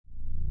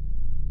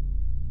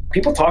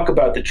People talk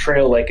about the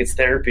trail like it's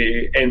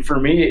therapy, and for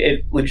me,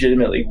 it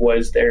legitimately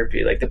was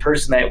therapy. Like the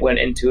person that went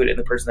into it and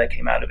the person that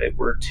came out of it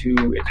were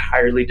two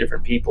entirely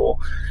different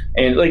people.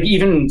 And like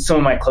even some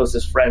of my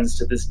closest friends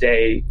to this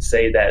day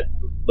say that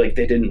like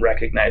they didn't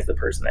recognize the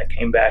person that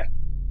came back.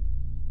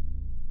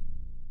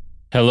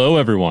 Hello,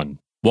 everyone.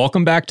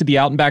 Welcome back to the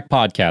Out and Back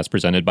podcast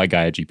presented by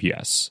Gaia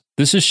GPS.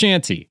 This is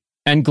Shanti,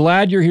 and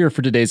glad you're here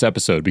for today's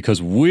episode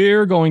because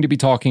we're going to be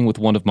talking with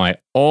one of my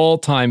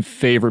all-time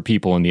favorite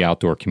people in the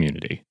outdoor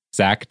community,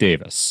 Zach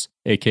Davis,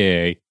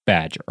 aka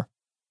Badger.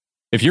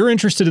 If you're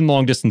interested in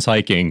long-distance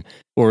hiking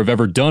or have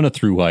ever done a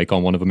thru hike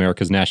on one of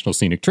America's national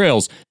scenic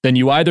trails, then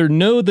you either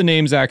know the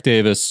name Zach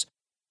Davis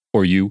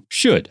or you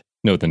should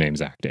know the name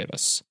Zach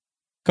Davis.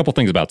 A couple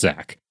things about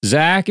Zach.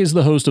 Zach is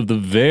the host of the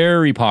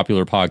very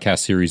popular podcast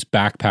series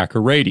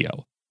Backpacker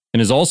Radio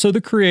and is also the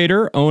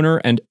creator,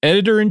 owner, and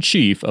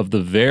editor-in-chief of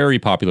the very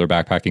popular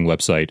backpacking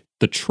website,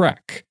 The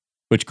Trek,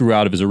 which grew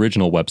out of his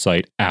original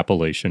website,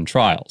 Appalachian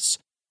Trials.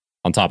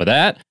 On top of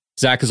that,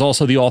 Zach is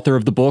also the author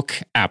of the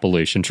book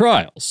Appalachian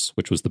Trials,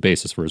 which was the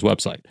basis for his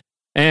website,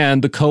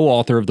 and the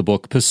co-author of the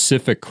book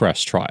Pacific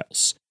Crest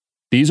Trials.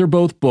 These are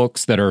both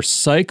books that are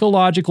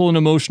psychological and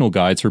emotional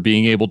guides for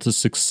being able to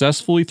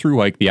successfully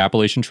thru-hike the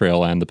Appalachian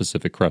Trail and the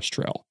Pacific Crest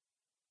Trail.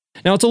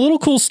 Now, it's a little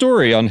cool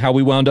story on how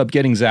we wound up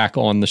getting Zach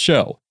on the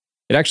show.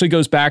 It actually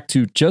goes back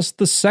to just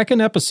the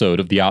second episode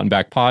of the Out and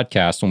Back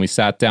podcast when we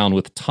sat down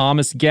with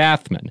Thomas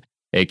Gathman,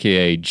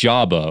 aka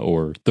Jabba,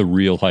 or the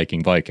Real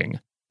Hiking Viking.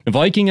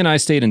 Viking and I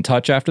stayed in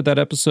touch after that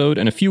episode,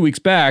 and a few weeks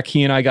back,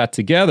 he and I got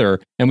together,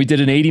 and we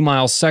did an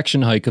 80-mile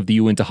section hike of the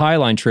Uinta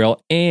Highline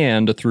Trail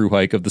and a thru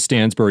hike of the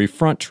Stansbury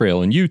Front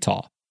Trail in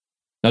Utah.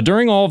 Now,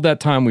 during all of that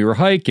time we were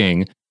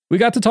hiking, we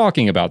got to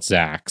talking about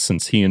Zach,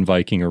 since he and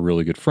Viking are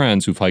really good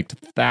friends who've hiked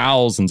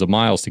thousands of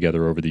miles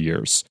together over the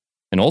years.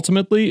 And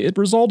ultimately, it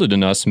resulted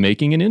in us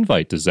making an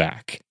invite to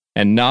Zach.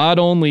 And not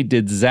only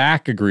did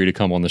Zach agree to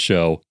come on the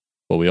show,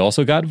 but we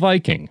also got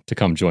Viking to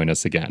come join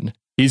us again.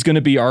 He's going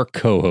to be our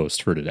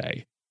co-host for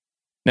today.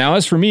 Now,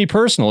 as for me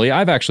personally,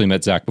 I've actually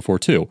met Zach before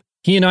too.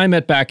 He and I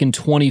met back in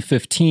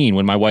 2015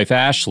 when my wife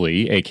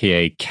Ashley,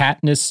 aka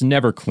Katniss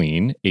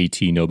Neverclean,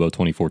 AT Nobo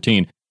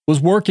 2014, was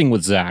working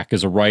with Zach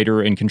as a writer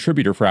and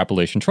contributor for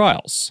Appalachian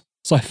Trials.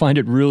 So I find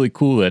it really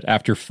cool that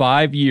after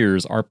 5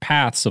 years, our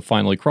paths have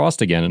finally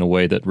crossed again in a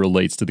way that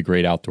relates to the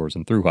great outdoors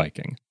and thru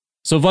hiking.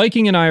 So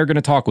Viking and I are going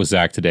to talk with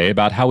Zach today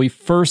about how he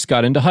first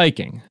got into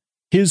hiking,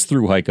 his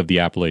thru hike of the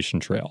Appalachian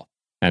Trail,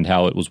 and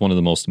how it was one of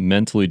the most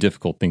mentally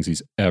difficult things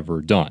he's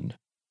ever done.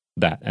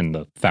 That and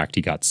the fact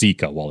he got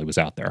Zika while he was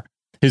out there.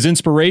 His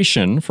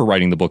inspiration for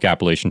writing the book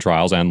Appalachian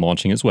Trials and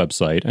launching his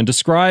website, and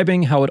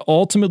describing how it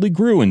ultimately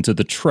grew into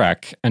The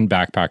Trek and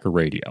Backpacker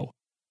Radio.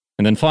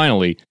 And then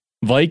finally,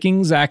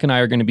 Viking, Zach, and I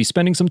are going to be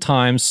spending some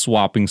time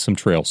swapping some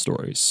trail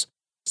stories.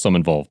 Some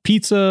involve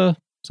pizza,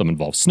 some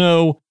involve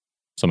snow,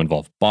 some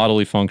involve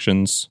bodily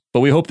functions,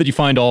 but we hope that you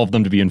find all of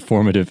them to be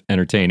informative,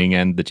 entertaining,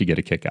 and that you get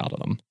a kick out of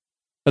them.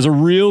 As a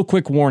real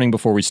quick warning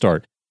before we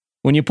start,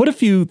 when you put a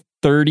few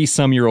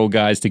 30-some-year-old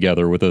guys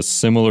together with a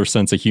similar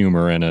sense of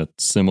humor and a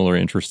similar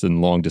interest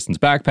in long-distance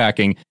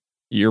backpacking,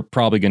 you're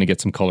probably going to get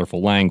some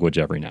colorful language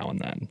every now and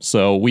then.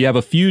 So we have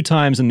a few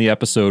times in the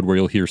episode where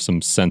you'll hear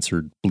some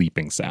censored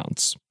bleeping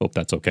sounds. Hope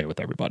that's okay with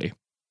everybody.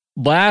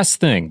 Last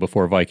thing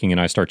before Viking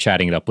and I start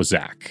chatting it up with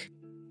Zach.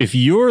 If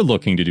you're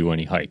looking to do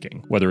any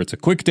hiking, whether it's a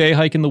quick day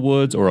hike in the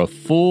woods or a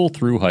full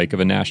thru hike of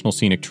a national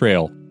scenic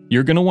trail,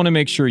 you're going to want to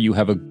make sure you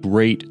have a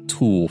great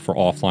tool for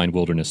offline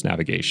wilderness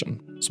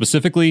navigation,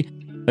 specifically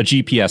a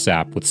GPS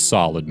app with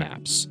solid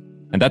maps.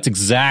 And that's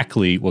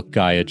exactly what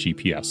Gaia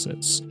GPS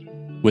is.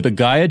 With a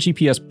Gaia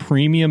GPS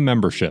premium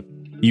membership,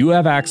 you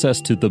have access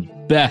to the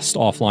best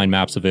offline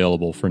maps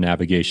available for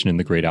navigation in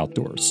the great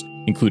outdoors,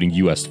 including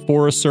U.S.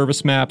 Forest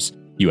Service maps,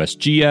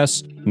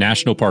 USGS,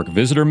 National Park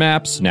Visitor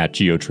Maps, Nat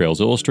Geo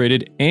Trails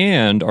Illustrated,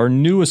 and our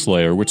newest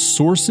layer, which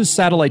sources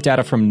satellite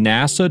data from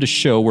NASA to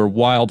show where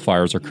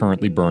wildfires are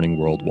currently burning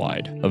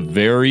worldwide. A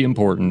very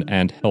important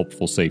and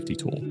helpful safety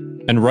tool.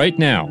 And right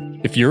now,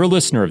 if you're a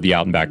listener of the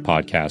Out and Back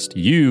podcast,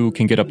 you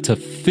can get up to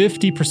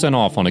 50%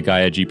 off on a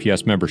Gaia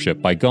GPS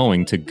membership by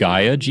going to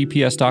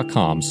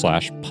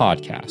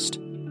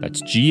GaiaGPS.com/podcast.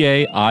 That's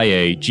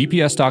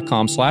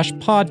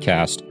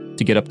GaiaGPS.com/podcast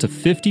to get up to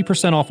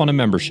 50% off on a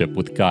membership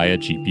with Gaia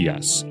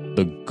GPS,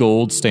 the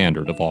gold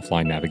standard of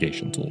offline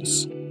navigation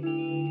tools.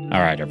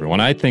 All right, everyone,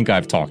 I think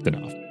I've talked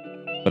enough.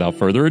 Without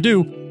further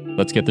ado,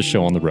 let's get the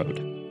show on the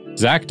road.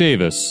 Zach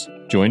Davis,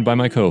 joined by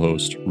my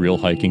co-host, Real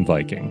Hiking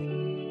Viking.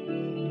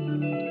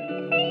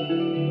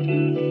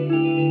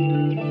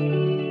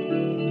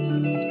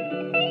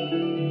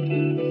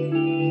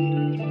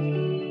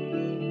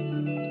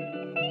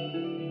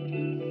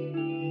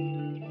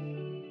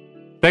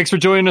 Thanks for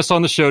joining us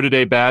on the show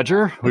today,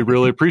 Badger. We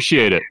really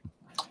appreciate it.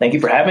 Thank you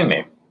for having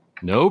me.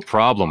 No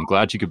problem.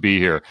 Glad you could be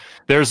here.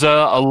 There's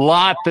a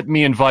lot that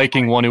me and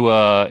Viking want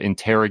to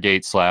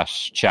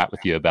interrogate/chat with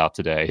you about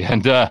today.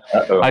 And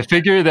I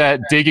figure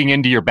that digging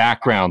into your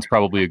background is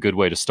probably a good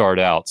way to start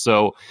out.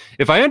 So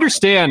if I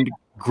understand,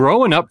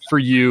 growing up for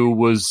you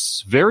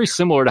was very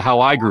similar to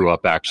how I grew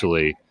up,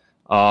 actually.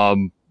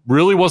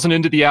 Really wasn't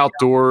into the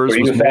outdoors. Were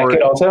you a fat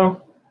kid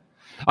also?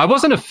 I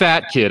wasn't a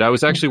fat kid. I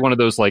was actually one of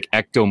those like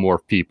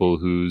ectomorph people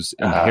who's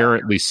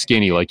inherently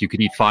skinny. Like you could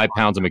eat 5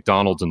 pounds of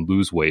McDonald's and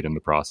lose weight in the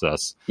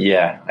process.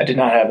 Yeah, I did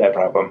not have that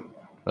problem.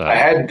 I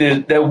had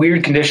that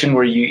weird condition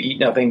where you eat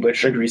nothing but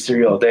sugary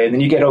cereal all day, and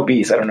then you get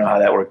obese. I don't know how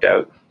that worked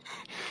out.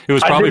 It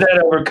was probably I did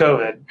that over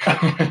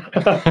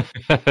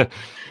COVID.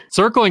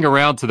 Circling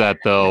around to that,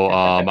 though,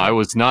 I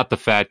was not the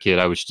fat kid.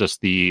 I was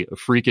just the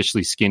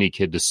freakishly skinny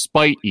kid,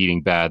 despite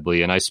eating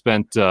badly. And I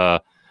spent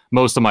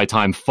most of my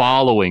time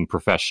following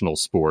professional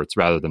sports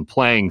rather than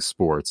playing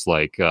sports.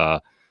 Like,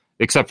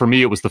 except for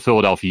me, it was the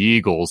Philadelphia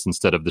Eagles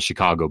instead of the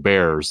Chicago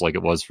Bears, like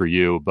it was for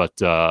you.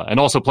 But and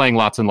also playing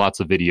lots and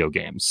lots of video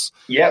games.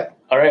 Yep.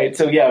 All right.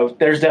 So yeah,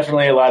 there's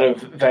definitely a lot of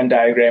Venn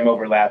diagram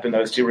overlap in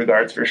those two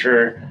regards for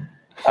sure.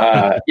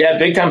 Yeah,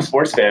 big time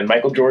sports fan.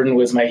 Michael Jordan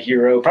was my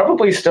hero,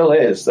 probably still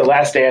is. The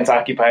Last Dance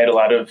occupied a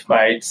lot of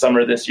my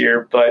summer this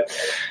year, but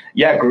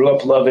yeah, grew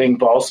up loving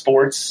ball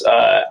sports,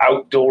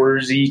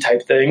 outdoorsy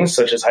type things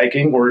such as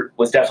hiking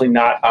was definitely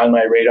not on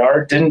my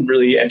radar. Didn't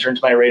really enter into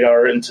my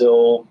radar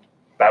until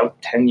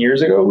about 10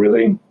 years ago,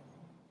 really.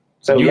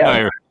 So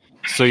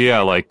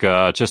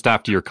just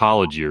after your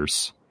college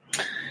years.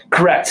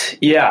 Correct.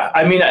 Yeah.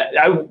 I mean,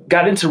 I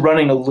got into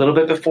running a little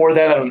bit before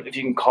that. I don't know if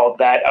you can call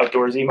that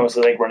outdoorsy,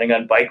 mostly like running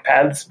on bike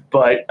paths.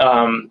 But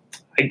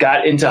I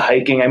got into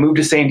hiking. I moved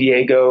to San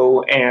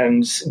Diego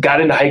and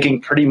got into hiking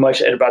pretty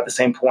much at about the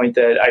same point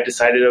that I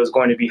decided I was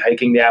going to be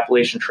hiking the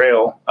Appalachian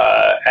Trail.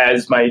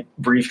 As my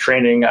brief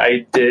training,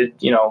 I did,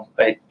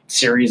 a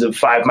series of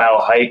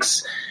 5-mile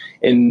hikes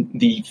in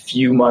the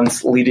few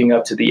months leading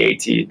up to the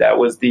AT. That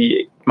was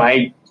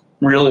my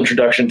real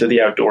introduction to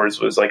the outdoors,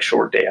 was like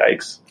short day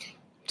hikes.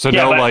 So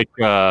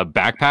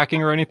backpacking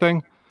or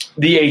anything?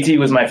 The AT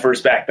was my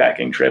first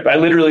backpacking trip. I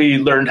literally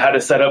learned how to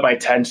set up my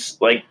tent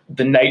like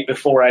the night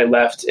before I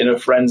left in a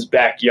friend's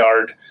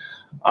backyard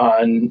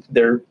on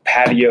their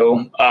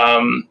patio.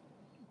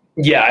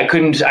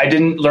 I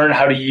didn't learn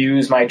how to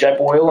use my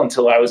Jetboil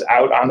until I was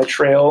out on the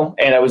trail,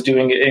 and I was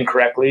doing it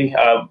incorrectly.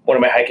 One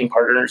of my hiking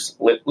partners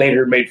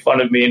later made fun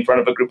of me in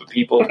front of a group of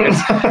people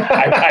because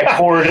I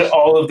poured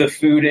all of the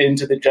food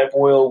into the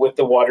Jetboil with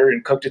the water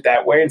and cooked it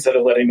that way instead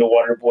of letting the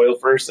water boil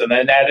first and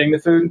then adding the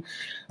food.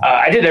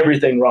 I did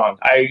everything wrong.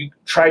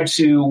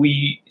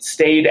 We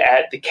stayed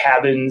at the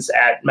cabins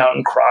at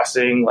Mountain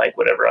Crossing, like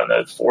whatever, on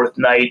the 4th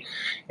night.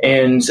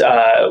 And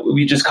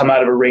we just come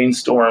out of a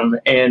rainstorm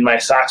and my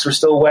socks were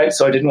still wet.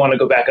 So I didn't want to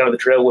go back onto the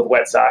trail with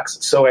wet socks.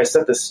 So I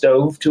set the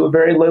stove to a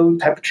very low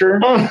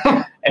temperature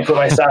and put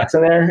my socks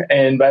in there.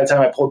 And by the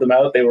time I pulled them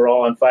out, they were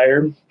all on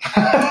fire.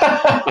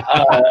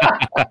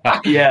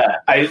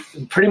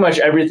 Pretty much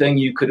everything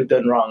you could have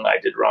done wrong, I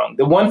did wrong.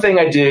 The one thing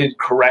I did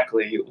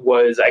correctly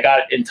was I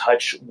got in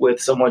touch with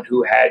someone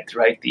who had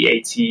hiked the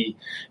AT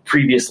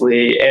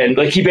previously. And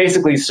like he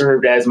basically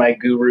served as my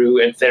guru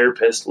and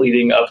therapist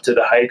leading up to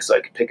the hike so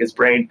I could pick his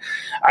brain.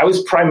 I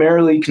was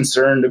primarily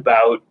concerned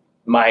about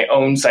my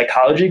own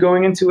psychology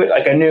going into it.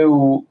 Like I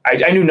knew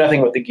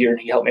nothing about the gear, and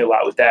he helped me a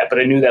lot with that. But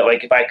I knew that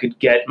like if I could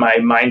get my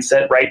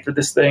mindset right for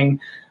this thing,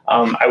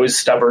 I was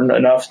stubborn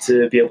enough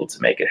to be able to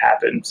make it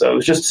happen. So it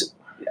was just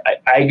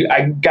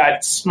I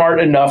got smart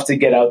enough to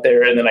get out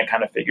there, and then I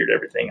kind of figured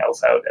everything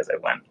else out as I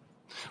went.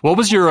 What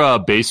was your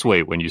base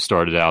weight when you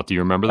started out? Do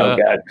you remember that? Oh,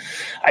 God.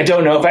 I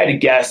don't know. If I had to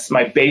guess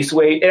my base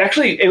weight,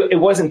 it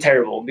wasn't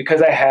terrible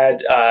because I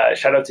had,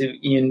 shout out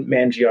to Ian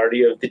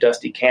Mangiardi of the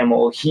Dusty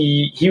Camel.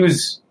 He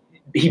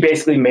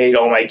basically made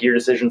all my gear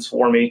decisions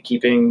for me,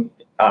 keeping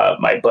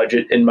my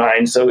budget in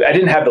mind. So I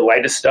didn't have the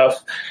lightest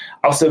stuff.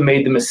 Also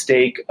made the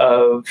mistake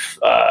of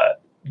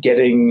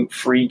getting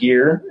free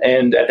gear.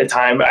 And at the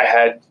time I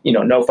had,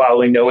 no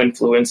following, no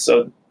influence.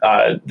 So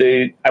I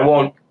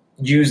won't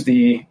use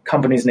the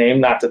company's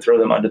name, not to throw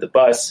them under the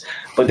bus,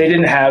 but they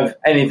didn't have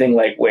anything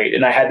lightweight,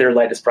 and I had their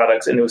lightest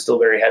products, and it was still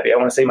very heavy. I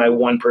want to say my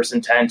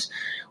 1-person tent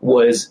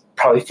was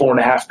probably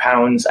 4.5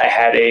 pounds. I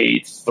had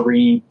a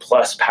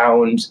 3+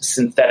 pound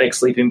synthetic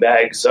sleeping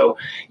bag. So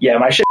yeah,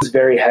 my shit was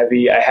very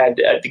heavy. I had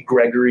the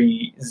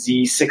Gregory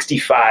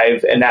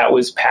Z65, and that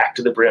was packed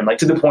to the brim, like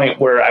to the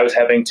point where I was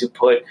having to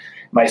put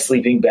my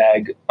sleeping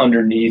bag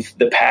underneath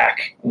the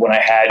pack when I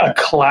had a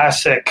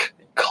classic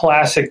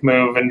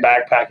move in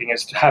backpacking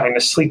is having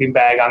the sleeping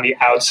bag on the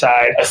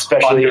outside,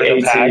 especially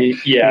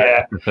AT.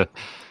 Yeah.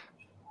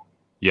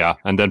 Yeah,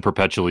 and then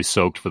perpetually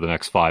soaked for the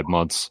next 5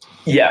 months.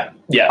 Yeah.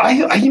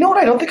 You know what?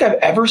 I don't think I've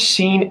ever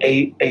seen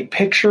a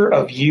picture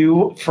of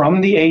you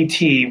from the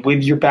AT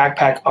with your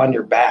backpack on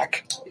your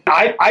back.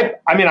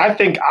 I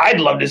think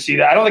I'd love to see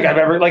that. I don't think I've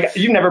ever,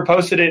 you've never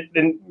posted it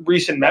in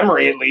recent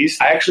memory, at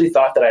least. I actually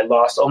thought that I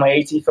lost all my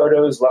AT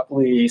photos.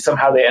 Luckily,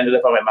 somehow they ended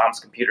up on my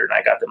mom's computer, and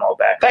I got them all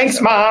back. Thanks,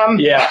 Mom.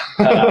 Yeah.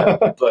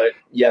 But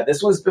yeah,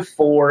 this was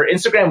before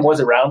Instagram was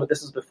around, but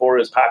this was before it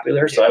was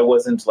popular. So I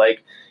wasn't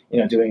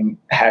doing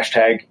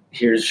hashtag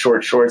here's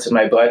short shorts in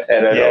my butt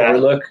at an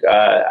overlook.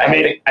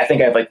 I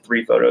think I have like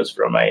 3 photos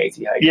from my AT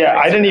hike. Yeah,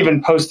 I didn't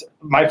even post.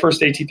 My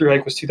first AT through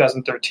hike was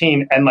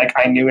 2013, and like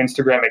I knew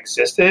Instagram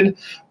existed,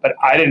 but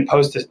I didn't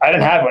post this. I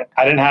didn't have one.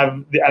 I didn't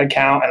have the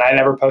account, and I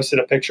never posted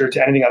a picture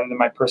to anything other than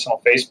my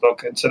personal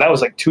Facebook. And so that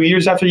was like 2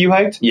 years after you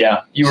hiked.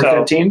 Yeah, you were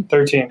 13.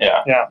 13.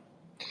 Yeah.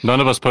 None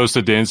of us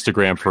posted to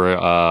Instagram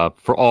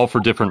for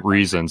different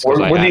reasons. We're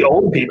the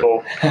old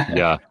people.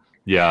 Yeah.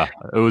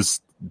 It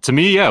was. To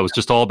me, it was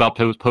just all about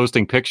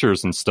posting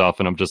pictures and stuff.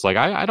 And I'm just like,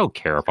 I don't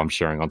care if I'm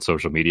sharing on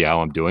social media how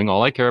I'm doing.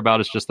 All I care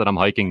about is just that I'm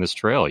hiking this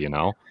trail,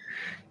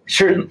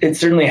 Sure, it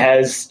certainly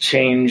has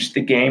changed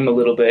the game a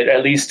little bit,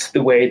 at least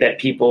the way that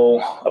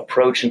people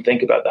approach and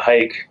think about the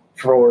hike.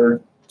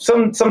 For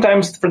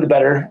sometimes for the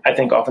better, I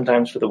think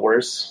oftentimes for the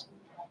worse.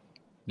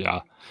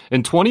 Yeah.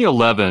 In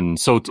 2011,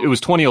 so it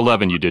was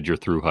 2011 you did your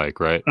through hike,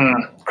 right?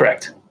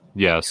 Correct.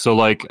 Yeah, so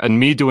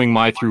and me doing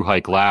my through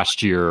hike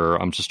last year,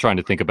 I'm just trying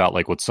to think about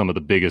what some of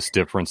the biggest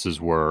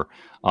differences were.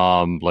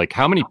 Do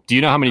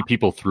you know how many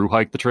people through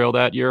hiked the trail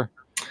that year?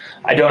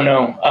 I don't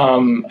know.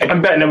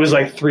 I'm betting it was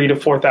like 3,000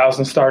 to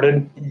 4,000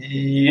 started.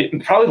 Yeah,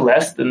 probably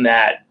less than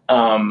that.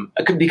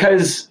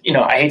 Because,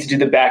 I hate to do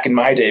the back in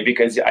my day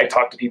because I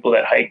talked to people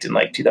that hiked in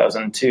like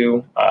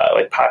 2002,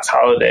 like Potts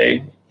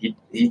Holiday.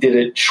 He did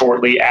it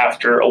shortly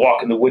after A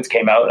Walk in the Woods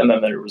came out, and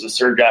then there was a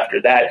surge after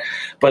that.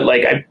 But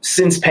I'm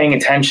since paying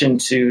attention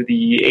to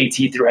the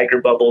AT through hiker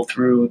bubble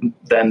through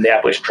then the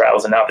Appalachian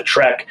Trails and now the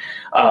Trek.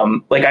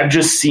 I've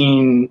just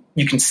seen,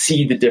 you can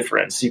see the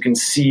difference. You can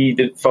see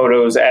the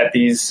photos at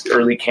these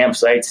early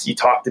campsites. You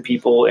talk to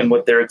people and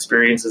what their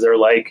experiences are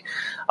like.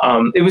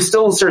 It was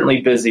still certainly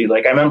busy.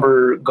 I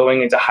remember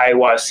going into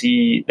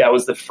Hiawassee, that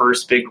was the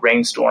first big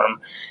rainstorm,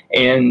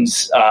 and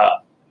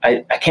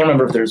I can't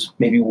remember if there's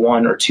maybe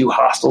 1 or 2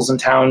 hostels in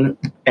town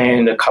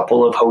and a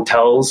couple of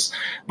hotels,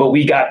 but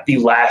we got the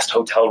last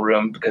hotel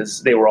room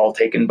because they were all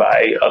taken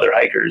by other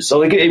hikers.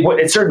 So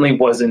it certainly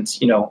wasn't,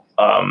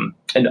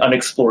 an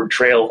unexplored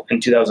trail in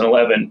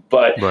 2011,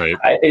 but right.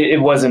 It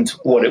wasn't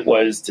what it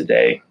was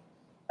today.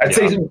 I'd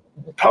say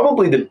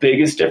probably the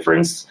biggest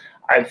difference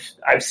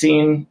I've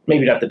seen,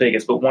 maybe not the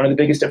biggest, but one of the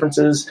biggest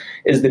differences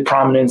is the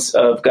prominence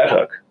of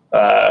Guthook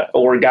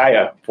or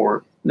Gaia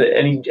for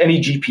any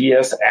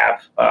GPS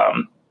app.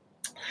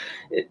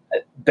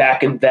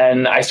 Back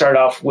then, I started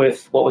off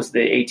with what was the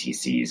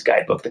ATC's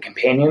guidebook, the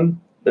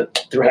Companion, and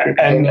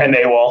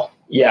AWOL.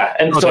 Yeah,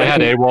 and so they had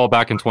AWOL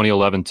back in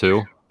 2011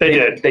 too. They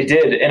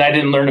did, and I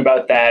didn't learn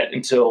about that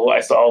until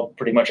I saw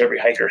pretty much every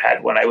hiker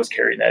had one. I was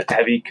carrying that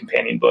heavy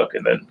companion book,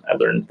 and then I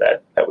learned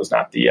that was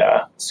not the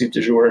soup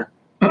du jour.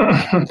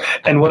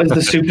 And what is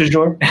the soup du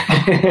jour?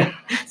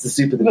 It's the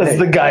soup of the day. That's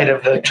the guide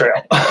of the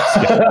trail.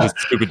 The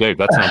soup of the day.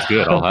 That sounds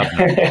good. I'll have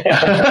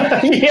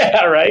that.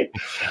 Yeah, right.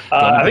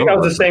 I think I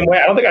was the same way.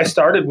 I don't think I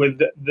started with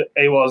the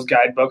AWOL's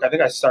guidebook. I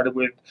think I started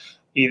with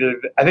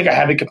I think I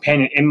had the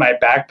Companion in my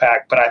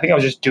backpack, but I think I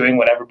was just doing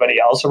what everybody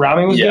else around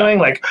me was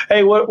doing.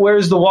 Hey,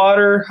 where's the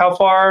water? How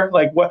far?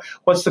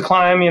 What's the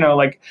climb?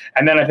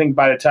 And then I think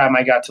by the time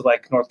I got to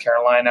North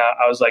Carolina,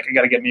 I was like, I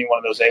got to get me one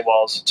of those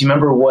AWOLs. Do you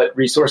remember what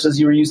resources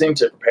you were using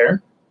to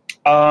prepare?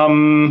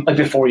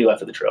 Before you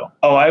left for the trail?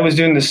 Oh, I was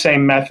doing the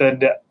same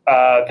method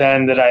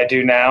then that I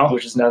do now.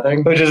 Which is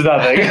nothing?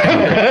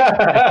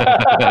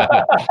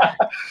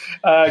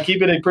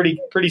 Keep it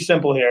pretty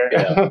simple here.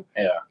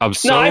 Yeah. I'm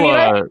so.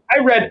 No, I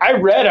read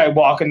I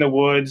Walk in the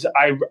Woods.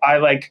 I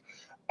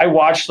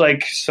watched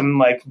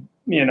some I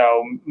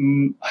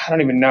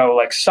don't even know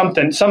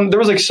there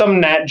was some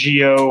Nat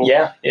Geo.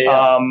 Yeah.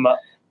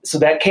 So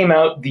that came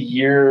out the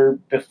year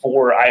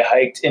before I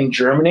hiked in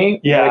Germany,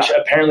 which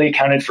apparently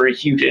accounted for a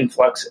huge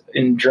influx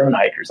in German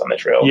hikers on the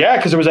trail. Yeah,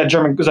 because was that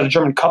a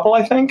German couple,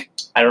 I think?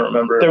 I don't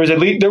remember. There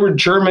were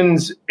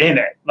Germans in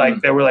it.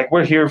 They were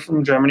we're here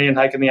from Germany and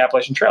hiking the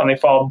Appalachian Trail. And they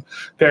followed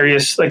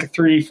various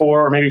 3,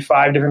 4, or maybe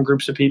 5 different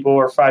groups of people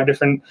or 5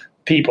 different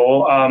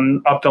people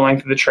up the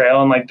length of the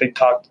trail. And they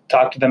talked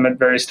to them at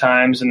various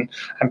times. And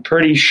I'm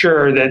pretty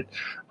sure that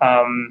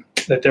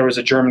that there was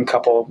a German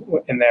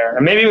couple in there.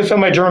 Or maybe it was filmed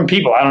by German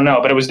people. I don't know.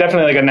 But it was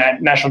definitely a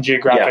National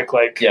Geographic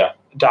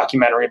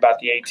documentary about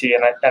the AT.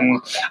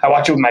 And I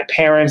watched it with my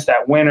parents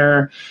that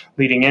winter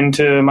leading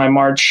into my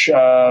March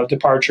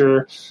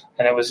departure.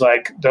 And it was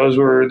those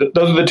were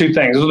the 2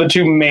 things. Those were the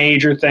 2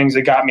 major things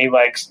that got me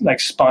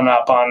spun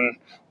up on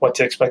what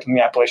to expect in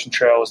the Appalachian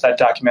Trail was that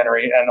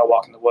documentary and A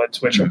Walk in the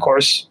Woods, which of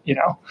course,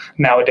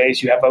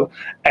 nowadays you have an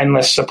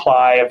endless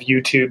supply of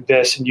YouTube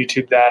this and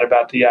YouTube that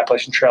about the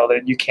Appalachian Trail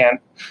that you can't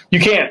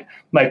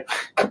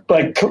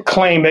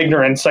claim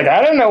ignorance.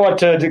 I don't know what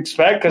to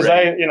expect because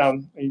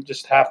you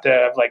just have to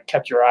have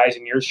kept your eyes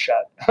and ears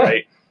shut.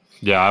 Right.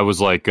 Yeah. I was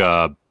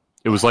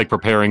it was like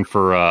preparing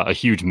for a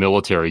huge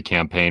military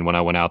campaign when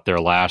I went out there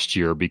last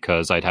year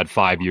because I'd had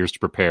 5 years to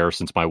prepare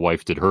since my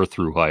wife did her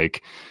through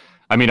hike.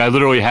 I mean, I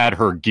literally had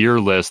her gear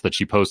list that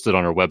she posted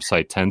on her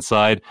website,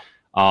 Tenside,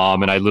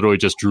 and I literally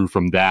just drew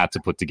from that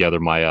to put together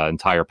my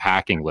entire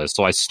packing list.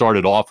 So I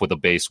started off with a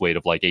base weight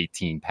of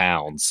 18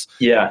 pounds.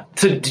 Yeah.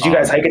 So did you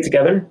guys hike it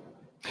together?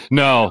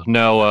 No.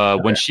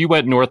 When she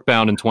went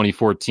northbound in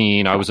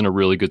 2014, I was in a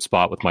really good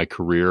spot with my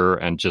career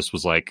and just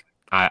was like,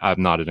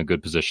 I'm not in a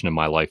good position in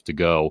my life to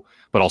go,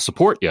 but I'll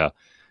support you.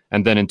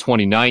 And then in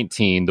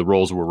 2019, the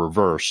roles were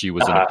reversed. She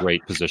was in a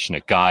great position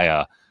at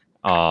Gaia.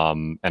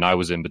 And I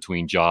was in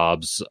between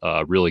jobs,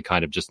 really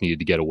kind of just needed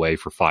to get away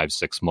for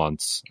 5-6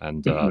 months.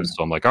 And so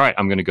I'm like, all right,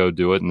 I'm going to go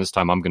do it. And this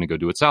time I'm going to go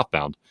do it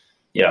southbound.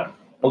 Yeah.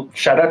 Well,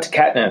 shout out to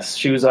Katniss.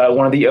 She was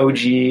one of the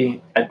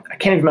OG. I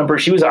can't even remember.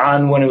 She was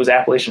on when it was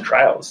Appalachian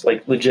Trials,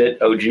 like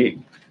legit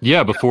OG.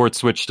 Yeah, before it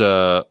switched.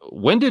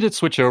 When did it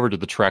switch over to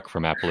the Trek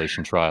from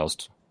Appalachian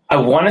Trials? I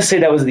want to say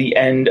that was the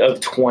end of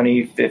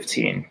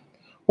 2015.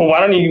 Well, why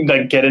don't you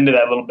get into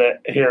that a little bit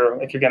here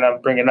if you're going to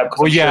bring it up?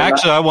 Well, yeah,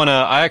 actually,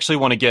 I actually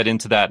want to get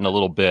into that in a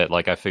little bit.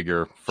 Like, I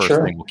figure first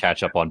thing we'll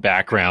catch up on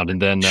background,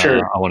 and then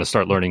I want to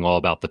start learning all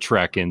about the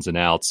Trek ins and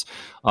outs.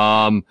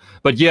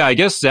 But yeah, I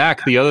guess,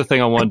 Zach, the other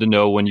thing I wanted to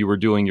know when you were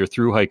doing your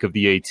through hike of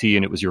the AT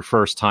and it was your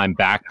first time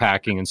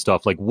backpacking and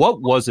stuff, like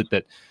what was it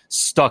that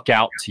stuck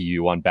out to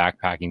you on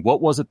backpacking?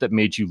 What was it that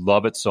made you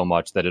love it so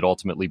much that it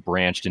ultimately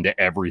branched into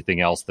everything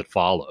else that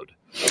followed?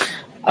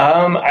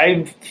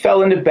 I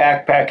fell into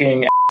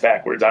backpacking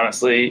backwards,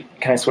 honestly.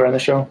 Can I swear on the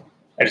show?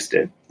 I just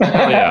did. Oh,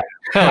 yeah.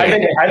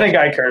 I think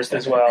I cursed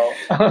as well.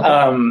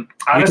 Honestly,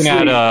 we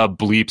can add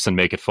bleeps and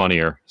make it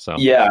funnier. So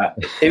yeah,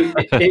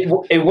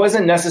 it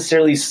wasn't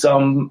necessarily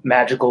some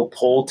magical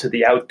pull to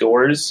the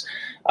outdoors.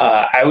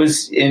 I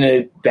was in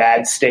a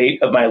bad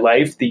state of my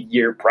life the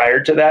year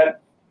prior to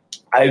that.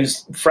 I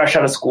was fresh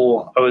out of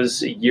school. I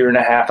was a year and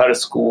a half out of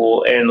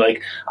school. And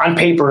like on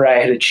paper, I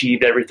had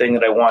achieved everything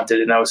that I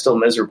wanted and I was still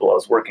miserable. I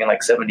was working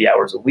like 70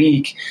 hours a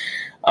week.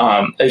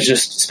 I was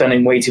just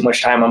spending way too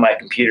much time on my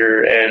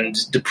computer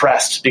and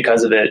depressed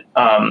because of it.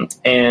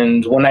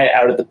 And one night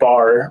out at the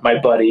bar, my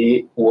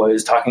buddy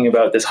was talking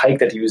about this hike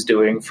that he was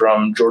doing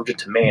from Georgia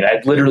to Maine.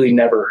 I'd literally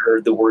never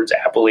heard the words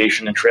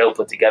Appalachian and trail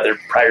put together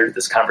prior to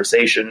this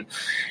conversation.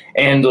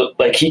 And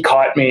like he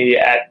caught me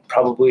at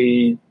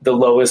probably the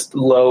lowest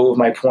low of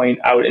my point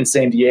out in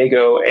San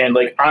Diego. And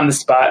like on the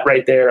spot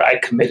right there, I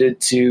committed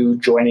to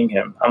joining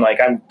him. I'm like,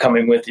 I'm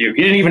coming with you.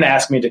 He didn't even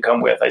ask me to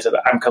come with. I said,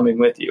 I'm coming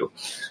with you.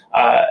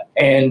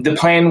 And the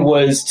plan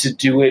was to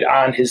do it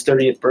on his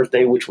 30th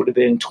birthday, which would have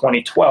been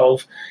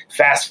 2012.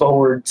 Fast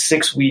forward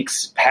 6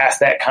 weeks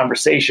past that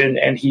conversation,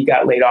 and he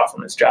got laid off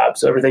from his job.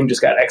 So everything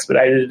just got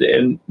expedited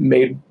and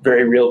made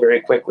very real very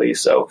quickly.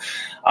 So,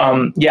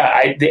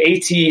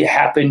 the AT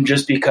happened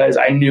just because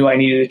I knew I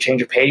needed a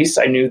change of pace.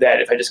 I knew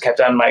that if I just kept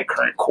on my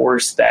current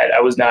course, that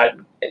I was not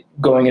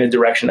going in a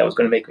direction that was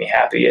going to make me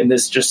happy. And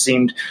this just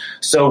seemed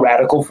so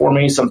radical for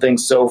me, something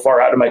so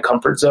far out of my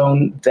comfort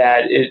zone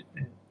that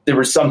there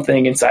was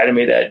something inside of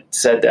me that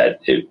said that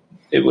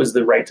it was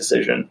the right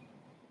decision.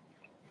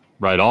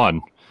 Right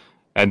on.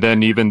 And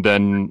then even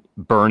then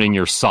burning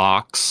your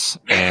socks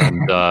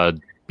and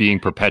being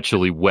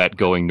perpetually wet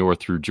going north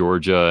through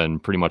Georgia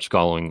and pretty much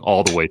going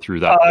all the way through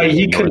that.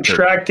 He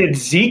contracted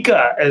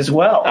Zika as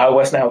well.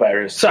 West Nile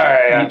virus.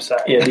 Sorry, I'm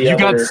sorry. Yeah,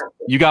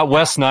 you got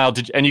West Nile,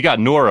 and you got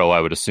Noro, I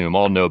would assume.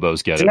 All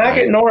Nobos get it. Did not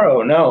get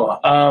Noro,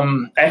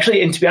 no.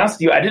 Actually, and to be honest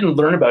with you, I didn't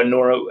learn about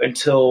Noro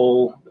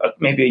until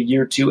maybe a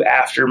year or two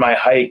after my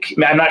hike.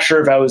 I'm not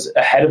sure if I was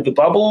ahead of the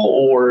bubble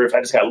or if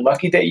I just got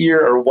lucky that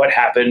year or what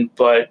happened,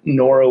 but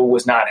Noro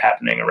was not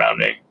happening around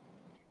me.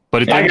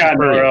 But I got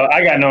Noro.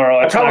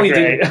 I probably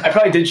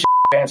did shit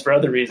pants for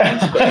other reasons.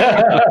 But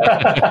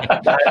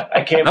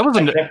I can't. That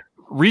was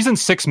reason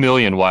 6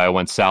 million why I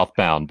went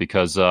southbound,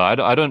 because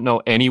I don't know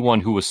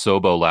anyone who was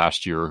Sobo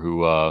last year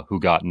who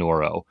got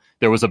Noro.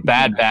 There was a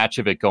bad batch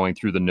of it going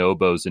through the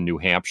Nobos in New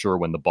Hampshire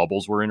when the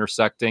bubbles were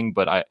intersecting,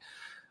 but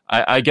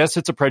I guess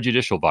it's a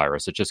prejudicial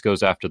virus. It just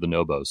goes after the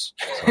Nobos.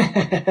 So.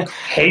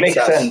 Hates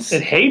us. Sense.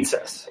 It hates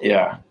us.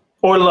 Yeah.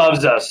 Or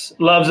loves us.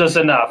 Loves us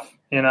enough,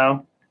 you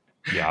know?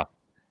 Yeah.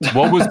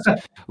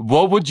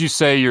 What would you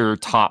say your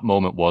top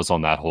moment was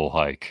on that whole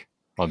hike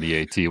on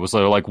the AT? Was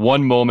there like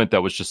one moment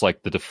that was just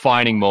like the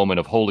defining moment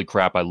of holy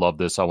crap, I love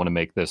this, I want to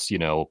make this,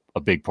 a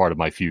big part of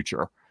my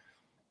future?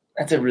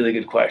 That's a really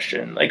good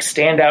question. Like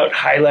standout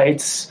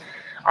highlights.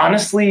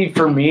 Honestly,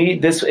 for me,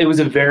 it was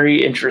a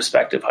very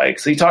introspective hike.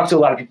 So you talk to a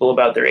lot of people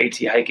about their AT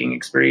hiking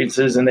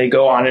experiences and they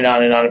go on and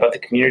on and on about the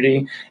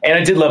community. And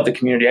I did love the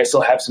community. I still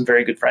have some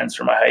very good friends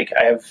from my hike.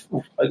 I have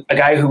a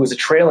guy who was a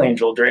trail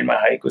angel during my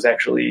hike was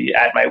actually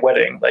at my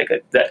wedding.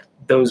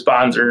 Those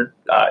bonds are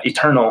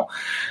eternal.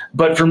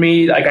 But for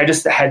me, I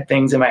just had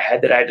things in my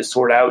head that I had to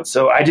sort out.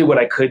 So I did what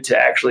I could to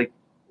actually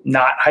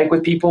not hike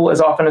with people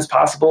as often as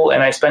possible.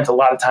 And I spent a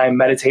lot of time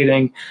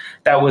meditating.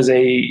 That was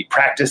a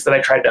practice that I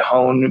tried to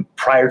hone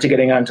prior to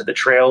getting onto the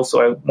trail.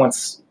 So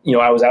once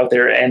I was out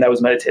there and I was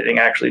meditating,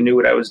 I actually knew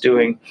what I was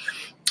doing.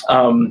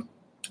 And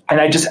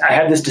I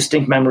had this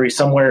distinct memory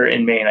somewhere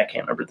in Maine. I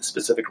can't remember the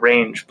specific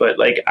range, but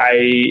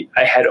I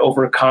had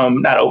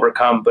not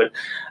overcome, but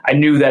I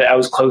knew that I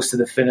was close to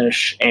the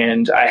finish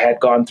and I had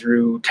gone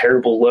through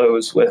terrible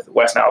lows with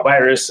West Nile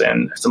virus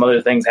and some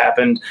other things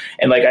happened.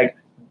 And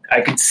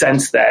I could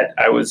sense that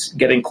I was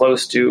getting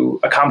close to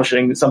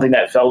accomplishing something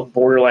that felt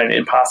borderline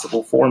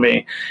impossible for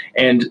me.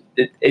 And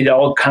it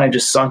all kind of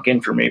just sunk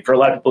in for me. For a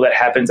lot of people, that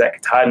happens at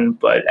Katahdin,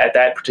 but at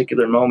that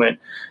particular moment,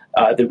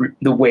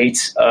 the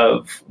weight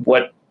of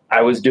what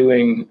I was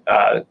doing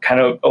kind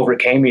of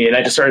overcame me, and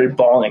I just started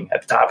bawling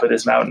at the top of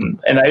this mountain.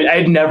 And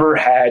I'd never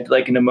had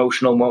like an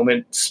emotional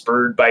moment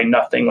spurred by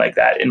nothing like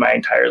that in my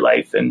entire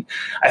life. And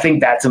I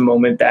think that's a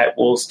moment that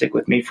will stick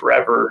with me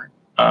forever.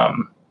 I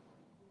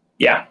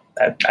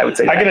would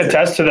say I can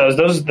attest to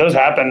those. Those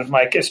happen,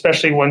 like,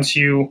 especially once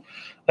you,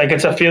 like,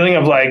 it's a feeling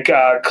of like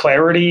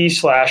clarity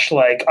 /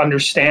 like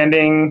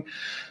understanding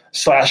 /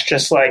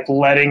 just like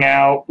letting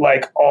out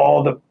like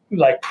all the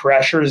like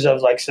pressures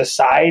of like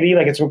society.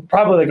 Like, it's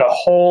probably like a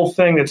whole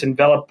thing that's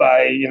enveloped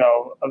by, you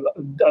know,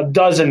 a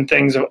dozen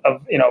things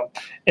of you know,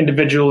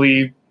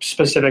 individually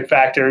specific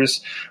factors.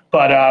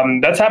 But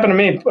that's happened to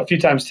me a few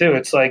times too.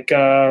 It's like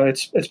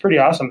it's pretty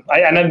awesome.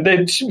 And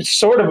it's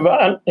sort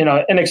of you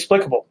know,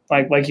 inexplicable.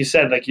 Like you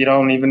said, like you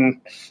don't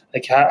even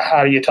like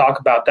how do you talk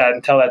about that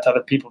and tell that to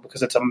other people,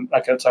 because it's a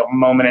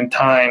moment in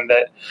time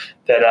that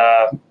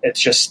it's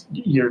just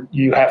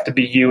you have to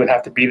be you and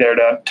have to be there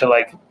to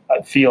like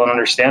feel and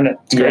understand it.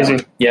 It's crazy.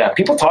 Yeah.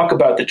 People talk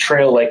about the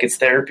trail like it's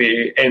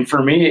therapy. And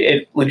for me,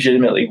 it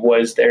legitimately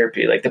was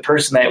therapy. Like, the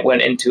person that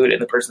went into it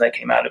and the person that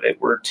came out of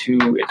it were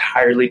two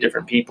entirely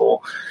different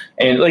people.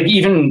 And like,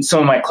 even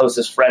some of my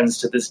closest friends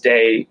to this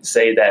day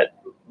say that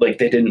like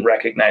they didn't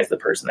recognize the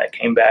person that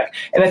came back.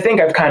 And I think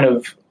I've kind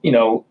of, you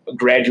know,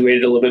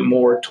 graduated a little bit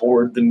more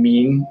toward the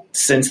mean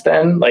since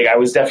then. Like, I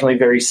was definitely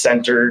very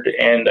centered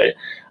and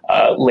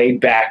laid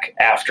back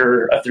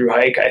after a thru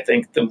hike. I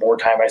think the more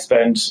time I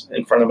spend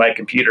in front of my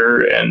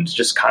computer and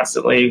just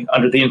constantly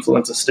under the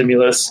influence of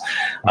stimulus,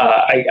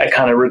 I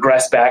kind of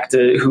regress back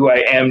to who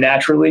I am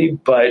naturally.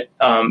 But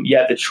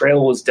the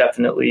trail was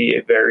definitely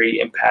a very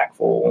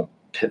impactful,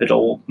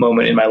 pivotal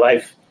moment in my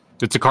life.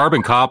 It's a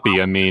carbon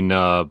copy. I mean,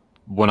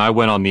 when I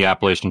went on the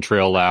Appalachian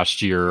Trail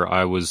last year,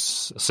 I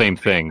was same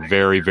thing,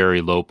 very, very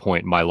low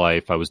point in my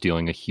life. I was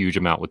dealing a huge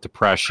amount with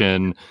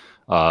depression,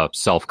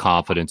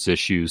 self-confidence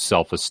issues,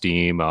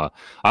 self-esteem.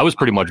 I was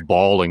pretty much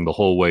bawling the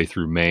whole way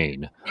through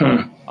Maine.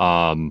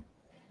 And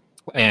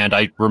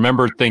I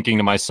remember thinking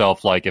to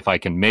myself, like, if I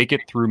can make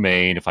it through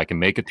Maine, if I can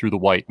make it through the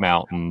White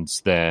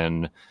Mountains,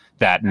 then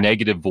that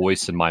negative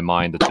voice in my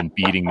mind that's been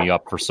beating me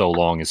up for so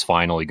long is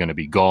finally going to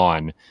be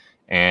gone.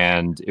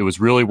 And it was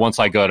really once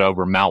I got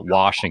over Mount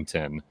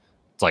Washington,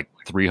 it's like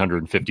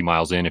 350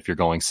 miles in if you're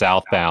going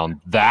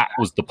southbound, that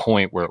was the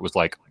point where it was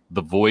like,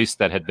 the voice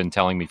that had been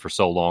telling me for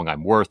so long,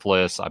 I'm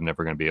worthless, I'm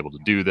never going to be able to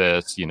do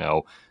this, you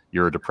know,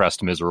 you're a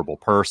depressed, miserable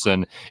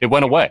person. It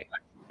went away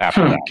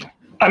after that.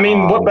 I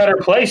mean, what better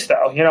place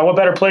though? You know, what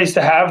better place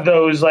to have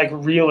those like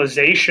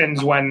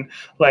realizations when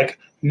like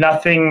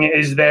nothing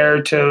is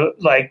there to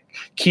like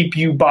keep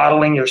you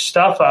bottling your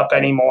stuff up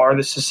anymore.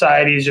 The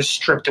society is just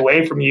stripped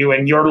away from you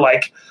and you're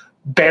like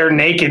bare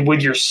naked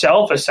with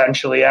yourself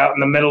essentially out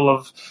in the middle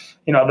of,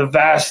 you know, the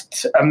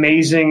vast,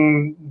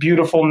 amazing,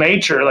 beautiful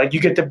nature. Like,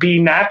 you get to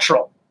be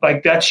natural.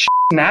 Like, that's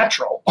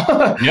natural.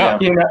 Yeah.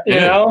 you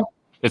know?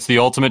 It's the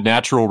ultimate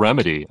natural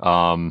remedy.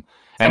 And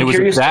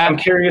I'm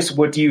curious,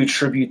 what do you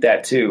attribute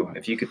that to,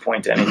 if you could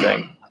point to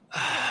anything?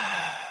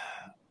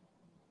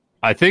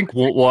 I think,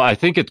 I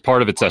think it's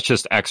part of it's that's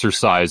just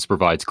exercise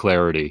provides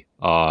clarity.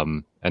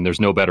 And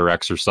there's no better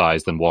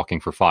exercise than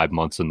walking for 5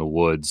 months in the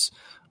woods.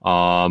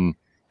 And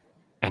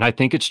I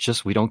think it's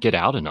just, we don't get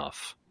out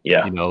enough.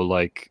 Yeah. You know,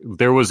 like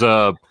there was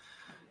do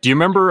you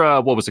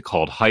remember, what was it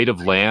called? Height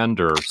of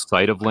Land or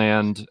Sight of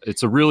Land?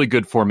 It's a really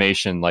good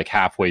formation, like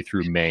halfway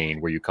through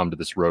Maine, where you come to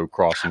this road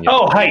crossing.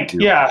 Height.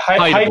 Yeah.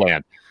 Height of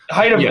Land.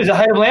 Is it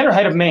Height of Land or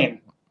Height of Maine?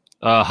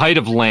 Height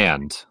of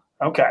Land.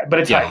 Okay.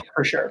 But it's height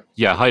for sure.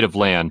 Yeah. Height of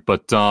Land.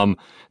 But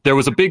there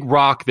was a big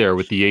rock there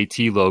with the AT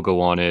logo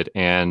on it.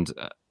 And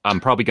I'm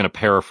probably going to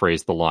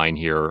paraphrase the line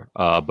here,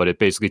 but it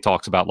basically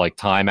talks about like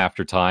time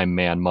after time,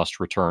 man must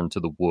return to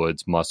the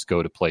woods, must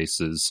go to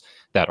places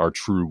that are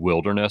true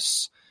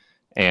wilderness.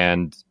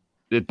 And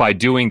by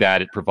doing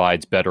that, it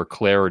provides better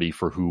clarity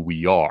for who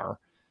we are.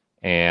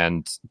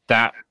 And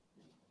that's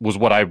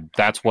what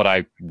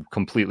I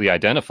completely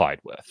identified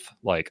with.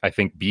 Like, I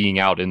think being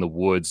out in the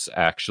woods,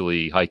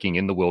 actually hiking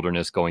in the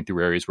wilderness, going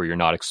through areas where you're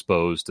not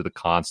exposed to the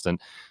constant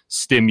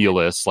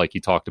stimulus, like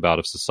you talked about,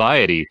 of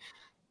society,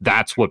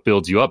 that's what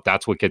builds you up.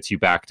 That's what gets you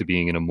back to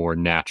being in a more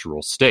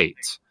natural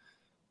state.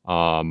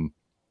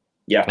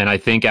 And I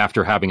think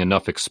after having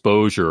enough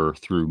exposure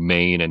through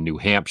Maine and New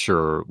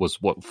Hampshire was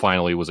what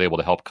finally was able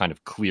to help kind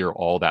of clear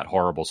all that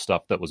horrible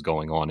stuff that was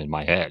going on in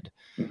my head.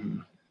 Mm-hmm.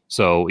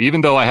 So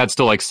even though I had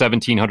still like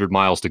 1,700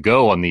 miles to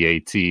go on the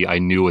AT, I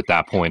knew at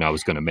that point I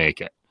was going to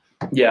make it.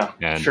 Yeah,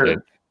 and sure.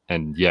 It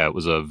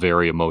was a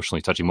very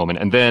emotionally touching moment.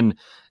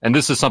 And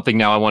this is something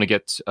now I want to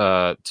get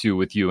to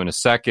with you in a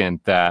second,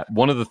 that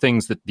one of the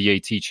things that the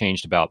AT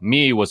changed about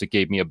me was it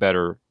gave me a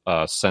better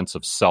sense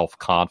of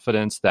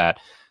self-confidence that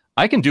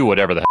I can do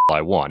whatever the hell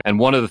I want. And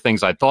one of the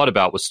things I thought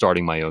about was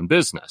starting my own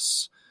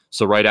business.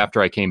 So right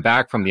after I came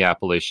back from the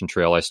Appalachian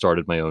Trail, I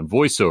started my own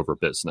voiceover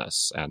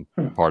business. And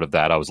part of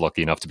that, I was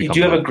lucky enough to become.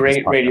 You do have a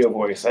great radio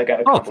voice. I got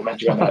to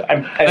compliment you on that.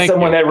 As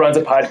someone that runs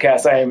a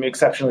podcast, I am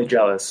exceptionally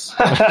jealous.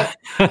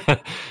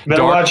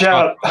 Better watch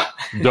out.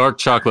 Dark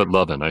chocolate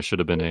lovin'. I should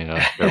have been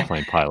a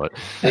airplane pilot.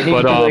 They need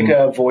to do like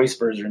a voice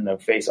version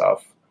of Face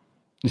Off.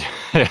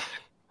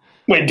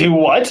 Wait, do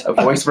what? A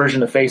voice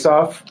version of Face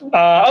Off?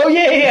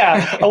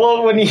 Yeah.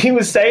 Well, when he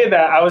was saying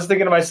that, I was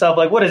thinking to myself,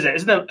 like, what is it?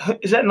 Is that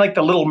in like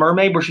The Little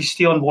Mermaid where she's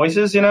stealing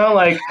voices? You know,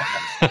 like,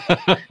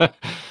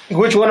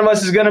 which one of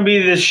us is going to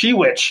be the she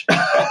witch?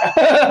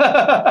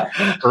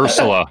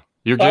 Ursula.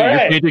 You're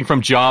changing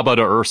from Jabba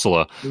to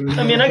Ursula.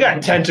 I mean, I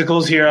got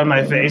tentacles here on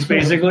my face,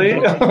 basically.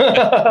 So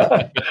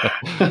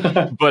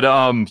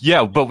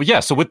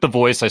with the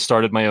voice, I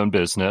started my own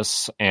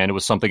business, and it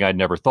was something I'd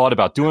never thought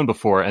about doing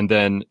before. And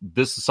then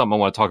this is something I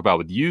want to talk about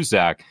with you,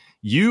 Zach.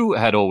 You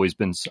had always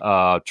been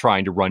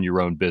trying to run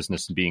your own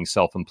business and being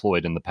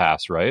self-employed in the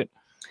past, right?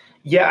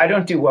 Yeah, I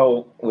don't do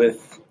well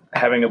with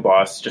having a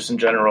boss, just in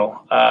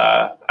general.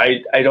 I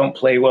don't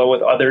play well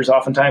with others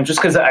oftentimes,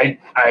 just because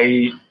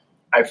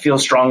I feel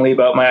strongly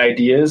about my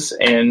ideas,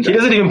 and he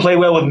doesn't even play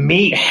well with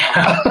me.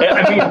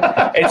 I mean,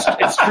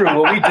 it's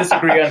true. When we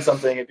disagree on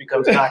something, it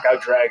becomes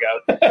knockout, drag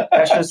out.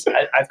 That's just,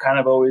 I've kind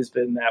of always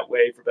been that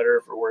way, for better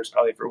or for worse,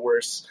 probably for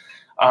worse.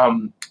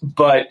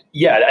 But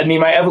yeah, I mean,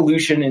 my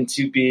evolution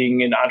into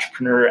being an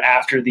entrepreneur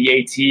after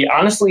the AT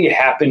honestly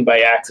happened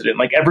by accident.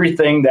 Like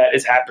everything that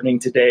is happening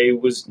today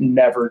was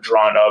never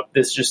drawn up.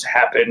 This just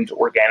happened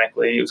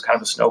organically. It was kind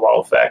of a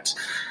snowball effect.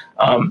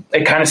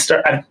 It kind of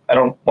started, I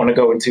don't want to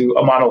go into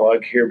a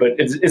monologue here, but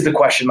is the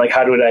question, like,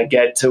 how did I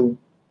get to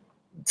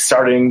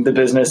starting the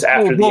business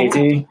after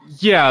the AT?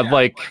 Yeah.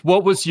 Like,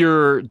 what was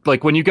your,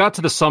 like, when you got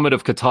to the summit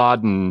of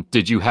Katahdin,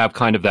 did you have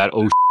kind of that,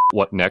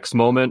 what next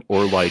moment?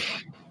 Or like,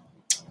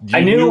 you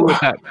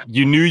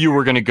knew you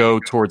were going to go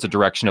towards a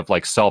direction of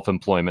like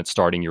self-employment,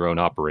 starting your own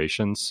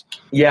operations?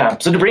 Yeah.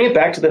 So to bring it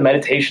back to the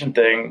meditation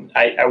thing,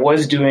 I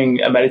was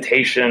doing a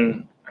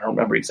meditation. I don't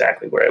remember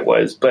exactly where I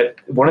was, but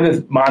one of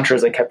the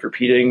mantras I kept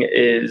repeating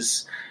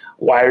is,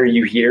 why are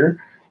you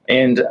here?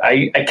 And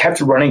I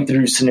kept running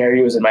through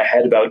scenarios in my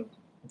head about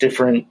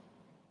different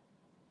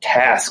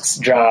tasks,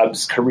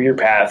 jobs, career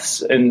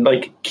paths, and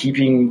like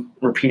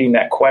repeating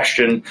that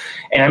question.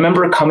 And I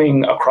remember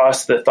coming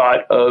across the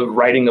thought of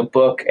writing a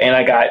book, and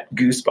I got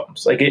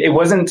goosebumps. Like it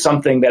wasn't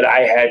something that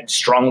I had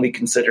strongly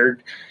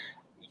considered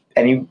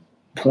any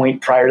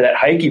point prior to that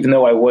hike, even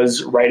though I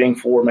was writing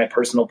for my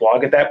personal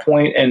blog at that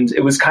point. And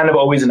it was kind of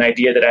always an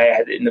idea that I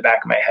had in the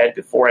back of my head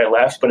before I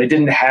left, but I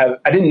didn't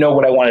know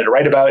what I wanted to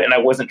write about. And I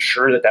wasn't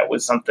sure that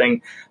was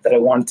something that I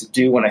wanted to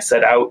do when I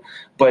set out.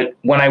 But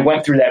when I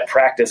went through that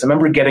practice, I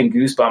remember getting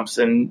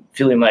goosebumps and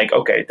feeling like,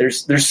 okay,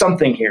 there's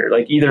something here.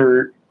 Like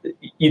either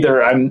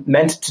I'm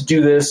meant to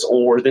do this,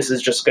 or this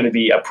is just going to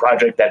be a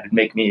project that would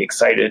make me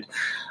excited.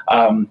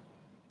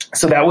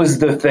 So that was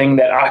the thing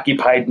that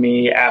occupied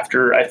me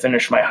after I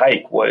finished my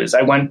hike. Was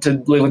I went to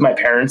live with my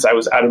parents. I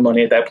was out of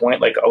money at that point,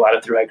 like a lot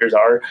of thru hikers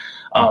are.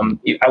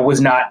 I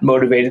was not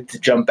motivated to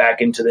jump back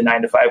into the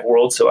 9-to-5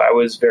 world, so I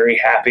was very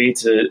happy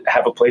to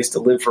have a place to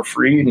live for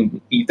free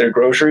and eat their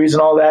groceries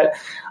and all that.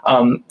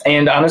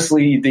 And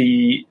honestly,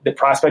 the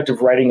prospect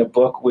of writing a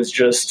book was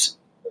just,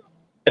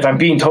 if I'm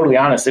being totally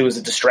honest, it was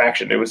a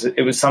distraction. It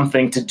was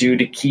something to do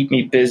to keep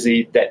me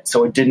busy,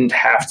 so I didn't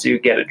have to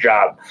get a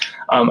job.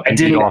 I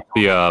didn't off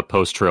the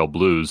post-trail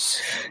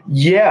blues.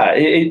 Yeah,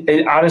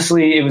 it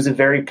honestly, it was a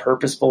very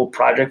purposeful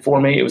project for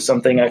me. It was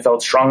something I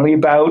felt strongly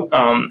about.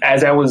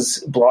 As I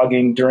was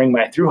blogging during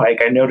my thru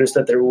hike, I noticed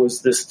that there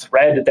was this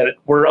thread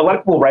where a lot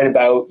of people write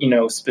about,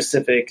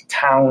 specific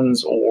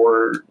towns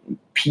or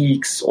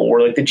peaks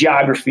or like the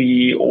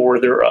geography or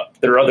there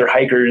are other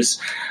hikers.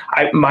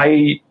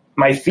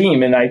 My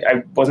theme, and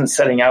I wasn't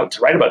setting out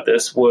to write about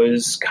this,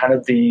 was kind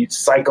of the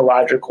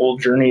psychological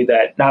journey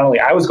that not only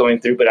I was going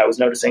through, but I was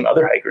noticing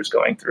other hikers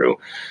going through.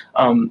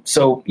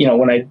 So,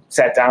 when I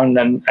sat down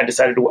and I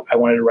decided I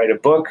wanted to write a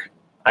book,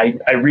 I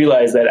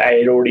realized that I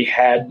had already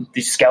had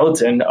the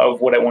skeleton of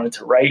what I wanted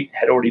to write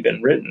had already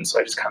been written. So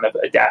I just kind of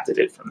adapted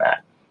it from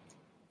that.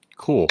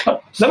 Cool.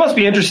 That must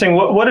be interesting.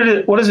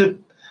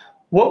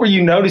 What were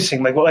you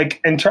noticing?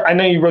 I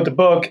know you wrote the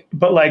book,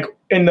 but like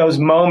in those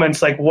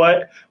moments, like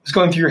what was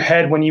going through your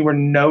head when you were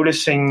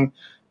noticing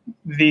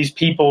these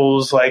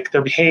people's, like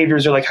their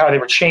behaviors or like how they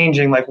were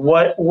changing? Like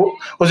what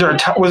was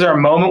there a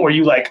moment where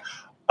you like,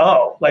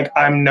 oh, like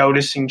I'm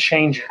noticing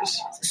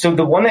changes? So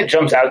the one that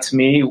jumps out to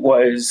me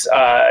was,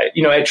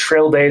 at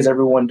trail days,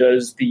 everyone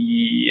does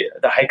the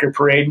hiker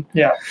parade.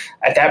 Yeah.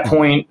 At that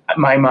point,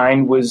 my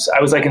mind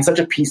I was like in such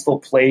a peaceful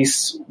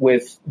place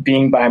with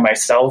being by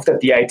myself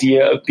that the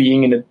idea of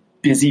being in a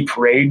busy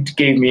parade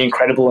gave me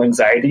incredible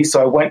anxiety.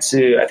 So I went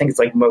to, I think it's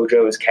like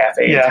Mojo's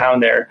Cafe in town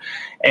there.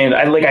 And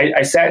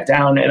I sat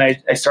down and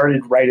I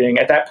started writing.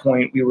 At that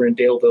point, we were in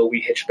Daleville.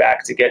 We hitched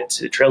back to get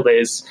to trail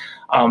days.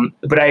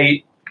 But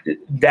I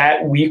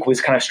that week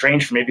was kind of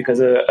strange for me because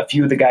a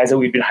few of the guys that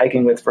we'd been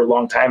hiking with for a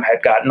long time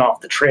had gotten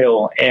off the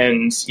trail,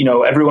 and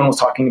everyone was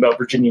talking about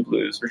Virginia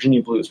blues,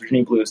 Virginia blues,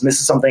 Virginia blues, and this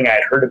is something I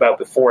had heard about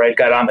before I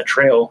got on the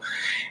trail.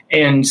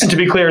 And to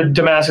be clear,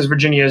 Damascus,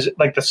 Virginia is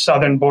like the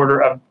southern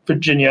border of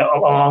Virginia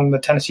along the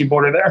Tennessee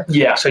border there.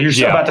 Yeah. So you're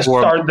about to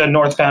start the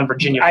northbound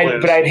Virginia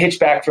blues. But I'd hitched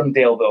back from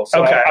Daleville,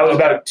 so okay. I was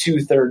about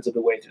 2/3 of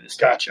the way through the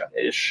state.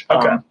 Gotcha-ish.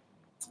 Okay.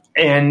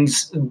 And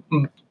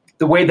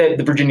the way that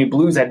the Virginia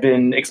blues had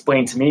been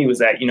explained to me was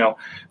that,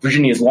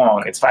 Virginia is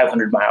long. It's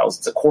 500 miles.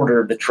 It's a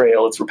quarter of the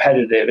trail. It's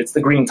repetitive. It's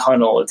the Green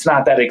Tunnel. It's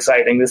not that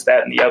exciting, this,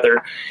 that, and the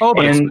other. Oh,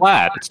 but it's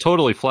flat. It's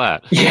totally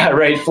flat. Yeah,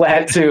 right.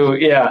 Flat too.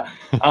 Yeah.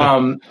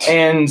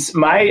 And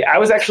I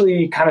was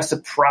actually kind of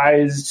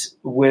surprised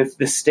with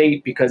the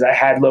state because I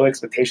had low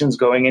expectations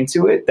going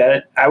into it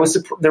that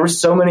there were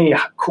so many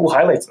cool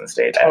highlights in the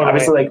state. Totally.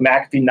 Obviously, like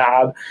McAfee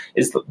Knob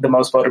is the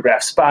most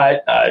photographed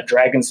spot,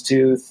 Dragon's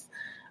Tooth.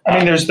 I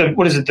mean, there's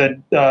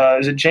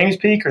is it James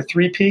Peak or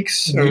Three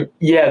Peaks? Or?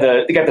 Yeah,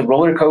 they got the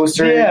roller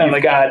coaster. Yeah,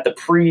 you've got the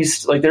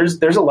Priest. Like, there's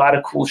a lot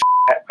a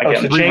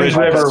James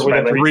River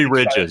with Three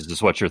Ridges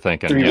is what you're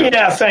thinking.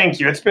 Yeah, thank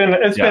you. It's been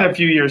a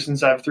few years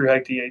since I've through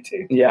hiked the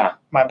AT. Yeah,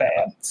 my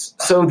bad.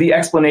 So the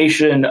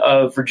explanation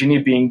of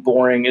Virginia being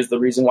boring is the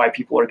reason why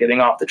people are getting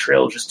off the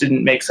trail just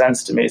didn't make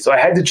sense to me. So I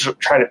had to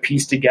try to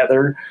piece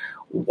together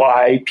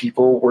why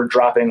people were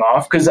dropping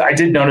off, because I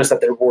did notice that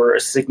there were a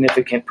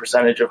significant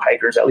percentage of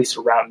hikers, at least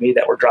around me,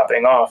 that were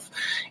dropping off.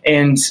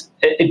 And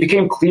it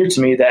became clear to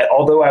me that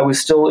although I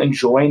was still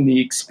enjoying the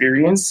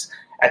experience,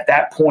 at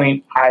that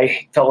point,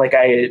 I felt like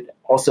I had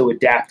also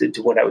adapted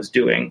to what I was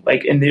doing.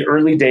 Like in the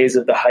early days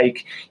of the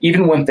hike,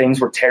 even when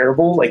things were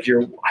terrible, like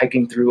you're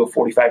hiking through a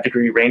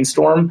 45-degree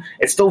rainstorm,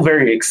 it's still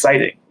very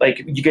exciting.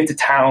 Like you get to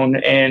town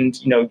and,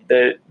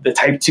 the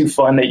type 2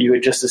 fun that you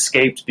had just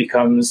escaped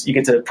becomes, you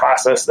get to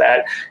process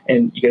that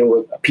and you get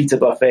a pizza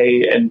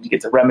buffet and you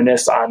get to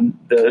reminisce on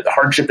the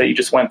hardship that you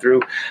just went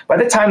through. By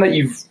the time that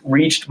you've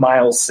reached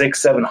miles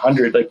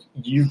 600-700, like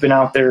you've been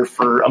out there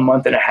for a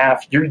month and a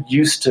half, you're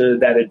used to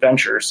that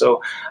adventure.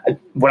 So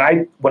what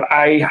I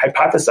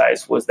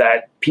hypothesized was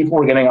that people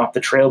were getting off the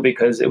trail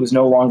because it was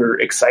no longer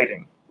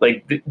exciting.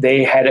 Like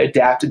they had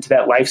adapted to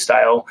that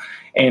lifestyle.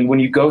 And when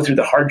you go through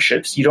the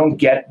hardships, you don't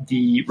get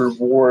the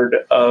reward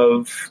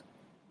of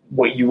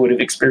what you would have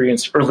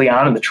experienced early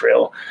on in the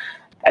trail.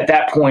 At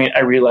that point, I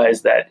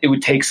realized that it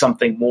would take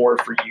something more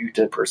for you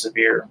to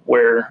persevere,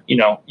 where,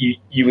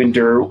 you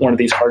endure one of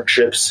these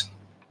hardships.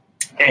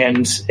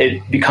 And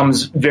it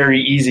becomes very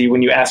easy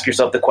when you ask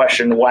yourself the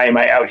question, why am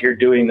I out here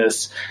doing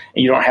this?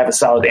 And you don't have a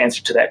solid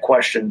answer to that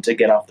question to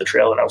get off the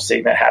trail. And I was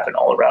seeing that happen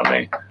all around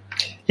me.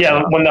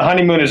 Yeah, when the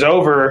honeymoon is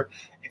over,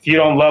 if you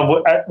don't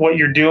love what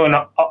you're doing,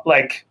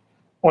 like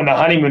when the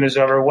honeymoon is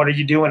over, what are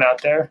you doing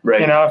out there?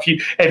 Right.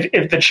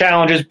 If the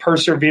challenge is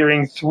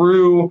persevering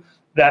through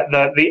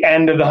the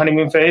end of the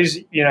honeymoon phase,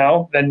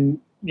 then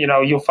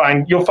you'll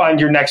find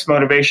your next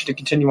motivation to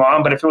continue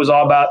on. But if it was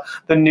all about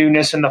the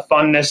newness and the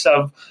funness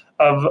of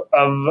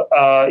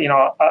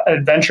an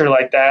adventure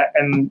like that,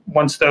 and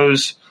once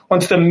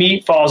the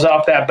meat falls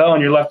off that bone,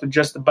 you're left with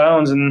just the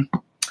bones, and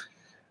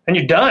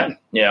you're done.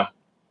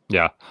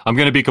 Yeah, I'm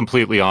going to be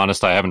completely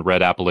honest. I haven't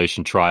read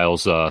Appalachian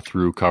Trials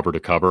through cover to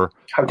cover.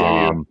 How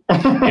dare you?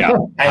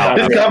 Yeah,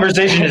 this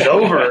conversation is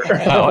over.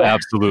 How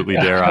absolutely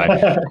dare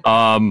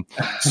I?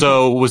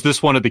 So was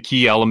this one of the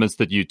key elements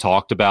that you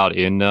talked about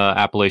in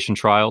Appalachian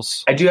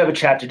Trials? I do have a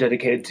chapter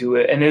dedicated to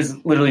it, and it is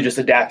literally just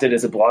adapted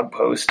as a blog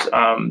post.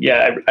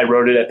 I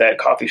wrote it at that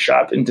coffee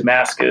shop in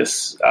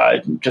Damascus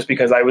just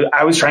because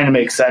I was trying to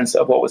make sense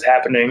of what was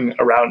happening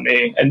around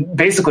me. And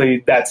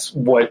basically that's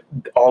what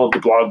all of the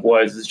blog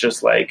was, is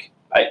just like,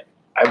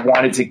 I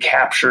wanted to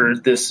capture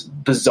this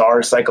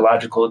bizarre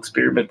psychological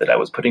experiment that I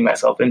was putting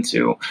myself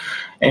into.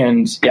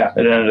 And it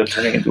ended up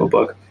turning into a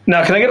book.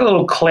 Now, can I get a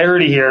little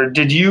clarity here?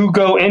 Did you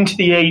go into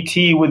the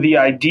AT with the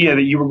idea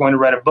that you were going to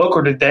write a book,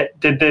 or did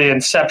the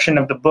inception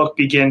of the book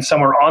begin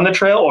somewhere on the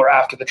trail or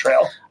after the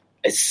trail?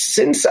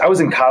 Since I was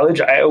in college,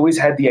 I always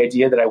had the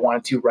idea that I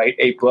wanted to write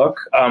a book.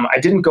 I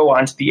didn't go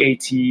on to the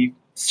AT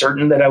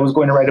certain that I was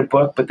going to write a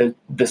book, but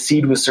the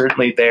seed was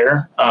certainly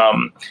there.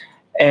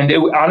 And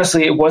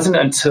honestly, it wasn't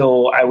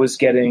until I was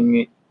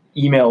getting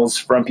emails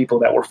from people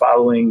that were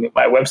following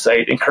my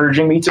website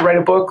encouraging me to write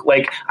a book.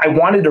 Like, I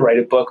wanted to write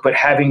a book, but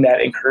having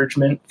that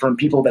encouragement from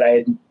people that I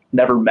had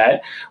never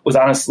met was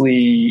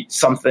honestly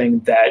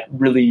something that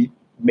really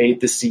made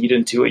the seed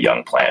into a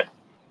young plant.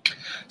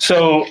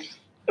 So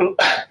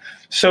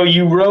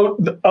you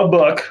wrote a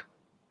book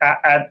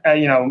after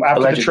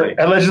Allegedly. the trail.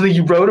 Allegedly,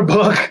 you wrote a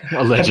book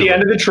at the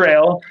end of the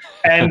trail,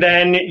 and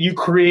then you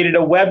created a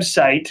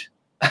website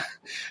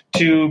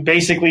to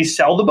basically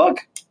sell the book.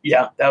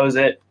 Yeah, that was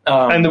it.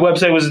 And the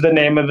website was the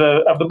name of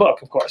the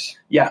book, of course.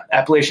 Yeah,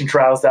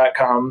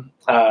 AppalachianTrials.com.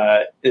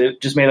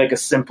 It just made like a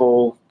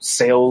simple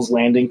sales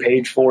landing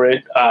page for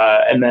it.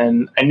 And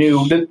then I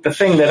knew that the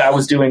thing that I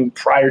was doing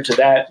prior to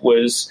that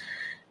was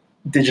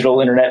digital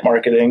internet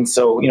marketing.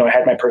 So, I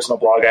had my personal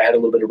blog. I had a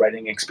little bit of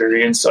writing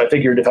experience. So I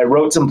figured if I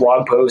wrote some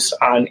blog posts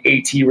on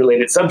AT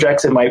related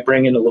subjects, it might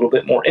bring in a little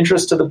bit more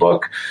interest to the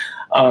book.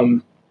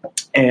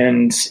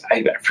 And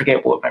I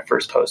forget what my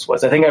first post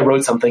was. I think I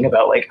wrote something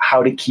about like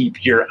how to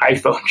keep your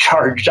iPhone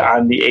charged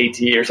on the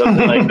AT or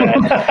something like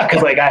that.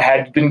 Because like I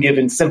had been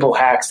given simple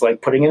hacks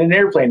like putting it in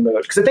airplane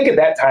mode. Because I think at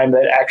that time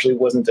that actually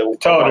wasn't a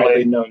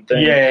widely known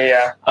thing.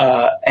 Yeah.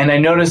 And I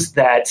noticed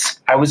that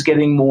I was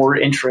getting more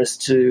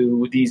interest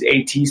to these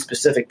AT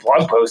specific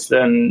blog posts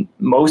than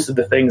most of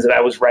the things that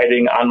I was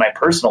writing on my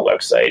personal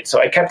website.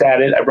 So I kept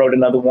at it. I wrote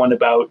another one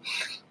about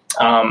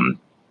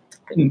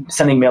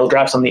sending mail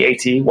drops on the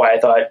AT, why I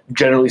thought,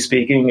 generally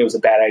speaking, it was a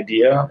bad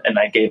idea. And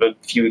I gave a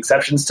few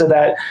exceptions to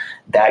that.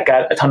 That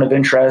got a ton of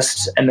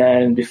interest. And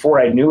then before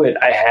I knew it,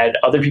 I had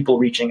other people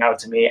reaching out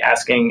to me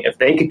asking if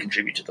they could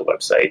contribute to the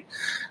website.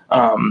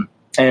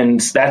 And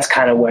that's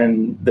kind of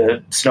when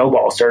the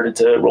snowball started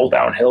to roll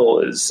downhill.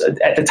 Is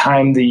at the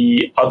time,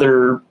 the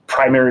other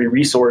primary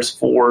resource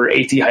for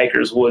AT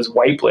hikers was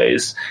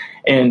Whiteblaze.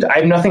 And I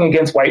have nothing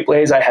against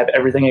Whiteblaze. I have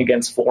everything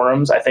against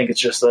forums. I think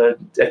it's just a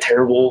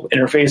terrible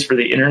interface for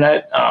the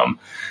internet.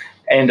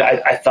 And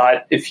I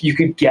thought if you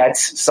could get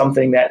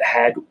something that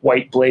had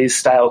Whiteblaze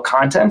style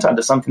content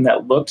onto something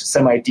that looked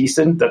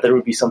semi-decent, that there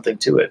would be something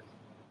to it.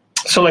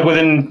 So like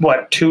within,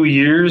 2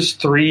 years,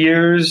 3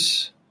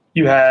 years,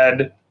 you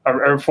had,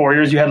 or 4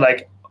 years, you had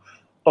like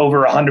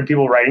over 100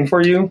 people writing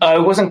for you?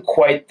 It wasn't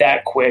quite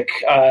that quick.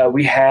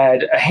 We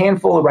had a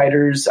handful of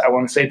writers, I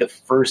want to say the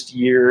first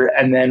year.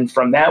 And then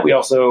from that,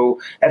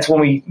 that's when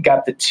we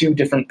got the two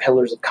different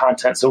pillars of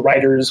content. So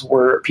writers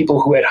were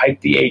people who had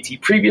hiked the AT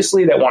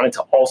previously that wanted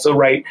to also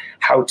write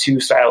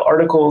how-to style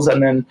articles.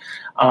 And then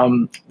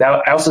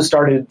I also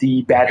started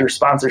the Badger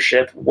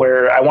sponsorship,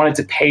 where I wanted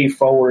to pay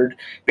forward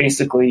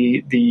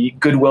basically the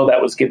goodwill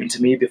that was given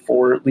to me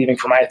before leaving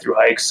for my through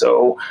hike.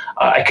 So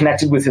I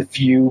connected with a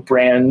few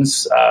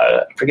brands.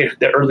 I forget,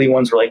 the early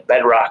ones were like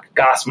Bedrock,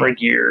 Gossamer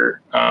Gear.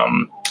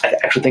 I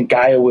actually think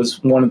Gaia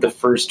was one of the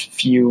first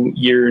few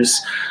years.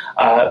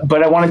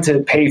 But I wanted to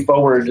pay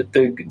forward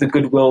the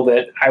goodwill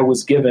that I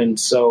was given.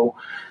 So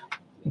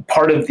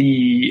part of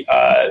the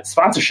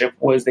sponsorship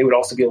was they would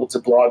also be able to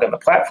blog on the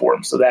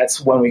platform. So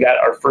that's when we got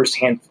our first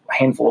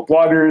handful of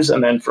bloggers.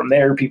 And then from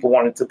there, people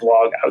wanted to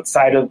blog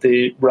outside of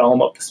the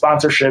realm of the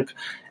sponsorship.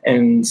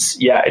 And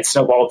yeah, it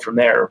snowballed from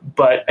there.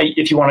 But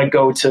if you want to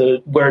go to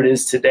where it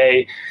is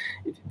today,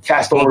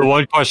 fast forward. Well, the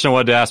one question I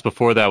wanted to ask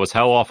before that was,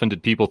 how often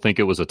did people think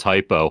it was a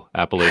typo,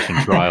 Appalachian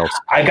Trials?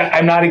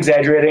 I'm not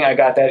exaggerating. I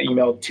got that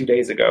email 2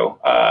 days ago.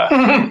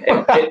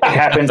 It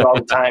happens all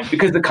the time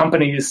because the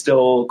company is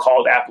still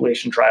called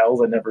Appalachian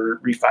Trials. I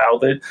never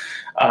refiled it.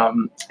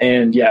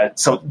 And yeah,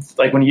 so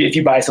like if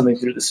you buy something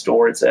through the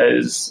store, it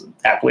says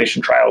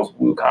Appalachian Trials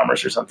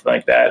WooCommerce or something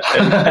like that.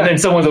 And then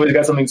someone's always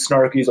got something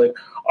snarky. He's like,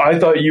 I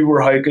thought you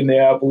were hiking the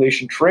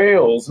Appalachian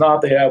Trails,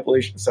 not the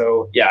Appalachian.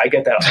 So yeah, I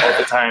get that all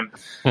the time.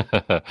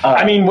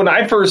 I mean, when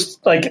I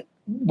first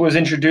was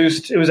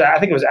introduced, I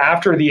think it was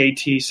after the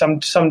AT,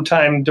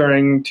 sometime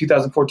during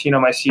 2014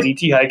 on my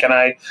CDT hike, and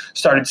I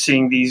started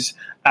seeing these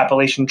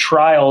Appalachian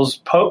Trials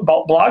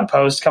blog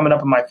posts coming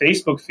up on my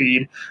Facebook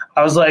feed.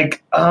 I was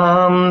like,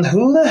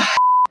 who the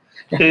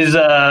is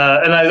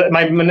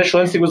my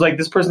initial instinct was like,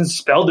 this person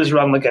spelled this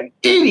wrong like an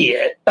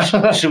idiot.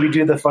 Should we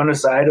do the fun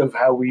aside of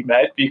how we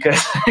met? Because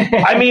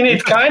I mean,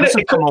 it's kind of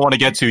I want to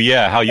get to,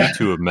 how you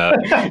two have met.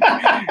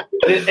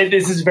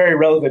 This is very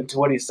relevant to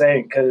what he's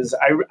saying, because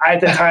I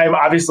at the time,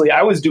 obviously,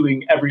 I was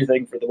doing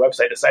everything for the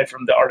website aside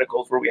from the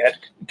articles where we had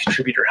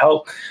contributor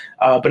help.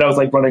 But I was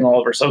like running all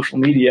of our social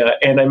media.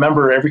 And I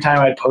remember every time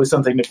I'd post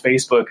something to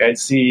Facebook, I'd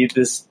see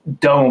this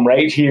dome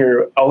right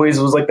here. Always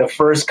was like the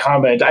first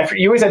comment.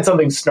 You always had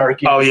something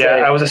snarky. Oh, yeah.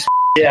 Say. I was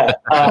yeah.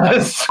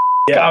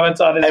 Comments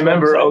on his I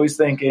remember website. always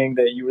thinking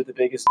that you were the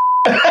biggest.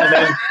 And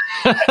then,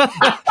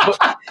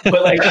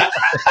 but like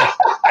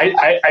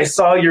I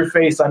saw your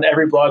face on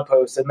every blog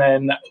post, and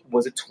then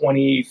was it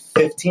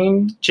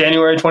 2015?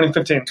 January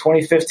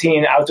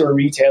 2015, Outdoor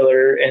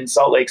Retailer in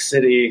Salt Lake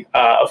City.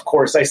 Of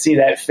course, I see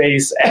that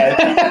face at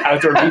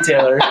Outdoor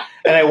Retailer,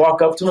 and I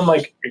walk up to him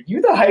like, "Are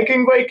you the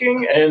hiking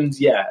Viking?" And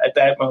yeah, at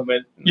that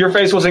moment, your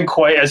face wasn't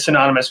quite as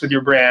synonymous with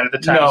your brand at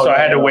the time, so I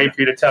had to wait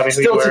for you to tell me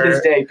who you were. Still to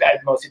this day,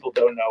 most people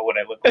don't know what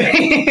I look like.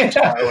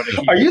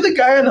 Are you the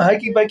guy on the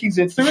Hiking Vikings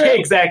Instagram? Yeah,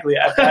 exactly.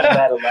 I've gotten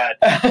that a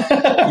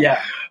lot. Yeah.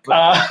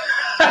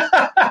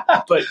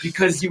 But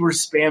because you were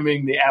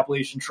spamming the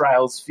Appalachian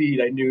Trials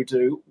feed, I knew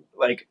to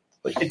like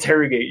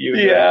interrogate you.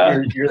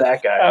 Yeah. You're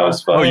that guy. That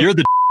was fun. Oh, you're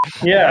the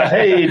yeah.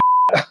 Hey.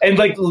 And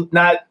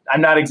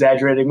I'm not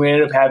exaggerating. We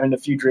ended up having a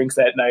few drinks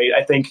that night.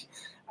 I think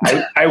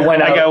I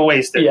went out. I got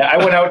wasted. Yeah, I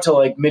went out till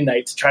like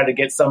midnight to try to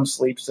get some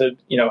sleep to,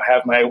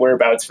 have my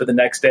whereabouts for the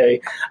next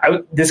day.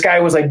 This guy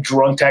was like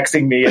drunk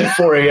texting me at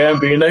 4 a.m.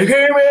 being like,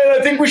 "Hey man,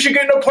 I think we should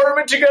get an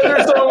apartment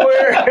together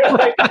somewhere."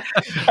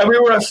 And we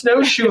were on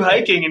snowshoe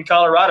hiking in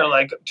Colorado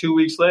like 2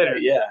 weeks later.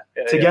 Yeah,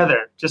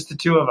 together, just the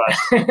two of us.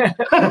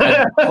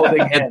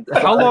 Holding hands.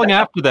 How long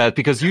after that?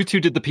 Because you two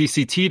did the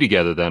PCT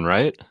together then,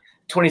 right?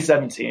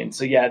 2017.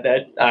 So yeah,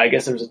 that I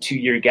guess there was a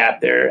 2-year gap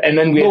there, and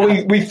then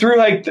we threw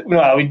like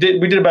we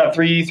did about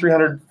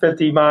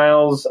 350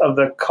 miles of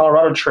the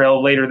Colorado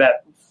Trail later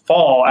that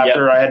fall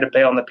after I had to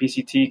bail on the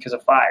PCT because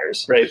of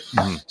fires. Right.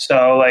 Mm-hmm.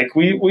 So like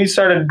we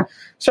started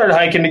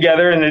hiking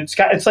together, and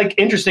it's like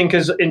interesting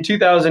because in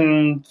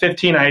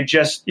 2015 I had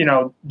just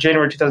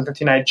January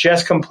 2015 I had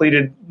just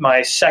completed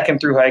my second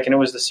through hike, and it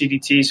was the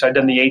CDT. So I'd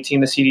done the 18,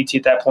 the CDT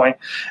at that point,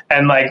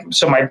 and like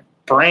so my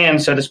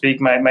brand, so to speak,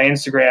 my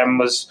Instagram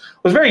was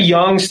very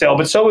young still,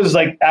 but so was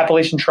like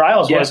Appalachian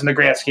Trials was in the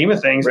grand scheme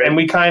of things. Right. And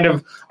we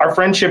our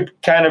friendship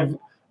kind of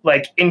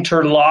like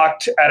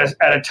interlocked at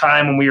a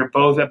time when we were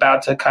both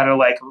about to kind of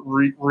like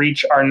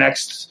reach our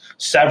next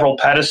several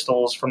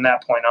pedestals from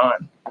that point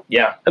on.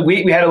 Yeah,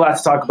 we had a lot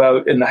to talk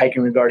about in the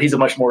hiking regard. He's a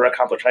much more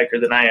accomplished hiker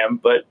than I am,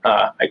 but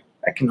I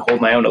can hold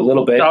my own a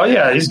little bit. Oh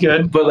yeah, he's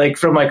good. But like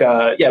from like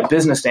a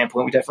business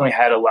standpoint, we definitely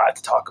had a lot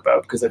to talk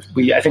about because I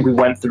think we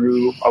went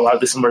through a lot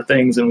of the similar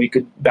things and we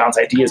could bounce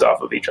ideas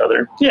off of each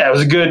other. Yeah, it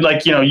was good.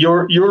 Like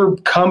your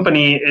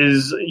company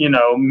is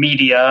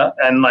media,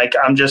 and like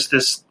I'm just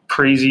this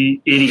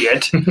crazy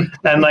idiot,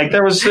 and like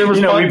there was we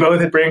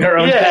both bring our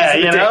own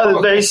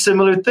very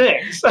similar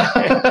things.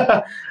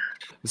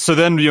 So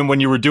then when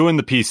you were doing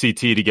the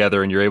PCT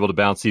together and you're able to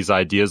bounce these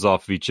ideas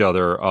off of each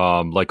other,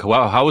 like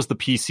how was the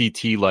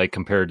PCT like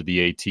compared to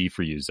the AT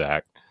for you,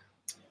 Zach?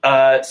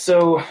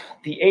 So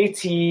the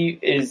AT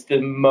is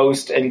the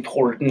most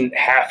important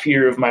half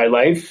year of my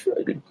life,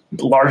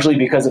 largely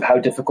because of how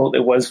difficult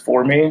it was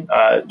for me.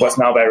 West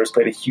Nile virus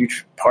played a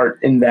huge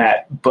part in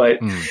that. But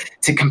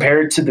to compare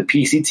it to the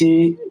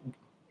PCT,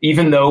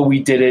 even though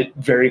we did it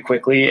very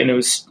quickly and it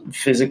was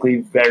physically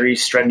very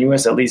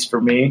strenuous, at least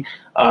for me,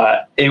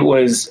 it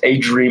was a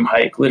dream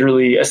hike.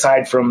 Literally,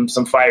 aside from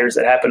some fires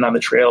that happened on the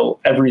trail,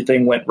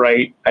 everything went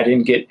right. I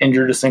didn't get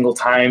injured a single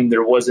time.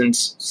 There wasn't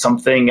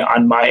something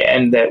on my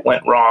end that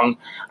went wrong.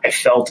 I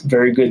felt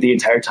very good the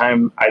entire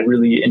time. I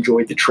really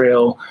enjoyed the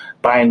trail.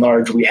 By and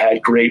large, we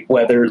had great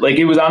weather. Like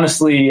it was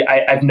honestly,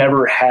 I've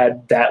never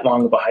had that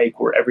long of a hike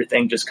where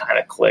everything just kind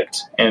of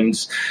clicked. And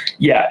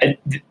yeah,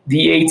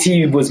 the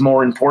AT was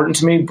more important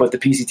to me, but the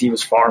PCT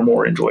was far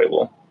more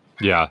enjoyable.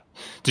 Yeah.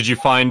 Did you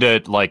find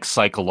it like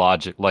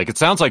psychological? Like it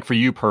sounds like for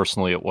you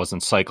personally, it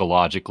wasn't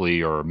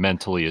psychologically or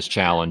mentally as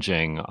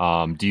challenging.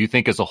 Do you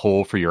think as a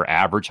whole for your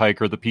average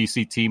hiker, the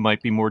PCT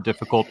might be more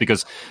difficult?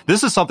 Because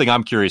this is something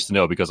I'm curious to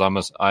know because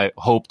I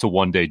hope to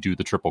one day do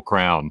the Triple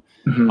Crown.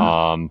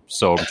 Mm-hmm.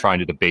 So I'm trying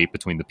to debate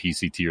between the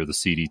PCT or the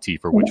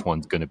CDT for which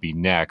one's going to be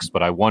next.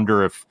 But I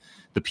wonder if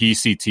the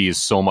PCT is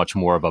so much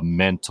more of a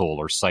mental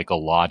or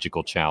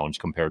psychological challenge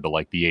compared to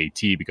like the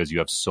AT because you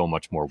have so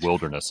much more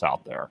wilderness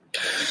out there.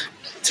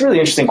 It's a really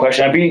interesting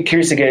question. I'd be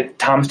curious to get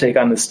Tom's take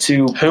on this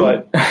too. Who?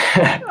 But,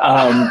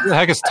 who the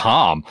heck is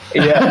Tom?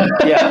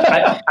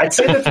 I'd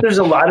say that there's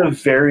a lot of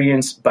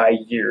variance by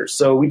year.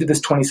 So we did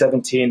this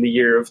 2017, the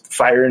year of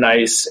fire and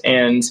ice,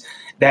 and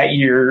that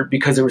year,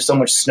 because there was so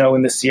much snow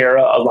in the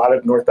Sierra, a lot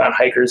of northbound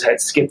hikers had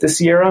skipped the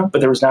Sierra,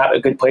 but there was not a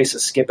good place to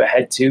skip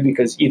ahead to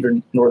because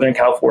either Northern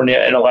California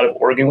and a lot of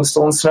Oregon was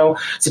still in snow.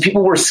 So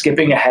people were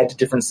skipping ahead to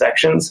different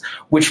sections,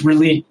 which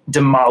really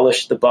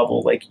demolished the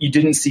bubble. Like you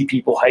didn't see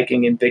people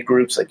hiking in big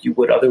groups like you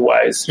would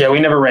otherwise. Yeah, we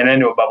never ran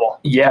into a bubble.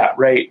 Yeah,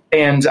 right.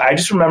 And I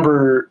just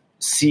remember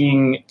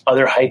seeing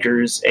other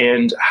hikers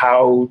and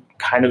how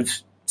kind of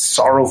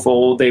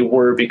sorrowful they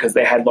were because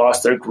they had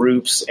lost their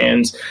groups.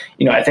 And,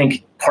 I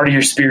think part of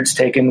your spirit's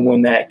taken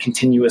when that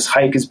continuous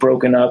hike is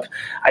broken up.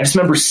 I just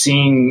remember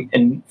seeing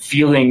and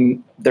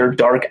feeling their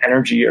dark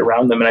energy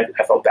around them, and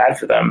I felt bad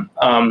for them.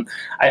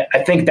 I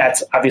think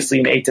that's obviously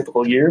an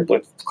atypical year,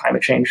 but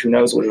climate change, who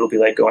knows what it'll be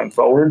like going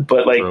forward.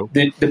 But like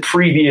the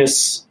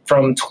previous,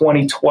 from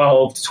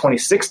 2012 to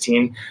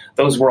 2016,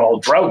 those were all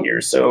drought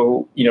years.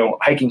 So,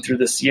 hiking through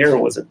the Sierra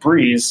was a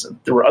breeze.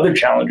 There were other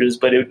challenges,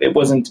 but it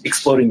wasn't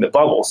exploding the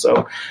bubble.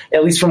 So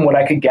at least from what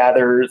I could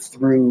gather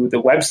through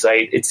the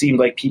website, it seemed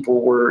like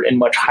people were in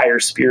much higher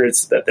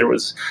spirits, that there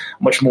was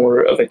much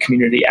more of a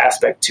community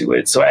aspect to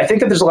it. So I think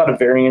that there's a lot of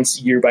variance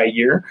year by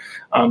year.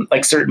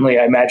 Like certainly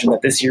I imagine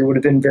that this year would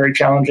have been very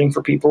challenging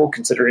for people,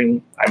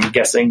 considering I'm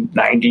guessing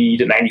 90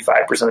 to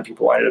 95% of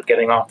people ended up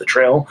getting off the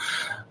trail.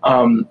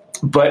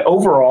 But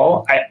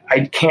overall,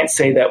 I can't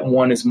say that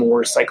one is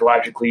more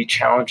psychologically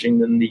challenging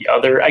than the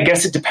other. I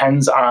guess it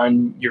depends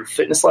on your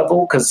fitness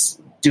level, because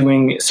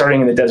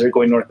starting in the desert,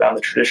 going northbound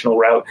the traditional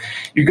route,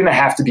 you're going to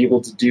have to be able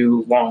to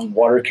do long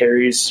water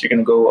carries. You're going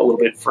to go a little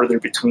bit further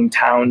between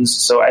towns.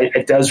 So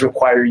it does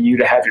require you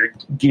to have your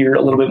gear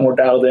a little bit more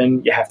dialed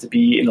in. You have to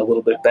be in a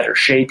little bit better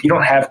shape. You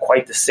don't have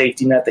quite the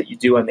safety net that you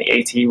do on the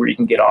AT, where you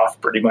can get off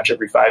pretty much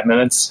every 5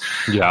 minutes.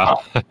 Yeah.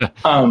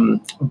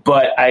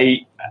 But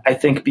I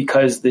think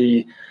because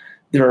there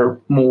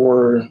are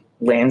more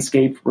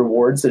landscape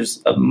rewards.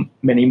 There's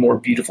many more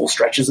beautiful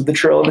stretches of the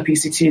trail in the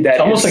PCT. That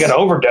it's almost like an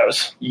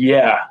overdose.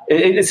 Yeah,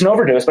 it's an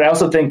overdose, but I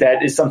also think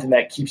that is something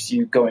that keeps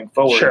you going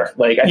forward. Sure.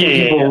 Like I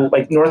think people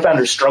like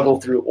Northbounders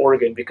struggle through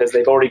Oregon because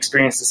they've already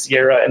experienced the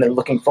Sierra and they're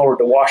looking forward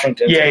to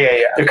Washington. Yeah.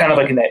 They're kind of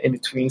like in that in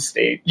between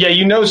state.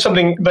 Yeah,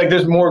 something like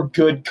there's more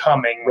good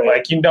coming. Right.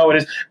 Like it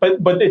is,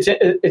 but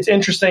it's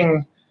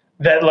interesting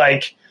that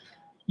like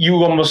you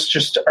almost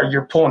just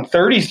you're pulling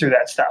 30s through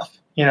that stuff.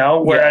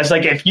 Whereas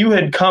like if you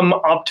had come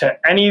up to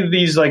any of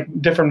these like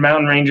different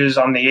mountain ranges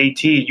on the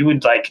AT, you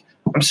would like,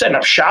 I'm setting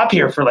up shop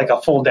here for like a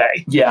full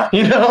day. Yeah.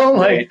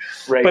 Right.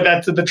 But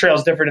that's the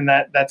trail's different in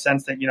that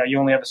sense that, you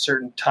only have a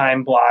certain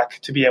time block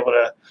to be able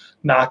to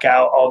knock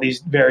out all these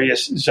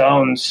various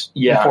zones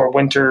before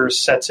winter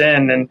sets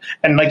in.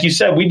 And like you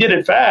said, we did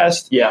it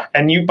fast. Yeah.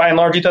 And you, by and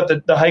large, you thought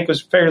that the hike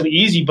was fairly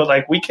easy, but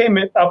like we came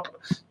up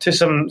to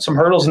some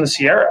hurdles in the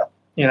Sierra.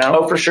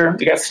 Oh, for sure.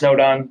 You got snowed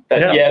on.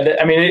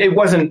 I mean, it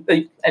wasn't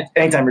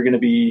anytime you're going to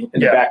be in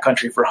the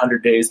backcountry for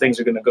 100 days, things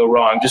are going to go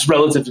wrong. Just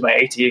relative to my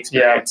AT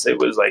experience, it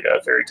was like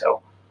a fairy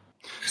tale.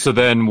 So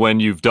then when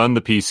you've done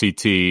the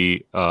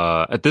PCT,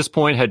 at this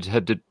point,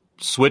 had to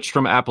switch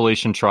from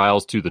Appalachian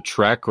Trials to the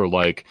Trek, or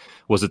like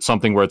was it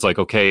something where it's like,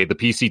 okay, the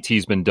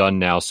PCT's been done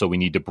now, so we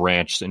need to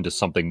branch into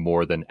something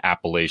more than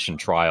Appalachian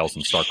Trials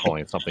and start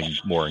calling it something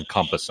more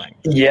encompassing?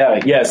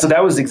 Yeah. So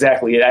that was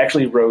exactly it. I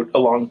actually wrote a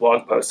long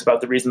blog post about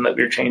the reason that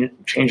we were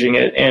changing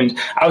it, and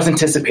I was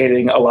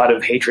anticipating a lot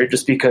of hatred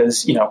just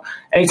because,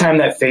 anytime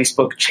that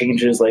Facebook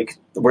changes like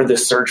where the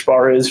search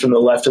bar is from the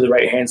left to the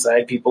right hand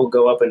side, people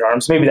go up in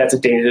arms. Maybe that's a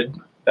dated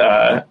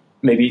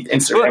maybe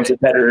Instagram's a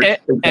better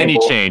example. Any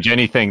change,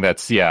 anything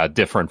that's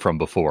different from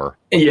before.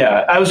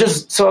 Yeah, I was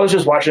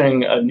just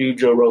watching a new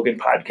Joe Rogan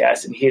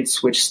podcast, and he had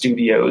switched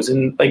studios,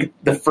 and like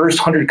the first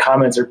 100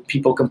 comments are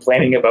people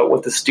complaining about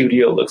what the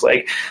studio looks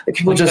like. Like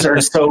people just are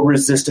so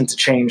resistant to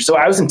change. So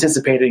I was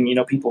anticipating,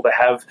 people to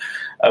have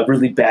a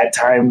really bad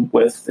time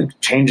with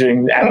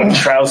changing the Appalachian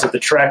Trials of the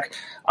Trek.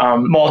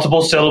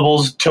 Multiple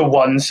syllables to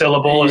one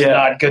syllable is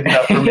not good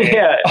enough for me.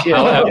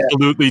 How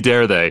absolutely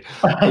dare they?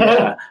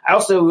 I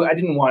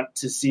didn't want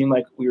to seem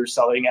like we were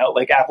selling out.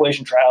 Like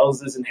Appalachian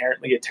Trials is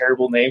inherently a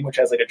terrible name, which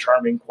has like a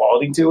charming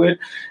quality to it.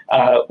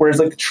 Whereas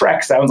like the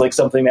Trek sounds like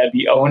something that'd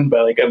be owned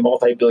by like a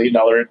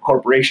multi-billion-dollar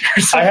corporation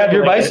or something. I have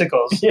your like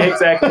bicycles. Yeah,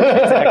 exactly.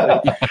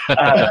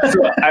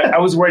 So I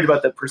was worried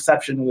about the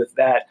perception with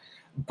that.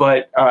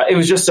 But it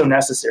was just so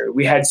necessary.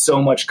 We had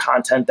so much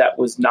content that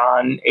was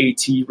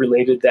non-AT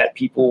related that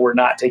people were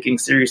not taking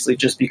seriously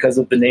just because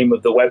of the name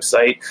of the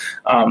website.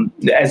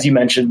 As you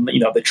mentioned,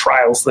 the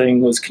trials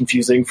thing was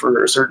confusing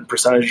for a certain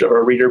percentage of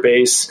our reader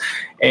base.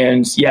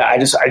 And I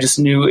just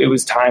knew it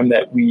was time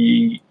that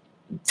we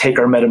take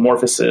our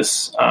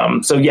metamorphosis.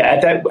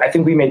 I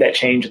think we made that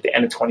change at the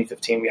end of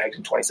 2015. We hiked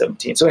in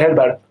 2017. So we had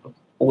about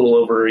a little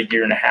over a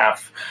year and a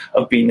half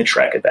of being the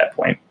Trek at that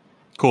point.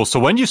 Cool.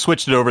 So when you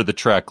switched it over to the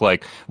Trek,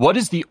 like what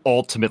is the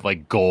ultimate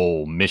like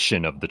goal,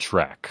 mission of the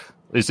Trek?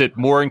 Is it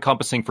more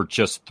encompassing for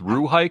just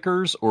through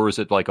hikers, or is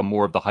it like a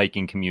more of the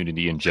hiking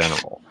community in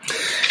general?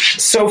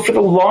 So for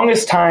the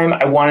longest time,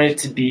 I wanted it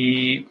to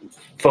be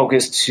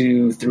focused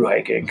to through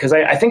hiking, because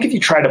I think if you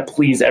try to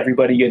please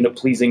everybody, you end up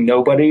pleasing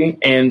nobody.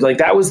 And like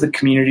that was the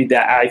community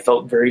that I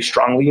felt very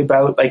strongly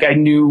about. Like I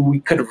knew we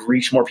could have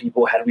reached more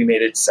people had we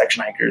made it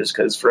section hikers,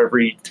 because for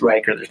every through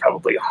hiker, there's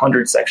probably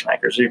 100 section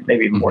hikers, or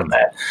maybe even more than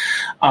that.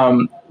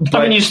 But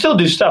I mean, you still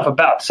do stuff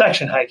about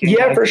section hiking.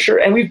 Yeah, right? For sure.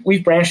 And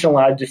we've branched in a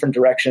lot of different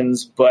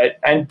directions, but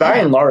by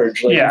and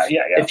large, like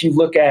if you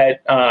look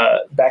at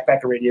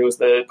Backpacker Radio is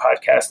the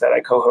podcast that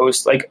I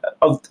co-host, like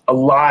a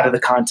lot of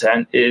the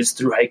content is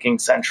through hiking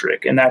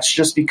centric. And that's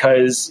just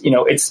because,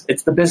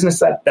 it's the business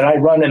that I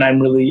run, and I'm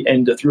really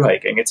into through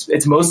hiking.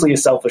 It's mostly a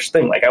selfish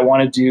thing. Like I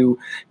want to do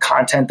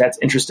content that's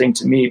interesting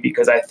to me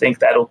because I think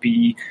that'll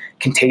be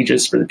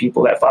contagious for the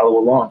people that follow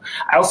along.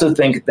 I also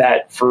think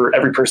that for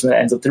every person that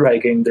ends up through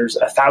hiking, there's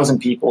 1,000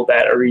 people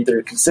that are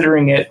either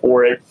considering it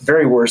or at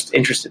very worst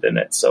interested in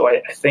it. So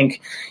I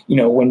think,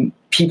 when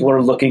people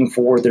are looking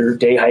for their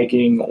day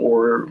hiking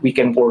or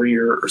weekend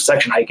warrior or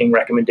section hiking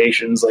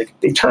recommendations, like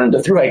they turn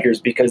to through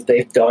hikers because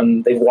they've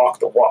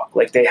walked the walk,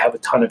 like they have a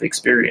ton of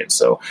experience.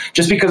 So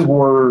just because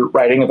we're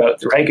writing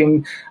about through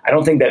hiking, I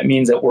don't think that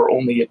means that we're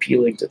only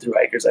appealing to through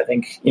hikers. I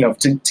think,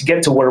 to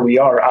get to where we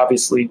are,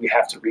 obviously we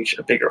have to reach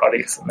a bigger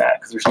audience than that,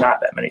 because there's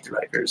not that many through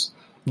hikers.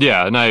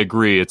 Yeah, and I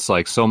agree. It's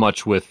like so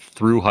much with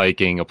through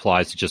hiking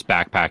applies to just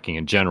backpacking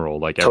in general.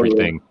 Like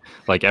everything,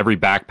 like every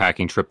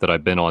backpacking trip that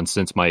I've been on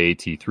since my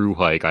AT through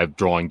hike, I've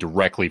drawing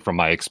directly from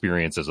my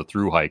experience as a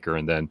through hiker,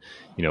 and then,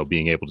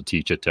 being able to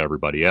teach it to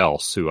everybody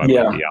else who I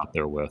might be out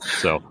there with.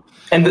 So.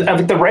 And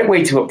the right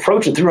way to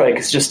approach a through hike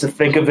is just to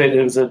think of it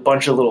as a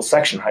bunch of little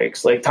section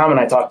hikes. Like Tom and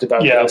I talked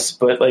about this,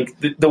 but like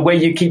the way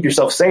you keep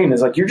yourself sane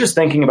is like you're just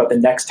thinking about the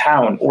next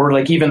town, or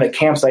like even the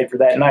campsite for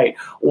that night,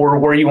 or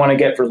where you want to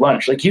get for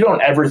lunch. Like you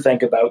don't ever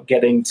think about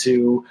getting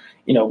to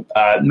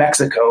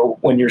Mexico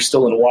when you're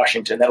still in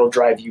Washington. That'll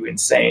drive you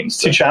insane.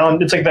 So. To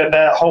challenge, it's like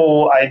that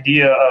whole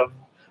idea of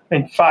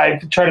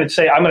trying to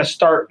say I'm going to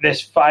start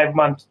this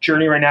 5-month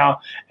journey right now,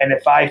 and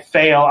if I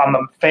fail, I'm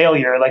a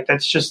failure. Like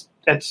that's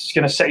going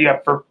to set you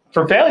up for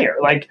failure.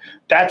 Like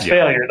that's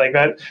failure. Like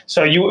that.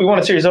 So you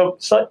want to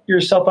set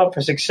yourself up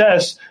for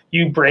success.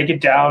 You break it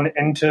down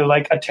into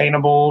like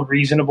attainable,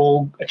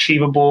 reasonable,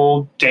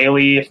 achievable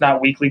daily, if not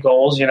weekly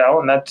goals,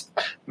 and that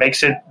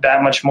makes it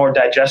that much more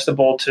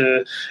digestible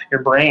to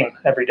your brain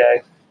every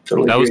day.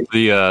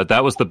 Totally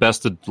that was the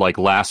best like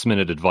last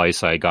minute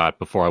advice I got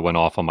before I went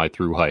off on my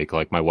through hike.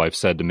 Like my wife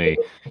said to me,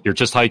 "You're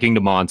just hiking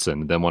to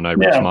Monson." Then when I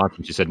reached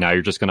Monson, she said, "Now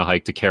you're just going to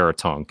hike to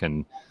Caratunk,"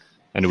 and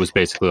it was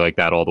basically like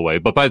that all the way.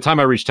 But by the time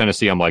I reached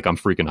Tennessee, I'm like, I'm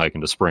freaking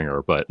hiking to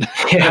Springer. But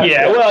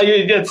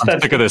well,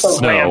 that's sick of this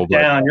snow.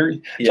 Down.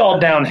 It's all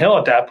downhill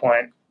at that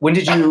point. When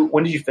did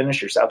you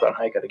finish your southbound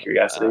hike? Out of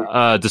curiosity,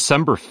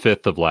 December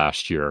 5th of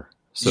last year.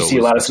 So did you see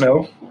a lot of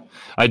snow?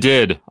 I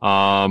did.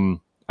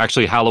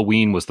 Actually,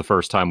 Halloween was the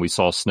first time we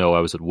saw snow.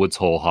 I was at Woods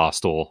Hole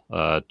Hostel,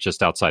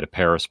 just outside of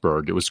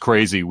Parisburg. It was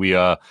crazy. We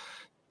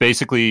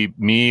basically,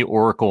 me,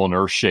 Oracle, and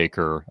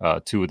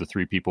Earthshaker, 2 of the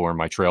 3 people who were in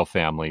my trail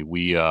family,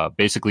 we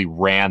basically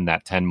ran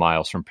that 10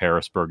 miles from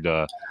Parisburg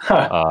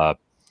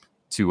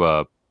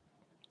to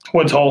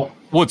Woods Hole.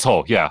 Woods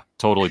Hole, yeah,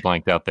 totally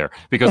blanked out there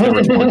because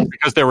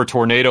there were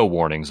tornado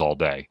warnings all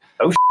day.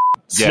 Oh,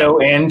 snow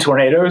and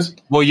tornadoes?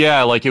 Well,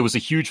 yeah, like it was a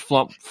huge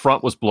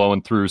front was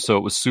blowing through, so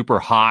it was super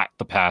hot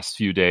the past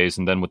few days,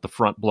 and then with the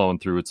front blowing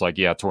through, it's like,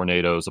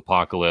 tornadoes,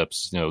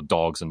 apocalypse,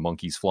 dogs and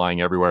monkeys flying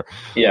everywhere.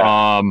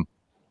 Yeah.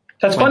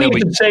 That's funny you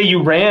should say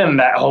you ran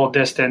that whole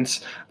distance.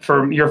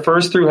 For your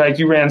first through hike,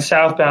 you ran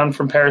southbound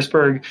from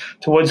Parisburg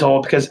to Woods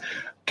Hole, because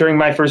during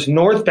my first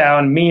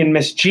northbound, me and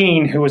Miss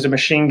Jean, who was a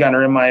machine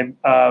gunner in my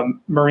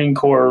Marine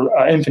Corps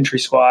infantry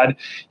squad,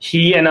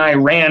 he and I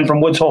ran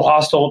from Woods Hole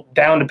Hostel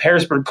down to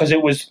Parisburg because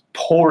it was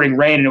pouring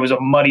rain and it was a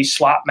muddy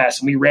slop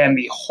mess, and we ran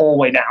the whole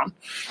way down.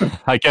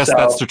 I guess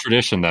that's the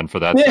tradition then for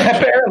that. Yeah,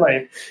 section.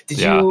 Apparently.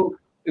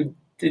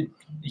 Did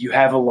you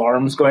have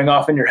alarms going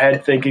off in your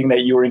head thinking that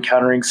you were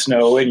encountering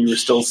snow and you were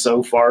still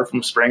so far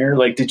from Springer?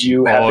 Like, did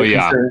you have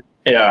concern?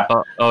 Yeah.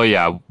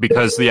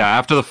 Because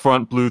after the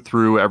front blew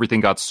through,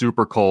 everything got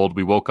super cold.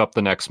 We woke up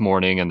the next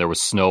morning and there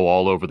was snow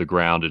all over the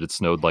ground. It had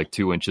snowed like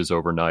 2 inches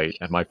overnight.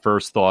 And my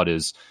first thought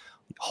is,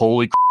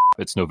 holy crap,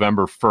 it's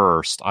November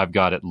 1st. I've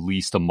got at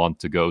least a month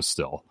to go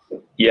still.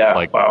 Yeah.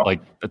 Like,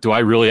 do I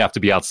really have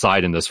to be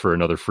outside in this for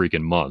another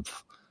freaking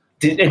month?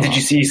 Did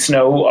you see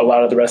snow a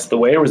lot of the rest of the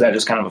way, or was that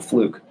just kind of a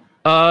fluke?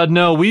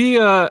 No,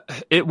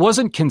 it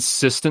wasn't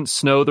consistent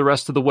snow the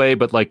rest of the way,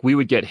 but like we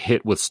would get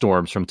hit with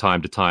storms from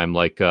time to time,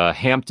 like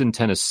Hampton,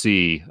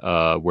 Tennessee,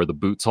 where the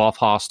Boots Off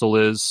Hostel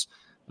is.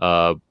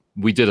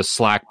 We did a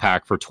slack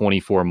pack for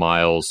 24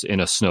 miles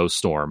in a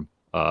snowstorm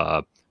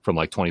from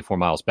like 24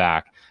 miles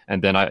back.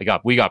 And then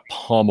we got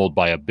pummeled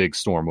by a big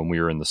storm when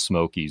we were in the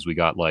Smokies. We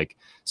got like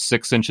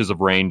 6 inches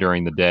of rain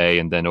during the day,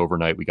 and then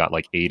overnight we got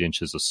like 8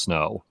 inches of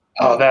snow.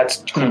 Oh,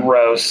 that's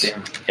gross.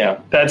 Yeah.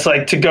 That's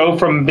like to go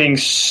from being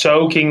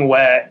soaking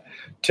wet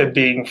to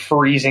being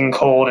freezing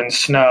cold and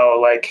snow.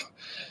 Like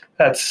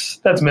that's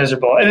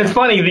miserable. And it's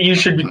funny that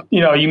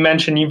you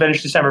mentioned you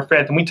finished December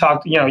 5th, and we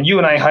talked, you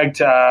and I hiked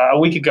a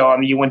week ago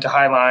on the Uinta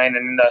High Line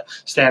and the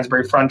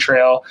Stansbury Front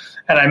Trail.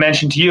 And I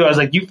mentioned to you, I was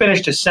like, you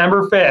finished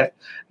December 5th.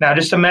 Now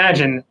just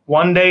imagine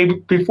 1 day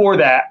before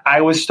that,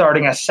 I was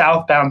starting a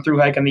southbound through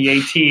hike on the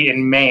AT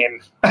in Maine.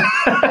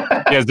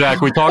 Yeah,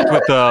 Zach, we talked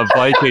with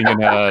Viking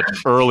in an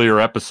earlier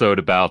episode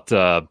about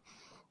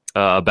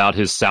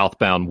his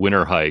southbound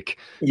winter hike.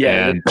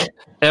 Yeah. And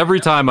every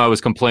time I was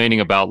complaining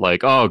about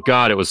like, oh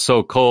God, it was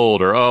so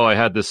cold, or oh, I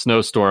had this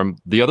snowstorm,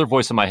 the other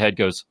voice in my head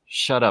goes,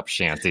 shut up,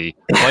 Shanty.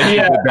 Why did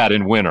you do that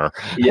in winter?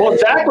 Yeah. Well,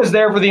 Zach was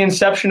there for the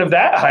inception of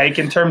that hike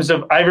in terms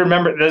of, I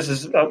remember, this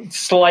is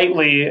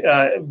slightly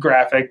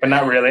graphic, but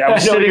not really. I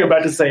was sitting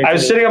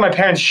on my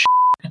parents'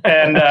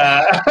 and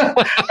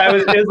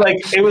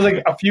it was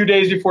like a few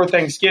days before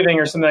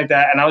Thanksgiving or something like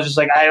that, and I was just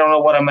like, I don't know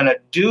what I'm gonna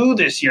do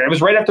this year. It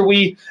was right after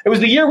it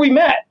was the year we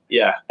met,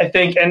 I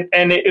think, and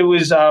it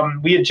was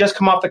we had just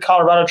come off the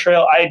Colorado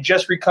Trail. I had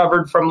just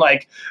recovered from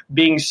like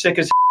being sick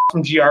as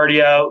from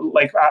Giardia,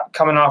 like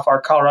coming off our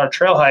Colorado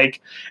Trail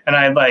hike, and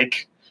I had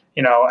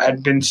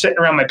been sitting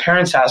around my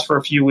parents' house for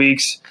a few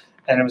weeks.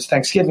 And it was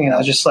Thanksgiving, and I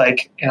was just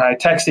like, I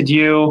texted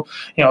you,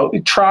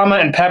 Trauma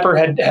and Pepper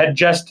had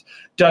just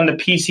done the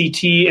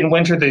PCT in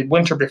the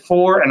winter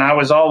before, and I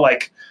was all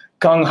like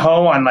gung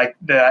ho on like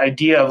the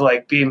idea of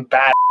like being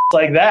bad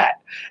like that.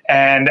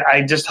 And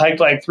I just hiked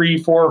like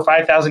 3,000, 4,000, or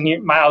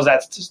 5,000 miles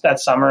that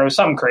summer. It was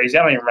something crazy.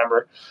 I don't even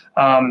remember.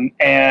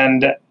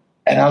 And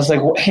I was like,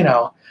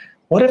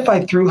 what if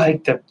I through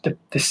hiked the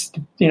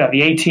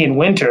AT in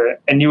winter?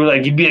 And you were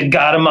like, you'd be a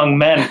god among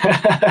men.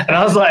 And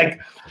I was like,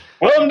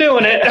 well, I'm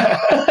doing it.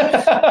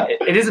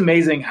 It is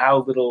amazing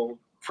how little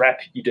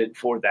prep you did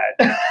for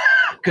that.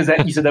 Because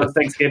you said that was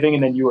Thanksgiving,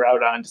 and then you were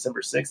out on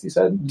December 6th, you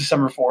said?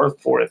 December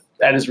 4th.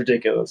 That is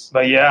ridiculous.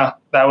 But yeah,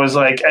 that was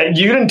like,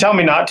 you didn't tell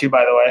me not to,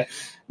 by the way.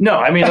 No,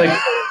 I mean, like,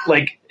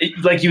 like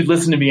you'd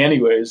listen to me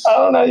anyways. I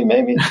don't know,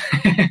 maybe.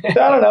 I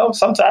don't know,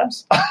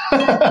 sometimes.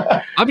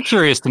 I'm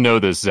curious to know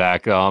this,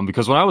 Zach,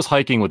 because when I was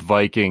hiking with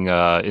Viking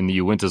in the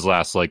Uintas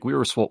last, like we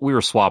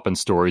were swapping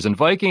stories, and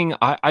Viking,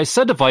 I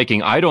said to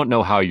Viking, I don't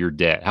know how you're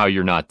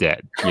not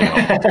dead. You know?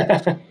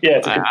 Yeah,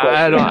 it's a good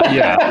question.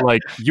 Yeah,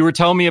 like you were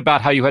telling me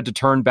about how you had to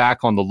turn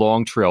back on the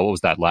long trail. What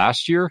was that,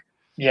 last year?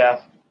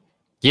 Yeah.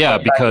 Yeah,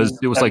 because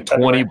it was like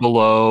 20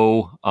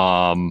 below.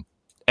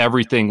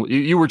 Everything,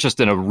 you were just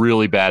in a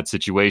really bad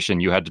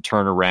situation. You had to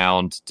turn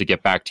around to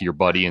get back to your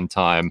buddy in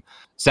time.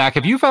 Zach,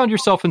 have you found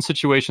yourself in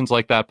situations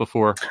like that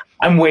before?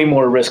 I'm way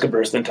more risk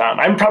averse than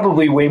Tom. I'm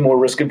probably way more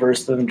risk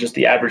averse than just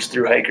the average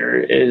thru hiker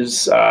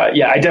is.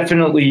 I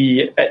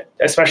definitely,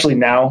 especially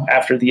now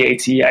after the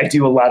AT, I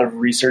do a lot of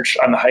research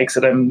on the hikes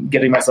that I'm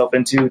getting myself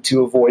into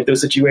to avoid those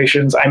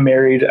situations. I'm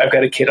married. I've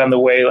got a kid on the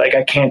way. Like,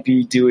 I can't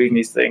be doing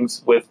these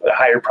things with a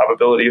higher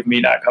probability of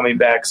me not coming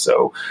back.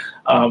 So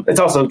it's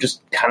also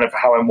just kind of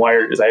how I'm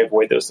wired, is I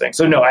avoid those things.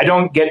 So no, I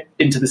don't get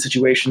into the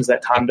situations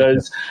that Tom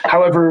does.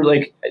 However,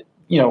 like,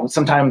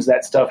 sometimes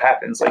that stuff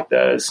happens, like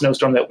the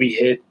snowstorm that we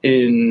hit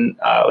in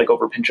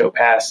over Pinchot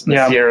Pass in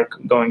the Sierra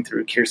going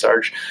through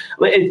Kearsarge.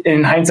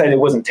 In hindsight, it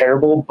wasn't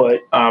terrible,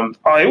 but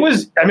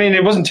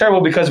it wasn't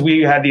terrible because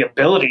we had the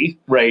ability,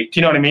 right? Do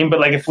you know what I mean?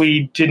 But like, if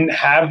we didn't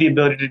have the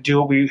ability to do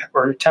what we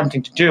were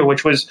attempting to do,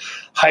 which was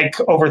hike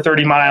over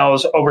 30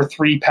 miles over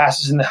 3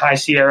 passes in the High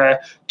Sierra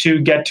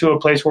to get to a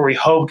place where we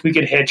hoped we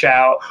could hitch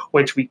out,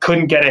 which we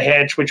couldn't get a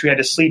hitch, which we had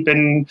to sleep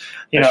in,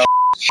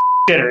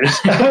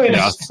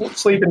 shitters,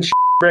 sleep in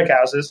brick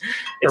houses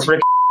or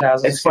brick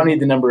houses. It's funny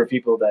the number of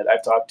people that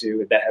I've talked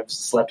to that have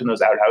slept in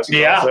those outhouses.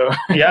 Yeah, also.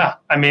 Yeah.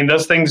 I mean,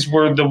 those things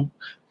were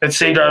that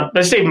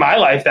saved my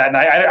life that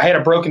night. I had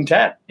a broken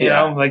tent, you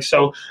know, like,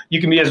 so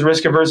you can be as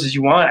risk averse as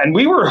you want. And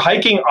we were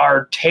hiking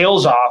our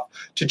tails off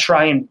to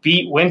try and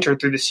beat winter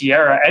through the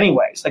Sierra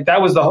anyways. Like,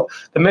 that was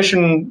the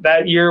mission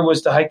that year,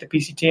 was to hike the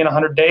PCT in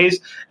 100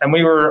 days. And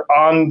we were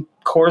on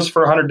course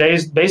for 100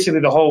 days,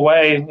 basically the whole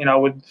way,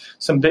 with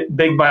some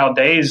big mile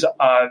days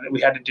that we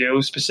had to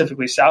do,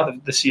 specifically south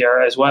of the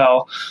Sierra as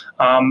well.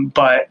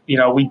 But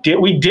we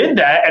did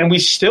that, and we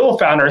still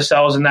found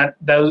ourselves in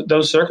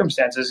those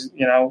circumstances,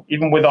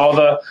 even with all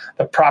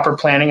the proper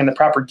planning and the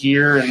proper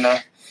gear and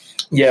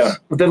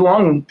the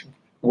long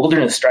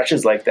wilderness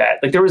stretches like that.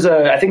 Like, there was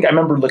I think I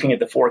remember looking at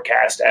the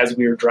forecast as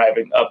we were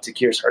driving up to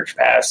Kearsarge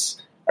Pass,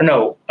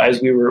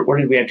 where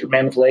did we enter?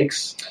 Mammoth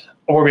Lakes?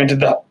 Or we entered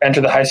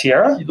the High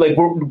Sierra? Like,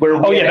 where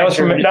that was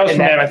from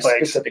Mammoth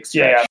Lakes.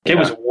 Yeah. It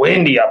was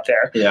windy up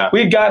there. Yeah. We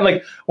had gotten,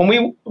 like,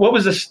 what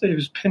was this? It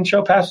was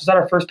Pinchot Pass. Was that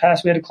our first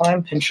pass we had to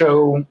climb?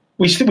 Pinchot.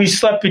 We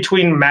slept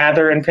between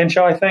Mather and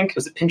Pinchot, I think.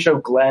 Was it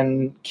Pinchot,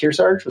 Glen,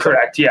 Kearsarge?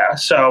 Correct, yeah.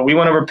 So we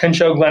went over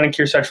Pinchot, Glen, and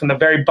Kearsarge from the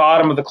very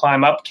bottom of the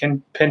climb up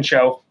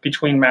Pinchot,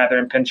 between Mather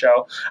and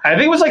Pinchot. I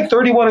think it was like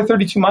 31 or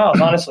 32 miles,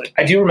 honestly.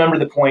 I do remember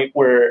the point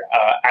where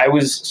I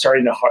was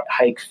starting to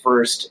hike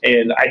first,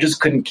 and I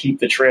just couldn't keep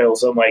the trail.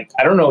 So I'm like,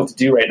 I don't know what to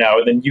do right now.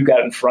 And then you got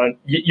in front.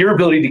 Your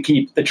ability to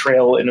keep the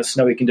trail in a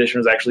snowy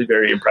condition was actually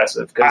very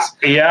impressive. Because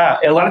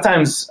a lot of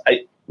times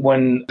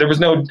when there was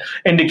no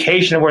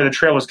indication of where the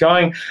trail was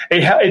going,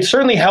 it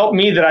certainly helped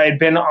me that I had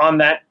been on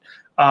that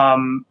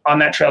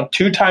trail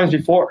 2 times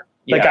before.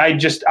 Yeah. Like,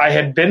 I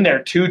had been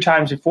there 2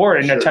 times before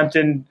and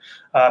attempted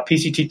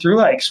PCT through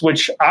hikes,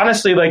 which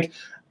honestly, like,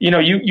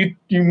 you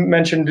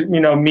mentioned, me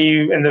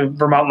in the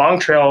Vermont Long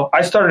Trail.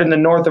 I started in the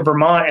north of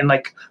Vermont in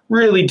like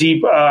really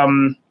deep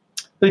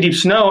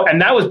snow.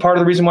 And that was part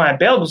of the reason why I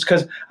bailed, was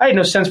because I had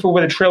no sense for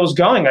where the trail was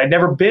going. I'd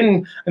never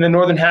been in the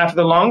northern half of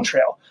the Long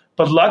Trail.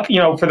 But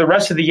for the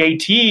rest of the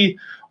AT,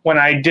 when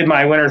I did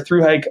my winter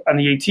through hike on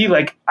the AT,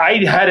 like, I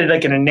had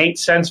an innate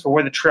sense for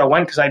where the trail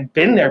went because I'd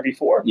been there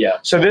before. Yeah.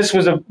 So this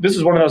was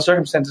one of those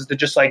circumstances that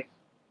just like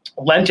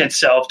lent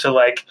itself to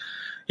like,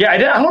 I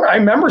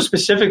remember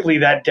specifically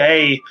that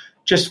day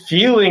just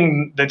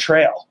feeling the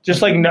trail.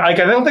 Just like I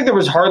don't think there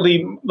was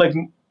hardly like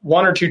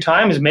 1 or 2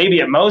 times,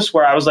 maybe at most,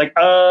 where I was like,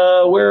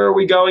 where are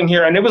we going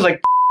here? And it was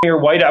like near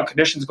whiteout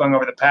conditions going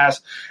over the pass,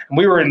 and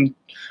we were in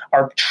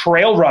our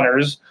trail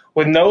runners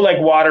with no like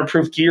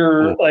waterproof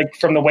gear, like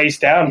from the waist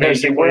down,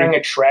 basically wearing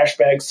a trash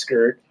bag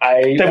skirt.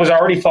 That was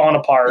already falling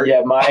apart.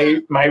 Yeah,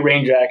 my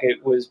rain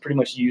jacket was pretty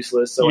much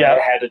useless, so I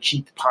had a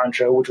cheap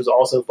poncho, which was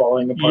also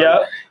falling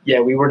apart.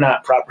 Yeah, we were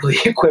not properly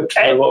equipped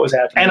for what was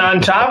happening. And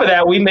on top of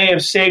that, we may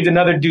have saved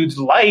another dude's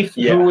life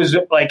who was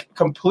like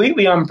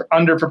completely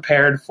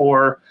underprepared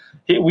for.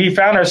 We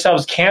found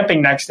ourselves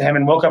camping next to him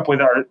and woke up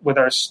with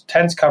our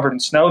tents covered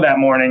in snow that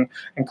morning,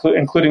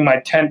 including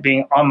my tent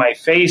being on my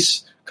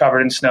face,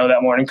 covered in snow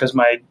that morning because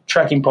my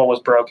trekking pole was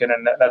broken,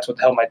 and that's what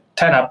held my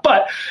tent up.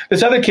 But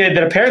this other kid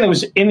that apparently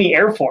was in the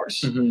Air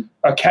Force,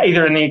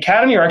 either in the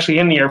academy or actually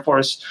in the Air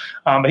Force,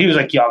 but he was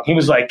like young. He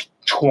was like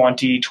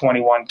 20,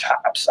 21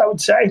 tops, I would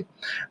say.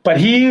 But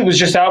he was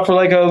just out for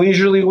like a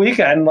leisurely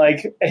weekend.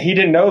 Like, he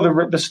didn't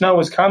know the snow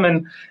was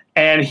coming.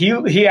 And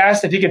he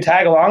asked if he could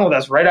tag along with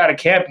us right out of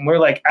camp, and we're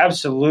like,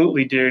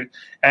 absolutely, dude.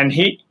 And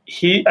he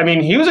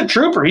was a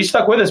trooper. He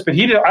stuck with us, but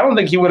I don't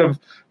think he would have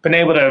been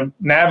able to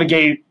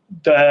navigate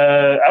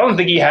I don't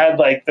think he had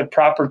like the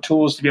proper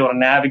tools to be able to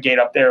navigate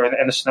up there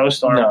in a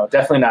snowstorm. No,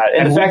 definitely not.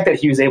 And the fact that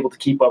he was able to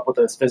keep up with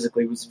us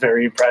physically was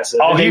very impressive.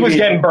 Oh, he was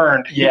getting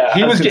burned. Yeah,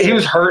 he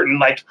was hurting.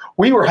 Like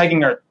we were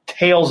hiking our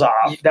tails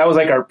off. That was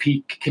like our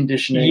peak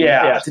conditioning.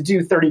 Yeah. To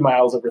do 30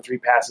 miles over 3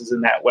 passes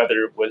in that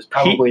weather was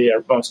probably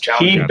our most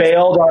challenging. He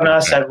bailed on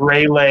us at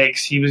Ray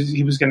Lakes. He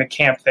was going to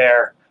camp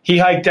there. He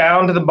hiked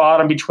down to the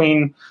bottom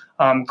between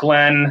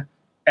Glen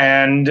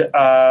and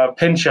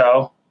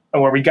Pinchot,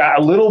 where we got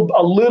a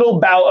little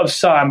bout of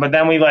sun, but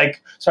then we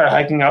like started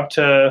hiking up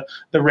to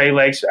the Ray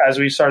Lakes as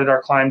we started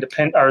our climb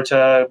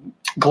to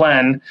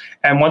Glen.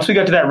 And once we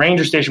got to that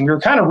ranger station, we were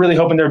kind of really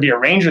hoping there would be a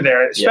ranger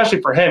there,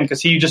 especially for him,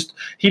 because he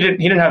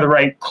didn't have the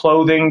right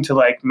clothing to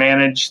like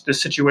manage the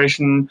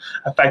situation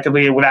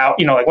effectively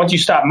without, like once you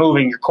stop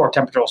moving, your core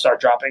temperature will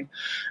start dropping.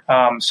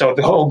 So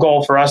the whole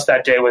goal for us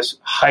that day was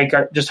hike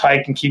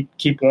and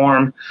keep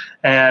warm.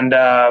 And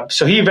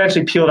so he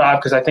eventually peeled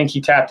off because I think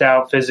he tapped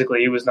out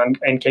physically. He was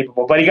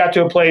incapable. But he got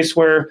to a place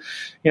where,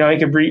 he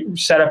could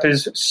set up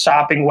his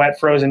sopping wet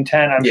frozen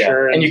tent, I'm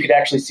sure. And you could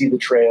actually see the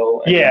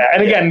trail.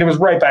 And again, it was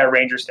right by a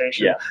ranger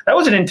station. Yeah. That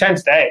was an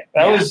intense day.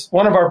 That was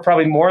one of our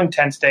probably more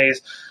intense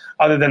days,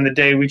 other than the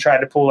day we tried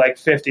to pull like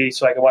 50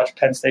 so I could watch a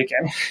Penn State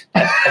game.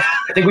 I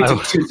think we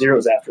took 2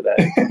 zeros after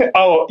that.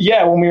 Oh,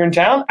 yeah, when we were in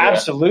town? Yeah.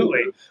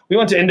 Absolutely. We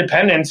went to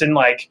Independence and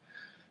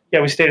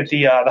we stayed at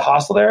the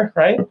hostel there,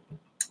 right?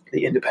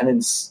 The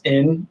Independence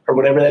Inn or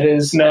whatever that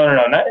is.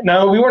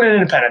 No, we weren't in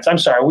Independence. I'm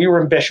sorry. We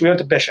were in Bishop. We went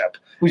to Bishop.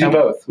 We did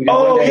both. We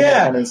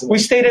did We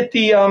stayed at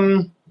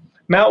the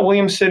Mount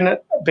Williamson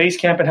Base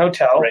Camp and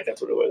Hotel. Right,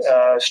 that's what it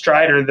was.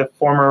 Strider, the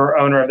former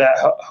owner of that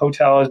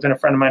hotel, has been a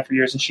friend of mine for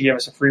years, and she gave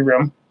us a free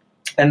room.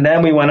 And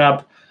then we went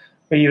up.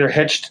 We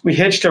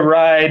hitched a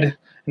ride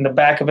in the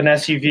back of an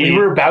SUV. We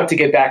were about to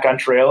get back on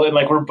trail, and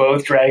we're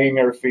both dragging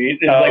our feet.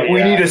 And,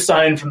 we need a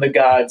sign from the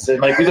gods.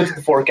 And we looked at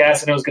the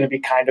forecast, and it was going to be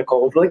kind of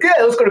cold. We're like, yeah,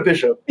 let's go to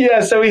Bishop.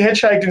 Yeah, so we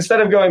hitchhiked.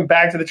 Instead of going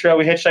back to the trail,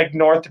 we hitchhiked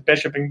north to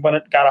Bishop and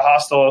got a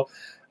hostel.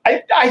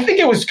 I think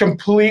it was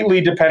completely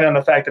dependent on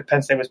the fact that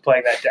Penn State was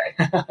playing that day.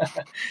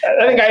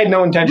 I think I had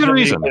no intention of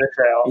leaving the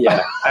trail.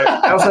 Yeah,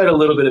 I also had a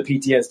little bit of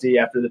PTSD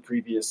after the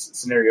previous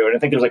scenario, and I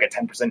think there was like a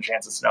 10%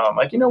 chance of snow. I'm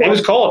like, what? It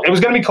was cold. It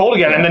was going to be cold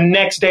again. Yeah. And the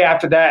next day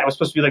after that, it was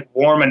supposed to be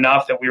warm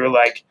enough that we were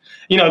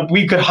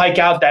we could hike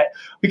out that.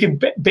 We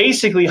could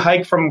basically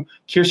hike from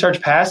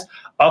Kearsarge Pass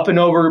up and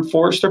over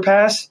Forester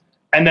Pass,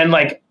 and then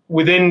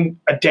within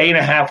a day and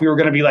a half, we were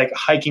going to be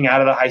hiking out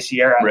of the High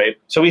Sierra. Right.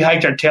 So we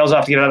hiked our tails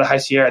off to get out of the High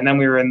Sierra, and then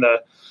we were in the,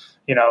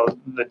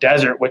 the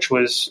desert, which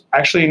was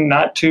actually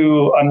not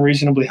too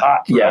unreasonably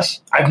hot for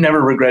us. I've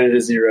never regretted a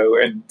zero,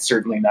 and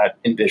certainly not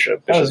in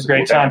Bishop. That was a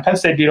great time. Penn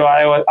State beat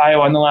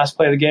Iowa in the last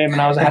play of the game,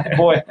 and I was a happy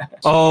boy.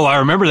 Oh, I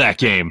remember that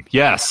game.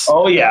 Yes.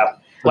 Oh, yeah.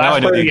 Now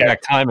I know the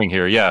exact timing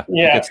here. Yeah. He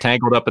gets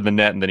tangled up in the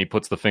net, and then he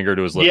puts the finger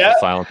to his lips and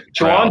silence.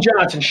 Juwan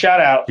Johnson, shout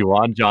out.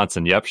 Juwan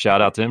Johnson. Yep.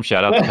 Shout out to him.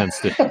 Shout out to Penn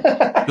State.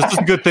 This is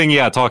a good thing.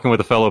 Yeah. Talking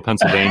with a fellow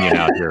Pennsylvanian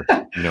out here.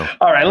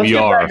 All right. Let's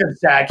get back to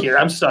Zach here.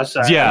 I'm so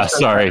sorry. Yeah.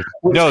 Sorry.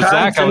 No,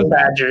 Zach.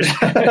 Badgers.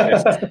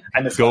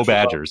 Go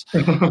Badgers.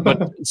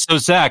 But so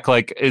Zach,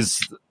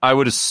 I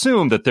would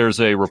assume that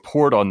there's a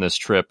report on this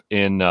trip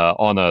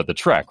on the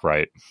Trek,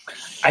 right?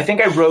 I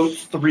think I wrote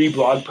 3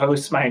 blog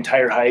posts my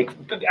entire hike.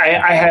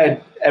 I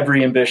had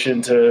every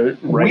ambition to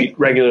write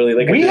regularly.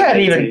 We had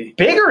even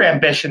bigger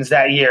ambitions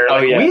that year.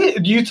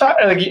 You talked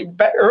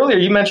earlier.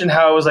 You mentioned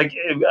how it was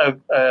a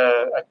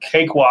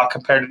cakewalk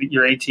compared to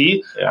your AT.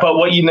 Yeah. But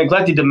what you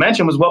neglected to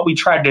mention was what we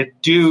tried to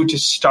do to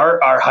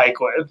start our hike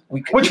with,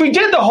 which we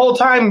did the whole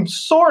time,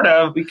 sort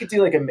of. We could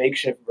do a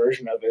makeshift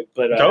version of it,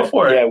 but go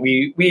for it. Yeah,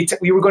 we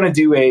were going to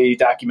do a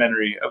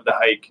documentary of the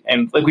hike,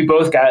 and we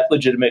both got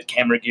legitimate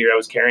camera gear. I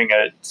was carrying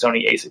a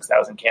Sony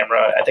A6000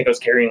 camera. I think I was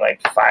carrying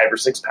 5 or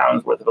 6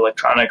 pounds worth of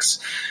electronics.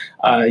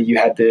 You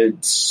had the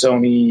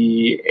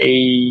Sony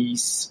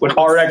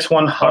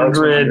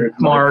RX100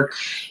 Mark,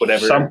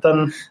 whatever,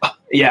 something.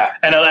 Yeah,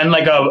 and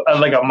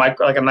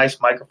a nice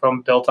microphone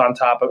built on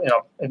top of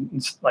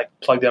it's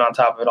plugged in on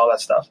top of it, all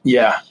that stuff.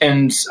 Yeah,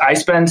 and I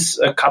spent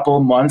a couple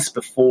months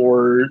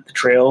before the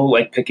trail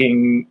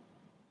picking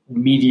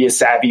media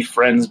savvy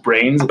friends'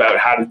 brains about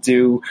how to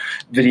do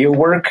video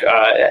work.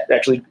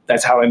 Actually,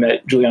 that's how I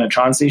met Juliana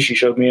Chauncey. She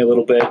showed me a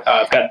little bit.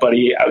 I've got a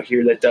buddy out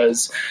here that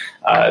does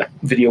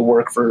video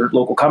work for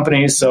local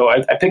companies. So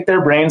I picked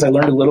their brains. I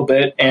learned a little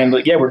bit. And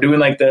we're doing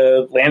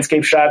the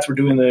landscape shots. We're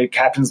doing the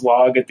captain's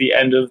log at the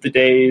end of the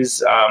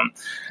days.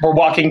 We're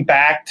walking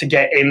back to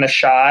get in the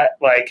shot,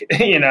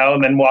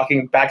 and then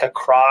walking back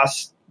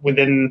across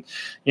within,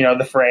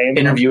 the frame.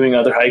 Interviewing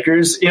other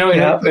hikers.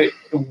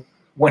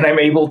 When I'm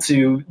able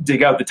to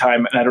dig out the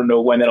time, and I don't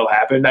know when that'll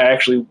happen, I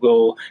actually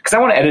will, because I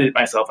want to edit it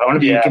myself. I want to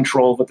be in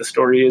control of what the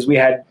story is. We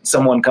had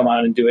someone come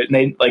on and do it, and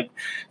they,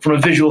 from a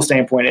visual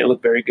standpoint, it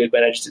looked very good,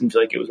 but I just didn't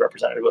feel like it was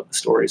representative of the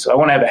story. So I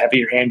want to have a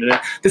heavier hand in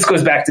it. This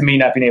goes back to me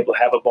not being able to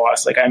have a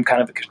boss. I'm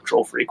kind of a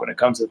control freak when it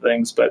comes to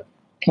things, but.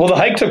 Well, the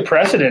hike took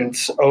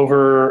precedence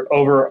over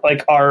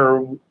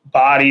our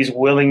body's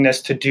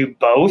willingness to do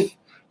both.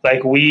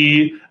 Like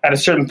we, at a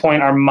certain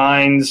point, our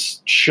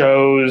minds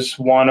chose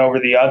one over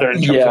the other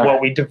in terms of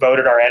what we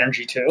devoted our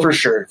energy to. For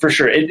sure.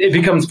 It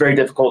becomes very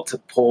difficult to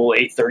pull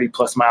a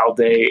 30-plus mile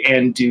day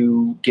and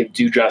give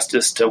due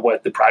justice to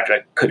what the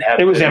project could have.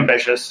 It was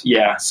ambitious.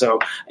 Yeah. So,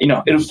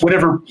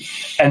 whatever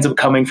ends up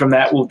coming from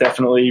that will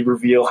definitely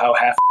reveal how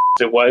half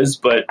it was.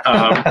 But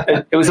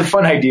it was a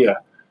fun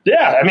idea.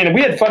 Yeah, I mean,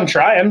 we had fun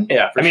trying.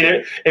 Yeah, I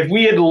mean, if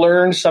we had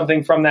learned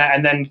something from that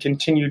and then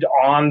continued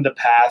on the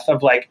path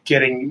of like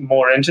getting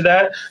more into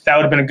that, that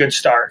would have been a good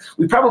start.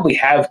 We probably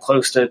have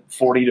close to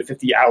 40 to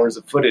 50 hours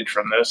of footage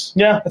from this.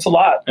 Yeah, that's a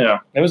lot. Yeah,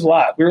 it was a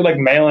lot. We were like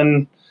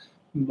mailing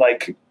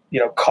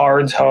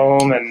cards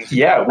home, and we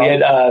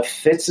had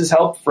Fitz's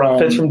help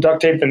from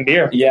Duct Tape and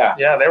Beer.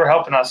 Yeah, they were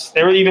helping us.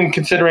 They were even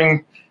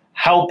considering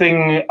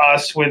helping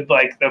us with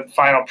like the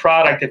final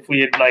product if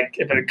it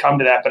had come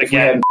to that. But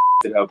again,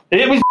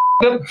 it was.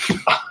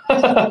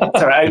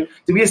 Sorry,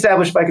 did we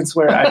establish if I can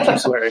swear? I keep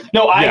swearing.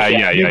 No,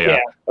 Yeah.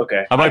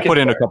 Okay. I might put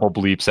in a couple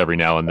bleeps every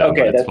now and then.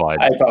 Okay, but it's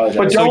fine. I apologize.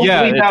 But don't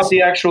bleep out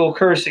the actual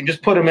cursing.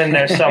 Just put them in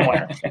there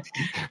somewhere.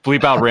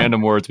 Bleep out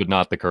random words, but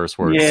not the curse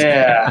words.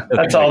 Yeah,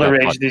 that's all the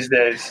rage these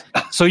days.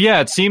 So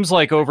it seems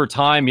like over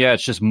time,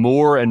 it's just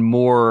more and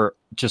more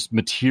just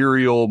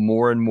material,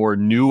 more and more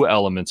new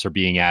elements are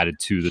being added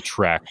to the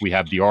Trek. We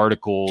have the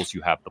articles,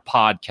 you have the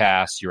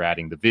podcasts, you're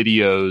adding the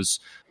videos.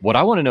 What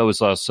I want to know is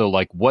also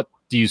what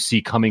do you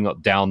see coming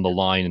up down the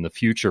line in the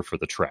future for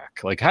the Trek?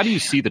 Like, how do you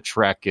see the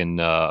Trek in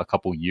a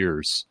couple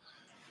years?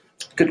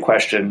 Good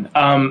question.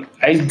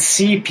 I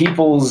see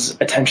people's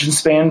attention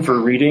span for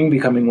reading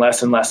becoming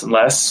less and less and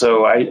less.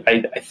 So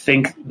I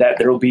think that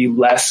there will be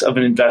less of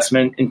an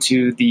investment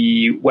into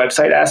the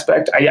website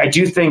aspect. I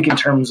do think in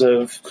terms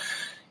of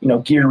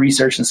gear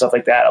research and stuff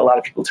like that, a lot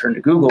of people turn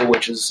to Google,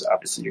 which is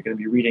obviously you're going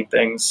to be reading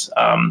things.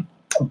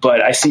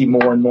 But I see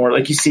more and more,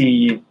 like you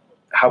see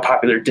how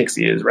popular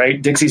Dixie is, right?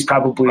 Dixie's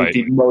probably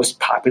the most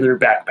popular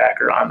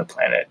backpacker on the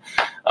planet.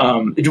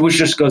 Which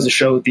just goes to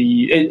show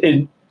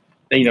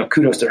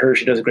kudos to her.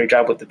 She does a great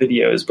job with the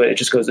videos, but it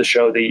just goes to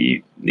show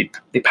the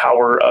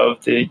power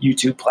of the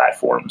YouTube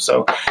platform.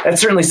 So that's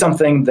certainly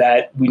something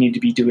that we need to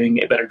be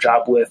doing a better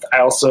job with.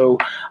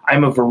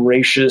 I'm a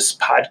voracious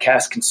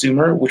podcast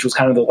consumer, which was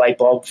kind of the light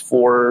bulb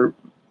for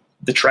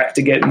the Trek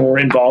to get more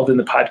involved in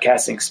the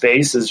podcasting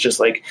space. Is just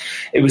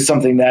it was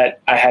something that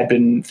I had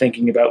been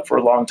thinking about for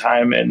a long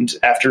time. And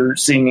after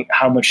seeing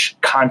how much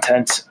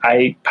podcast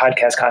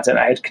content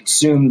I had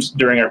consumed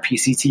during our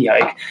PCT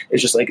hike,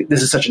 it's just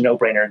this is such a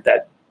no-brainer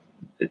that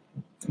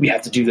we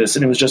have to do this.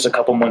 And it was just a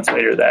couple months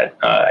later that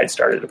I'd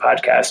started a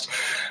podcast.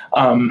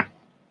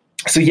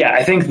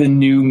 I think the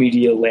new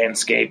media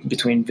landscape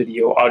between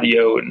video,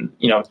 audio, and,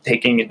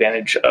 taking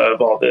advantage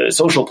of all the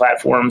social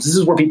platforms, this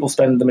is where people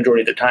spend the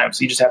majority of their time.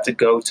 So you just have to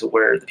go to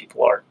where the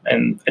people are.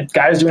 And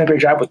Guy's doing a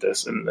great job with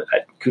this. And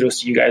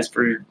kudos to you guys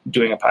for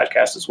doing a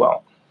podcast as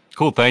well.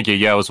 Cool. Thank you.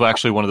 Yeah, it was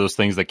actually one of those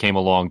things that came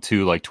along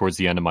too, towards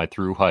the end of my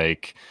through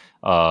hike.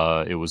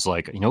 It was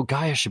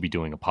Gaia should be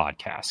doing a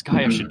podcast.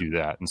 Gaia should do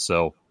that. And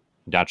so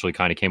naturally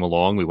kind of came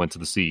along. We went to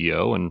the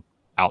CEO, and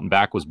Out and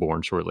Back was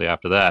born shortly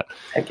after that.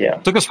 Heck yeah.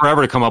 It took us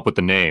forever to come up with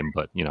the name,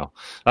 but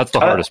that's the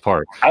hardest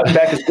part. Out and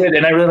Back is good.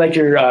 And I really like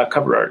your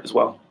cover art as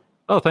well.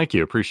 Oh, thank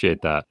you.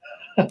 Appreciate that.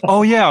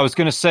 Oh yeah. I was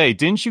going to say,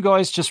 didn't you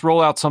guys just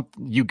roll out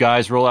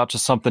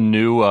something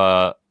new?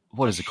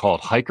 What is it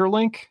called?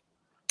 Hyperlink?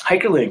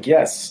 Hyperlink,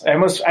 yes. I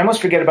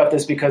almost forget about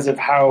this because of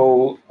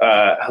how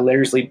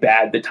hilariously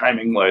bad the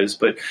timing was.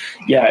 But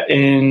yeah,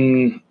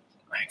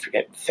 I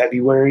forget,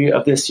 February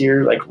of this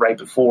year, right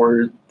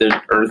before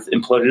the Earth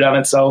imploded on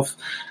itself,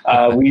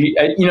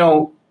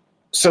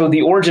 so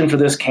the origin for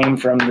this came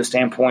from the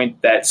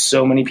standpoint that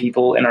so many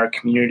people in our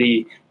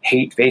community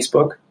hate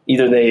Facebook.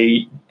 Either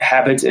they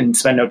have it and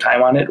spend no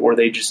time on it, or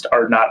they just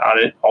are not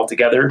on it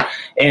altogether.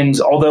 And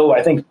although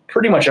I think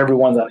pretty much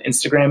everyone's on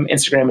Instagram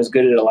is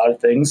good at a lot of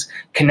things.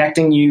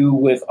 Connecting you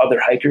with other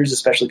hikers,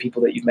 especially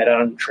people that you've met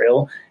on the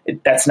trail,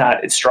 that's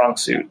not its strong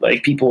suit.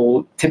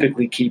 People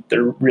typically keep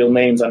their real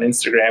names on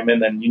Instagram,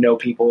 and then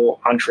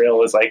people on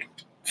trail is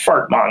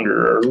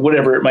Fartmonger or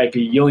whatever it might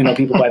be. You only know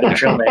people by their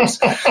trail names.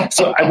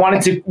 So I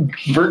wanted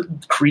to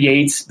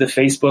create the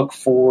Facebook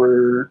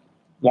for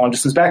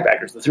long-distance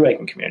backpackers, the thru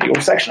hiking community, or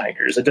section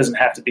hikers. It doesn't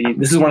have to be,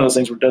 this is one of those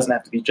things where it doesn't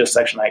have to be just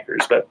section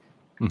hikers, but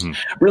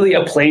really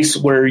a place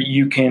where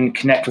you can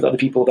connect with other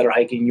people that are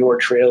hiking your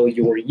trail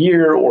your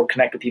year, or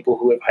connect with people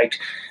who have hiked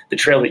the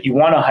trail that you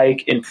want to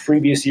hike in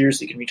previous years,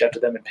 so you can reach out to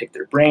them and pick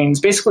their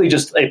brains. Basically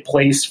just a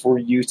place for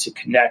you to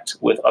connect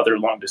with other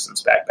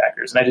long-distance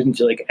backpackers. And I didn't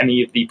feel like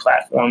any of the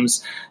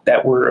platforms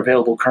that were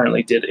available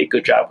currently did a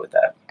good job with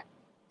that.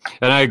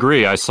 And I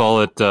agree. I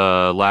saw it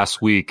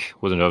last week.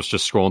 I was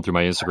just scrolling through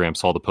my Instagram,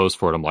 saw the post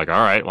for it. I'm like,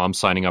 all right, well, I'm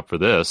signing up for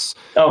this.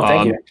 Oh,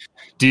 thank you.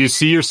 Do you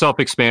see yourself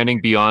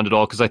expanding beyond it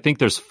all? Because I think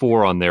there's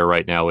 4 on there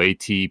right now: AT,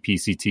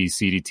 PCT,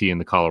 CDT,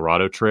 and the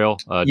Colorado Trail.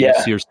 Do you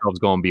see yourselves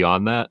going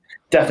beyond that?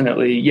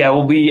 Definitely. Yeah,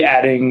 we'll be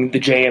adding the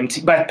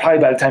JMT. Probably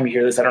by the time you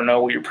hear this, I don't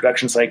know what your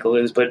production cycle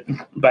is, but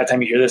by the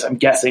time you hear this, I'm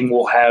guessing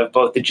we'll have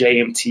both the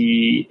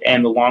JMT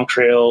and the Long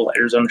Trail.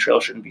 Arizona Trail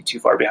shouldn't be too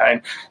far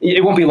behind.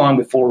 It won't be long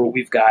before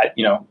we've got,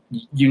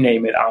 you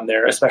name it on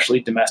there, especially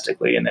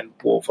domestically, and then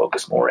we'll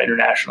focus more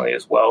internationally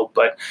as well.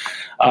 But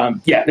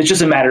it's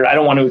just a matter. I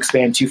don't want to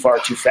expand too far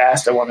too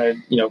fast. I want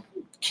to,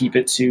 keep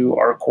it to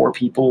our core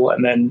people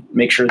and then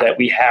make sure that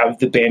we have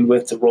the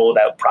bandwidth to roll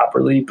it out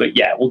properly. But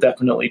yeah, we'll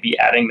definitely be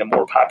adding the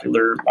more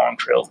popular long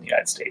trails in the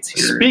United States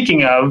here.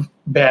 Speaking of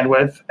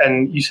bandwidth,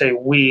 and you say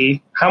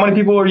we, how many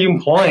people are you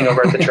employing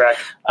over at the Trek?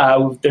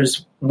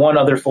 There's one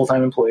other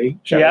full-time employee.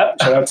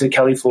 Shout out to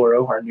Kelly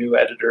Floro, our new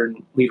editor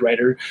and lead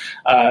writer.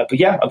 But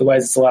yeah,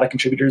 otherwise it's a lot of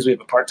contributors. We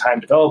have a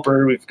part-time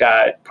developer, we've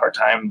got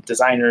part-time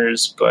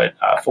designers, but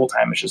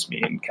full-time is just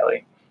me and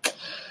Kelly.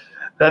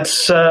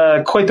 That's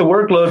quite the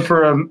workload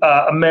for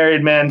a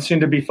married man,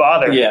 soon-to-be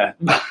father. Yeah.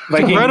 It's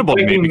incredible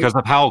to me because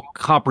of how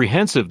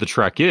comprehensive the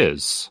Trek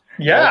is.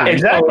 Yeah,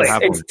 exactly.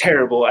 It's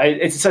terrible.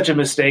 It's such a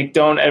mistake.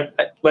 I'm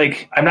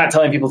not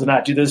telling people to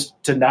not do this,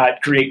 to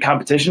not create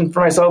competition for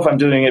myself. I'm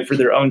doing it for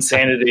their own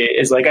sanity.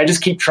 I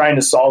just keep trying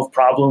to solve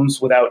problems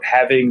without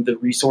having the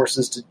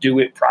resources to do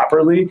it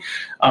properly.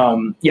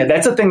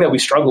 That's a thing that we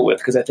struggle with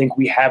because I think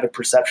we have a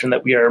perception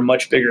that we are a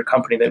much bigger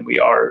company than we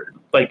are.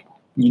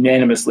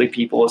 Unanimously,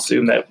 people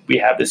assume that we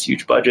have this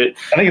huge budget.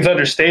 I think it's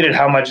understated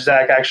how much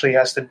Zach actually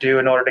has to do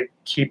in order to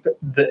keep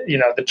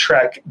the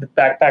Trek, the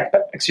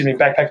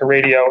Backpacker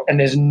Radio,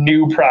 and his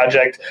new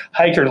project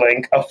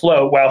Hikerlink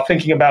afloat while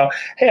thinking about,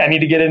 hey, I need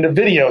to get into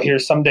video here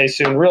someday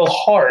soon, real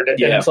hard.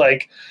 Yeah. And it's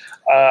like,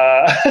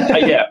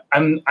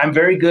 I'm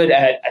very good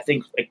at, I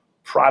think,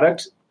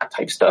 product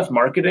type stuff,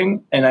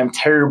 marketing, and I'm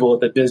terrible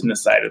at the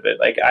business side of it.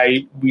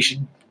 We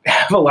should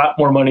have a lot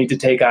more money to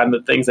take on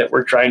the things that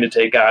we're trying to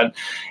take on.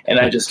 And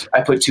I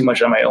put too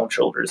much on my own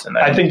shoulders. And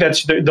I think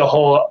that's the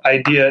whole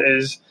idea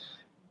is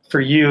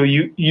for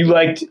you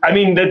liked,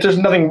 there's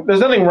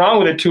nothing wrong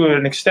with it to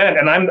an extent.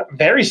 And I'm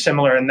very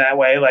similar in that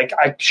way.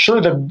 I'm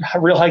sure the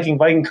Real Hiking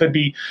Viking could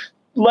be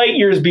light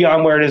years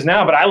beyond where it is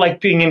now, but I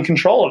like being in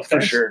control of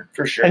things.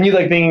 For sure. And you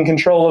like being in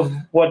control of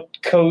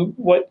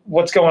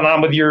what's going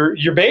on with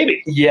your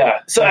baby. Yeah.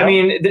 So,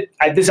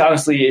 this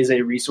honestly is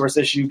a resource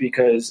issue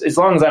because as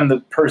long as I'm the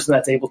person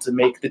that's able to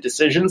make the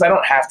decisions, I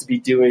don't have to be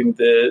doing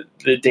the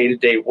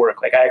day-to-day work.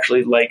 I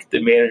actually like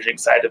the managing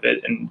side of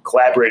it and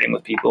collaborating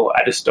with people.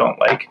 I just don't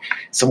like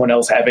someone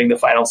else having the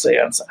final say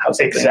on how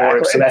something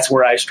works. So that's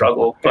where I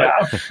struggle. But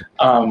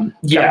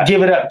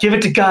give it up. Give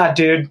it to God,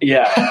 dude.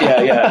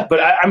 Yeah. But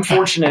I'm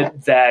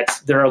fortunate that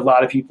there are a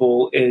lot of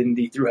people in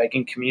the thru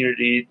hiking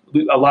community.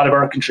 A lot of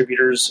our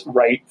contributors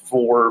write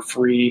for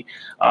free.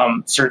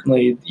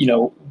 Certainly,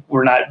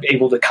 we're not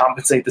able to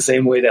compensate the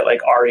same way that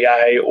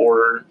REI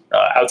or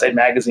Outside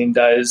Magazine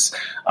does.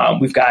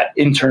 We've got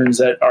interns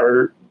that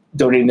are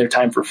donating their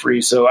time for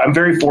free. So I'm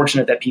very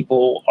fortunate that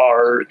people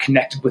are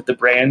connected with the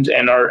brand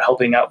and are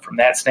helping out from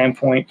that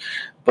standpoint.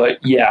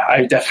 But yeah,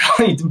 I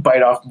definitely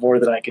bite off more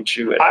than I can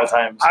chew at all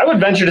times. I would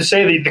venture to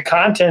say that the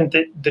content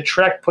that the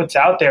Trek puts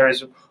out there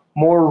is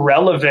more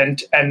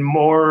relevant and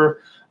more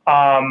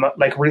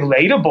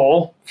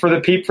relatable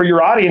for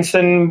your audience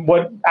than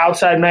what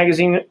Outside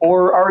Magazine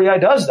or REI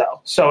does,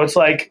 though. So it's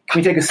can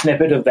we take a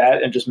snippet of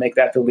that and just make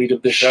that the lead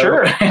of the show?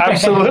 Sure,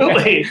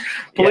 absolutely.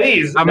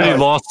 Please. How many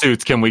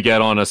lawsuits can we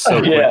get on us so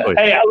quickly?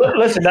 Hey,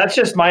 listen, that's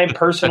just my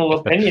personal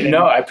opinion.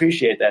 No, I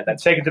appreciate that.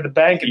 Take it to the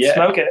bank and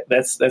smoke it.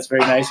 That's very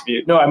nice of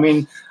you. No,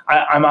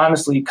 I'm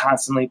honestly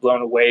constantly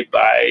blown away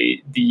by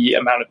the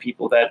amount of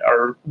people that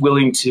are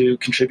willing to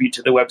contribute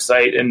to the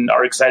website and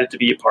are excited to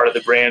be a part of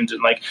the brand.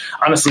 And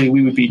honestly,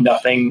 we would be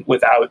nothing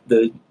without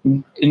the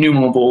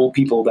innumerable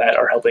people that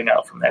are helping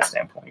out from that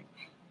standpoint.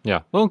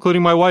 Yeah, well,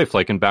 including my wife,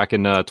 back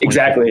in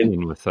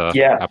 2015 with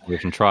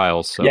Appalachian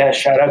Trials. So. Yeah,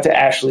 shout out to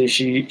Ashley.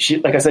 She,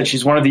 like I said,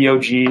 she's one of the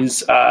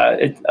OGs.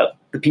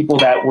 The people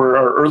that were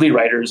our early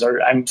writers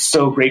I'm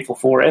so grateful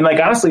for. And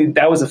honestly,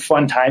 that was a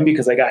fun time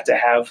because I got to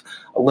have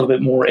a little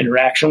bit more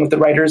interaction with the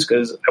writers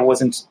because I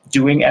wasn't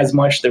doing as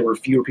much. There were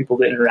fewer people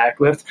to interact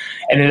with.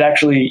 And it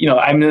actually,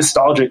 I'm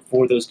nostalgic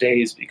for those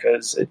days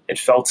because it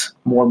felt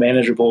more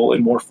manageable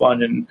and more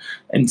fun and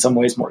in some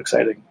ways more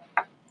exciting.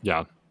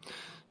 Yeah.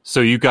 So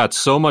you got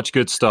so much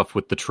good stuff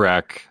with the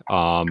Trek,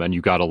 and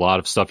you got a lot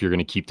of stuff you're going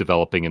to keep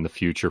developing in the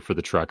future for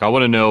the Trek. I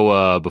want to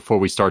know, before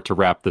we start to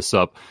wrap this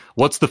up,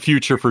 what's the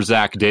future for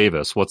Zach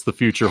Davis? What's the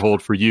future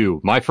hold for you?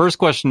 My first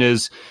question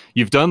is,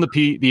 you've done the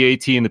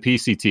AT and the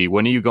PCT.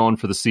 When are you going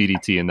for the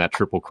CDT and that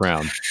Triple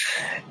Crown?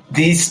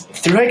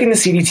 Thru hiking the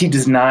CDT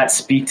does not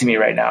speak to me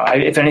right now.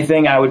 If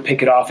anything, I would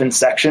pick it off in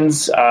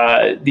sections.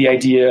 The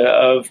idea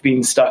of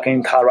being stuck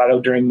in Colorado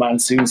during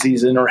monsoon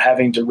season or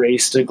having to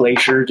race to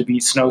Glacier to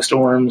beat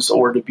snowstorms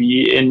or to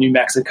be in New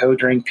Mexico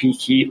during peak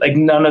heat,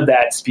 none of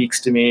that speaks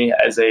to me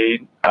as a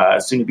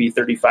soon-to-be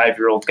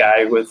 35-year-old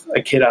guy with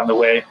a kid on the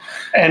way.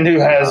 And who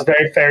has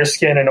very fair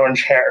skin and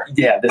orange hair.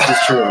 Yeah, this is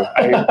true.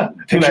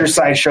 Picture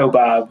Sideshow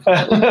Bob.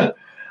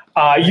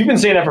 You've been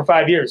saying that for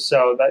 5 years,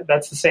 so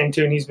that's the same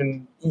tune he's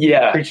been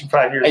preaching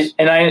 5 years.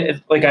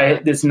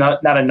 This is not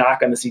a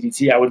knock on the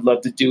CDT. I would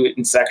love to do it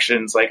in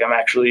sections. Like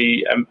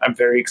I'm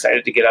very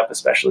excited to get up,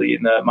 especially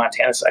in the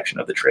Montana section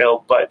of the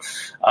trail. But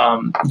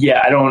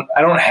I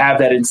don't have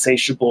that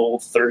insatiable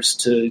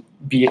thirst to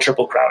be a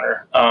Triple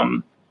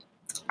Crowner.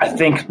 I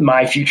think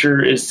my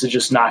future is to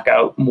just knock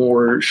out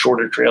more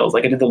shorter trails.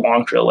 Like I did the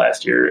long trail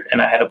last year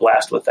and I had a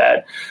blast with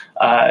that.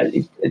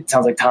 It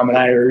sounds like Tom and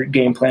I are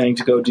game planning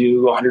to go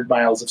do 100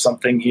 miles of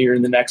something here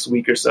in the next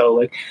week or so.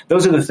 Like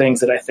those are the things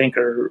that I think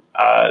are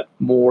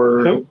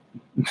more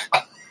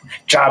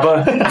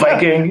Java,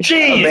 Viking.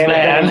 Jeez,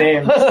 man.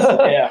 Names.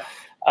 Yeah.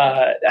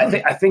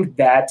 I think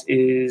that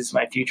is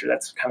my future.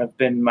 That's kind of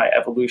been my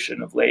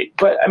evolution of late.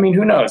 But I mean,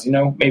 who knows?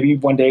 Maybe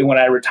one day when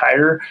I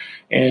retire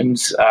and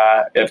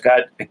I've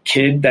got a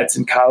kid that's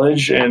in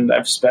college and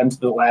I've spent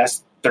the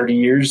last 30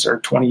 years or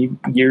 20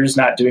 years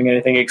not doing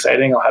anything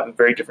exciting, I'll have a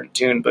very different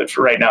tune. But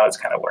for right now, it's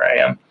kind of where I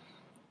am.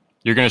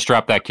 You're going to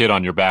strap that kid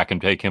on your back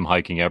and take him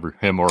or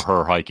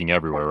her hiking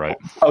everywhere, right?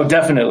 Oh,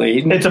 definitely.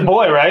 It's a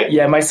boy, right?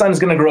 Yeah, my son's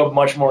going to grow up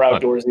much more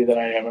outdoorsy than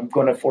I am. I'm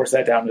going to force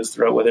that down his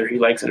throat, whether he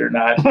likes it or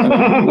not.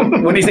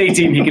 When he's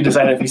 18, he can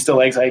decide if he still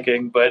likes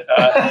hiking. But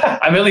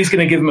I'm at least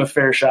going to give him a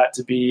fair shot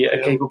to be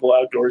a capable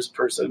outdoors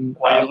person.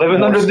 While you're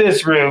living under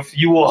this roof,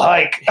 you will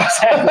hike.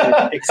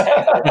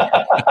 Exactly.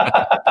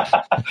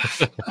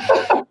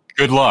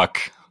 Good luck.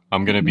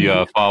 I'm going to be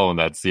following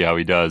that, see how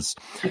he does.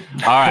 All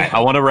right.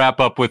 I want to wrap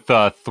up with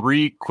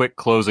 3 quick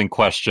closing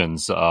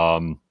questions.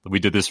 We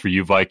did this for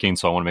you, Viking,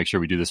 so I want to make sure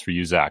we do this for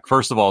you, Zach.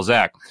 First of all,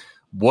 Zach,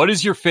 what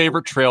is your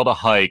favorite trail to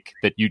hike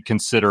that you'd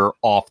consider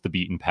off the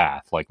beaten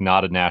path, like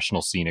not a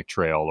national scenic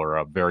trail or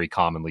a very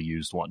commonly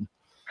used one?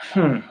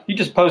 You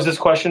just posed this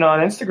question on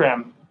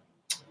Instagram.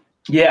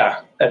 Yeah,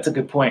 that's a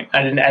good point.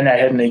 I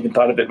hadn't even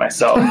thought of it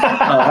myself.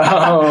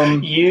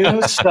 You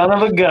son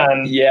of a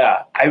gun!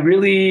 Yeah, I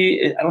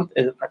don't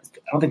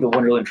think the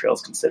Wonderland Trail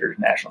is considered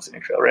a national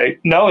scenic trail, right?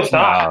 No, it's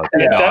not.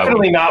 It's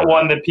definitely not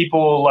one that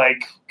people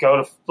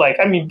go to.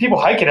 I mean, people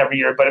hike it every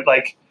year, but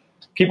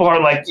people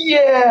are like,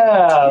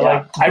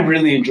 I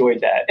really enjoyed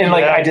that. And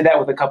I did that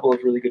with a couple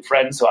of really good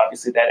friends. So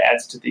obviously that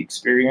adds to the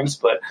experience,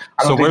 but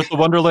where's the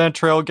Wonderland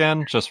Trail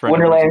again? Just for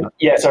Wonderland.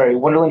 Yeah. Sorry.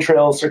 Wonderland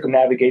Trail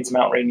circumnavigates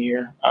Mount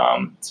Rainier.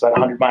 It's about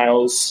 100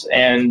 miles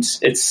and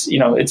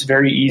it's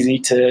very easy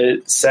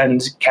to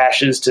send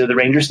caches to the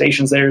ranger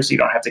stations there. So you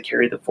don't have to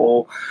carry the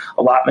full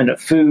allotment of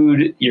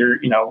food.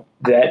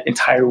 That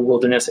entire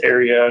wilderness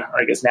area,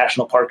 or I guess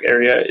national park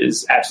area,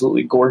 is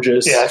absolutely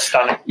gorgeous. Yeah, it's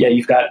stunning. Yeah,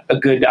 you've got a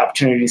good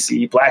opportunity to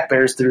see black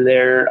bears through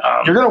there.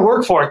 You're going to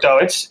work for it, though.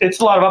 It's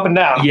a lot of up and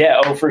down.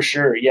 Yeah, for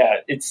sure. Yeah,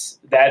 it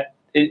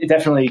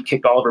definitely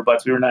kicked all of our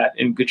butts. We were not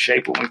in good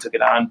shape when we took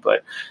it on,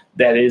 but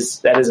that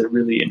is a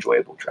really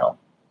enjoyable trail.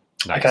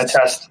 Nice. I can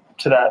attest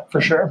to that for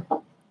sure.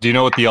 Do you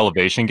know what the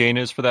elevation gain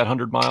is for that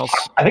 100 miles?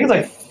 I think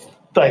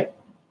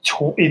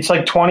it's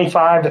like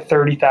 25 to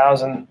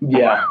 30,000.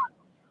 Yeah.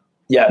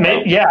 Yeah,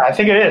 I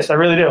think it is. I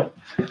really do.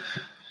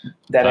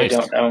 That nice. I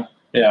don't know.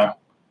 Yeah.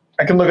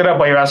 I can look it up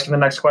while you're asking the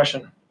next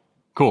question.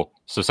 Cool.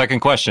 So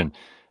second question,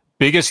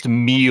 biggest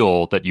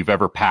meal that you've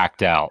ever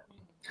packed out?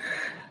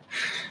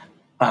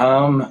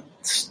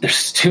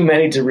 There's too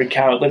many to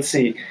recount. Let's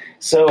see.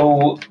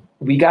 So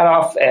we got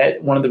off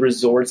at one of the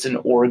resorts in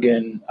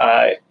Oregon.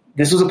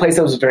 This was a place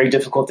that was very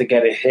difficult to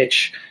get a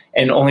hitch,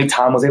 and only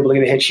Tom was able to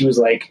get a hitch. He was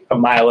like a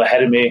mile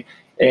ahead of me.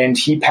 And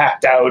he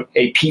packed out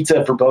a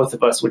pizza for both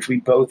of us, which we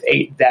both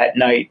ate that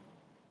night.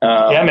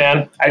 Yeah,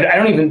 man.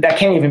 That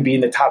can't even be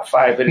in the top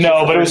 5. But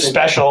it was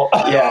special.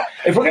 Yeah.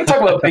 If we're going to talk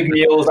about big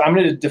meals, I'm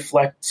going to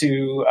deflect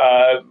to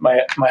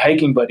my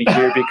hiking buddy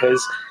here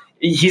because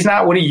he's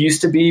not what he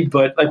used to be.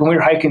 But when we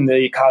were hiking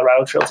the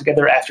Colorado Trail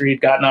together after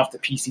he'd gotten off the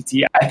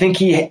PCT, I think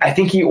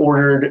he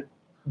ordered.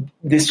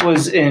 This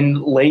was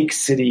in Lake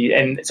City,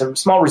 and it's a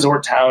small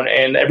resort town,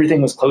 and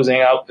everything was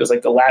closing out. It was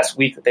like the last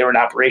week that they were in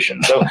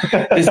operation. So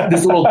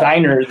this little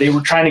diner, they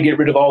were trying to get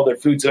rid of all their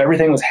food, so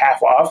everything was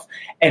half off.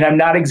 And I'm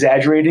not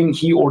exaggerating.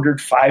 He ordered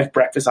 5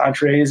 breakfast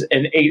entrees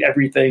and ate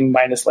everything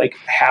minus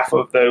half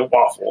of the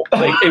waffle.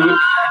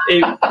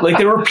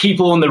 There were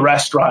people in the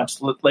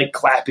restaurant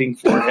clapping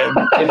for him.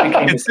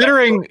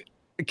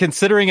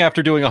 Considering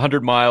after doing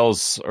 100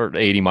 miles or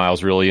 80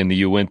 miles really in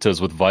the Uintas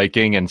with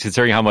Viking, and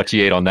considering how much he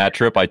ate on that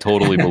trip, I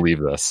totally believe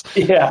this.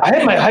 Yeah, I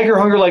had my hiker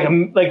hunger like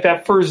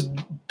that first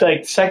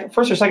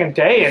or second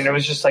day, and it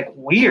was just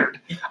weird.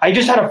 I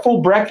just had a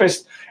full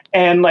breakfast,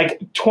 and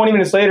 20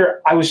 minutes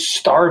later, I was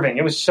starving.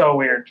 It was so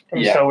weird.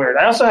 So weird.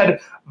 I also had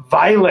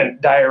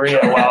violent diarrhea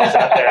while I was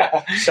out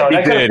there. So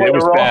that did. It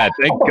was bad.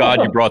 Thank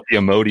God you brought the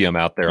Imodium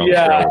out there.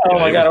 Yeah. Oh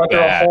my God. I went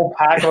through a whole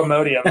pack of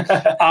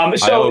Imodium.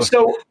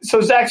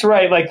 So Zach's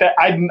right. That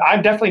I'm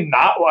definitely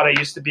not what I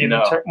used to be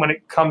when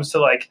it comes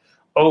to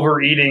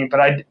overeating, but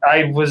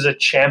I was a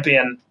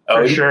champion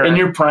for sure. In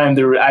your prime,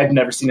 I've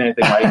never seen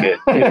anything like it.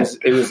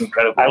 It was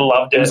incredible. I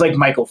loved it. It was like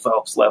Michael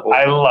Phelps level.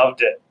 I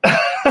loved it.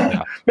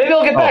 Yeah. Maybe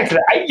I'll get back to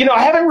that.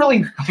 I haven't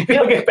really. Maybe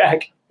I'll get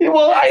back.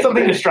 Well,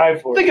 something to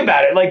strive for. Think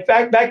about it. Like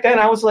back then,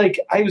 I was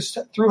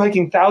through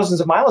hiking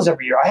thousands of miles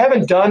every year. I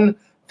haven't done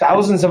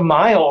thousands of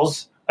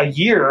miles a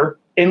year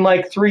in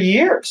like 3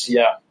 years.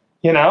 Yeah.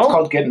 You know, it's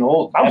called getting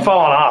old. I'm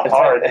falling off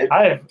hard.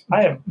 I have peaked.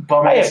 I have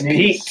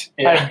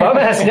bum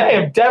ass. I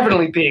have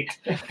definitely peaked.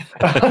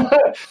 I'm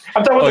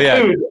talking about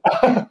the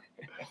food.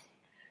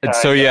 And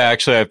so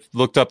actually, I've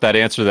looked up that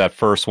answer to that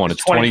first one.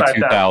 It's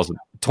 22,000.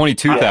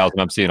 22,000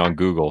 I'm seeing on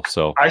Google.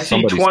 So I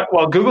see.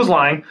 Well, Google's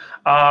lying.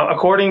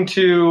 According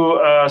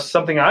to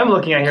something I'm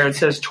looking at here, it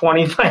says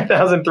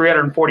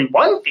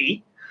 25,341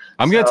 feet.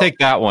 I'm going to take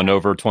that one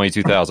over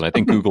 22,000. I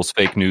think Google's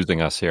fake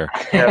newsing us here.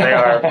 Yeah, they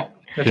are.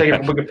 They're taking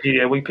it from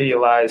Wikipedia. Wikipedia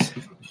lies.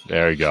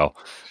 There you go.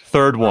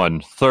 Third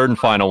and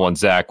final one,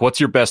 Zach. What's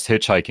your best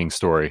hitchhiking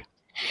story?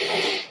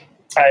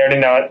 I already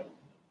know it.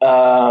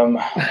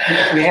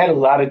 We had a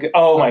lot of good.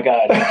 Oh my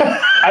god!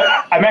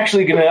 I'm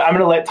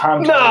gonna let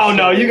Tom.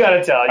 No, you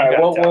gotta tell.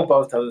 We'll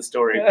both tell the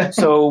story.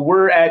 So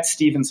we're at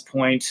Stevens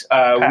Point.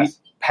 Stevens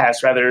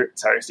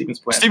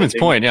Point. Stevens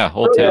Point, yeah,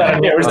 Old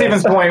Town. Yeah, we're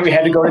Stevens Point. We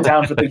had to go to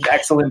town for the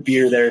excellent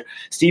beer there.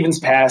 Stevens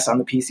Pass on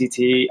the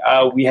PCT.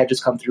 We had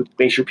just come through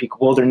Glacier Peak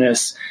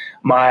Wilderness.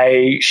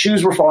 My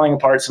shoes were falling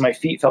apart, so my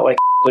feet felt like.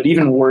 But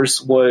even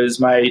worse was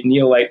my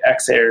Neo Air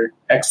X-Lite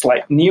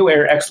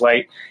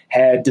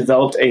had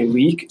developed a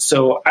leak.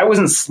 So I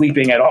wasn't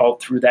sleeping at all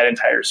through that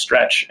entire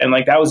stretch. And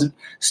that was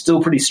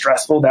still pretty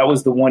stressful. That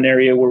was the one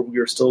area where we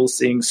were still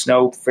seeing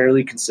snow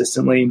fairly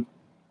consistently.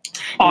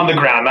 On the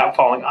ground, not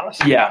falling on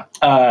us. Yeah.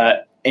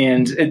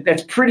 And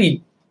that's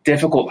pretty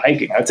difficult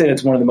hiking. I'd say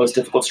that's one of the most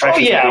difficult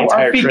stretches. Oh, yeah. Of the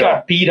entire our feet trail.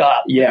 Got beat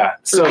up. Yeah.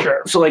 So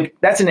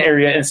that's an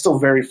area, and it's still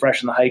very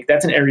fresh in the hike.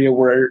 That's an area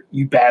where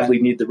you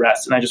badly need the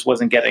rest, and I just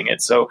wasn't getting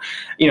it. So,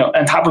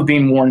 on top of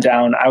being worn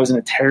down, I was in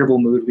a terrible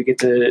mood. We get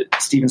to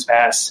Stevens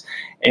Pass,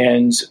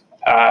 and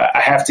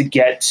I have to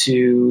get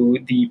to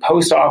the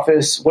post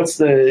office.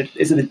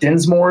 Is it the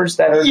Dinsmores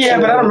that are? Yeah,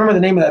 but I don't remember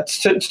the name of that.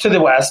 It's to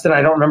the west, and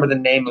I don't remember the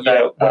name of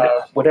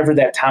that. Whatever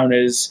that town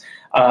is.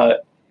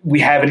 We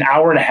have an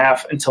hour and a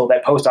half until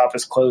that post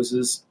office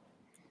closes.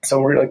 So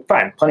we're like,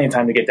 fine, plenty of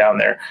time to get down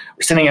there.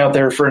 We're sitting out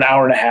there for an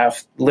hour and a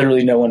half.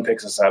 Literally no one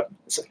picks us up.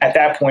 So at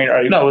that point,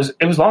 it was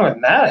longer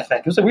than that, I think.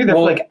 It was like we were there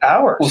for like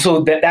hours. Well,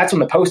 so that's when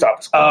the post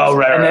office closed. Oh,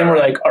 right. And then we're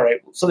like, all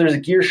right, so there's a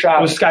gear shop.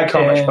 It was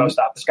Skycomish post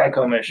office.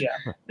 Skycomish.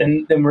 Yeah.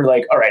 Then we're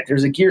like, all right,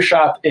 there's a gear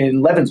shop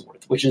in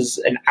Leavenworth, which is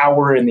an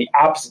hour in the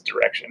opposite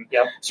direction.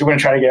 Yep. So we're going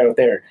to try to get out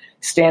there.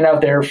 Stand out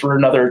there for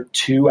another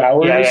 2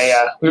 hours.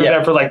 Yeah. We were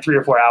there for like 3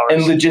 or 4 hours.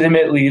 And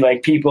legitimately,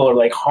 people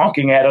are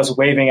honking at us,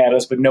 waving at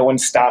us, but no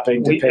one's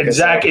stopping to pick us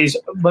up.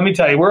 Let me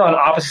tell you, we're on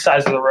opposite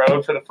sides of the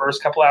road for the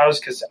first couple hours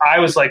because I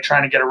was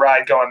trying to get a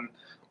ride going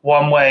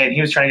one way and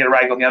he was trying to get a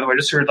ride going the other way.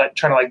 Just sort of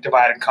trying to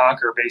divide and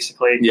conquer,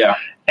 basically. Yeah.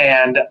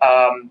 And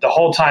the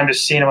whole time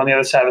just seeing him on the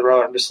other side of the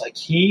road, I'm just like,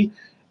 he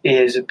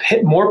is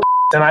more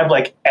than I've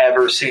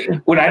ever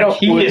seen. When I don't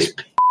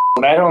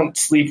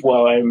sleep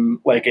well,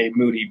 I'm like a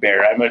moody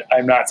bear. I'm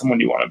not someone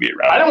you want to be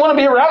around. I don't want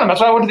to be around him.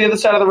 That's why I went to the other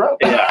side of the road.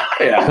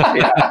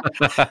 Yeah.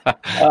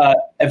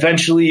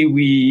 Eventually,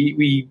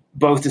 we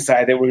both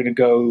decided that we're going to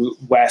go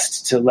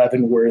west to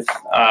Leavenworth.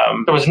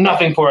 There was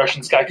nothing for us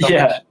in Skycomish.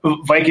 Yeah,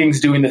 Viking's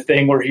doing the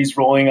thing where he's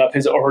rolling up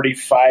his already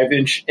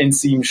 5-inch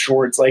inseam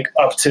shorts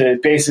up to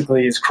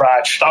basically his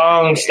crotch.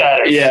 Thong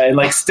status. Yeah, and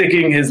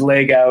sticking his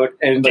leg out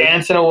and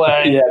dancing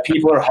away. Yeah,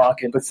 people are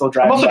honking, but still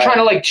driving. I'm also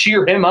trying to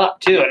cheer him up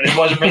too, and it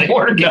wasn't really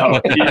working. No,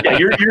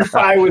 your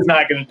thigh was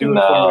not going to do it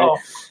for me.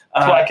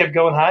 That's why I kept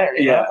going higher.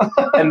 Yeah.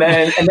 and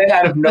then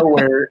out of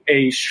nowhere,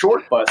 a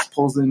short bus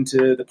pulls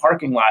into the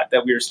parking lot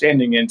that we were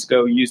standing in to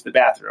go use the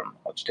bathroom.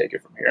 I'll just take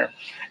it from here.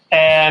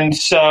 And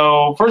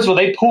so, first of all,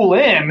 they pull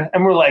in,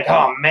 and we're like,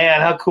 oh,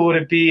 man, how cool would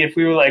it be if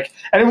we were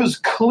and it was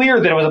clear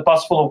that it was a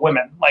bus full of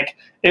women.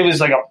 It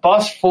was a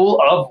bus full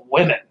of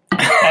women.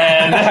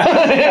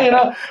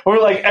 And, we're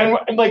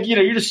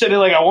you're just sitting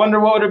there I wonder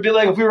what would it be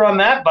like if we were on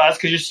that bus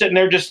because you're sitting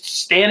there just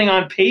standing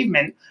on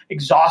pavement,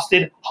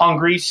 exhausted,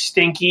 hungry,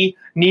 stinky,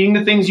 needing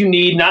the things you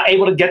need, not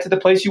able to get to the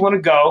place you want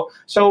to go.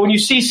 So when you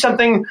see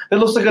something that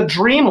looks like a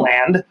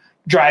dreamland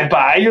drive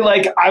by, you're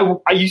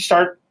you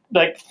start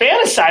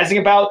fantasizing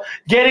about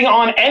getting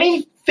on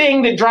anything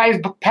that drives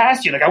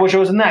past you. I wish I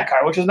was in that car.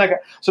 I wish I was in that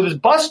car. So this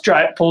bus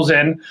pulls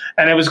in,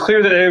 and it was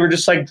clear that they were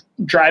just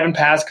driving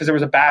past because there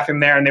was a bathroom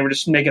there, and they were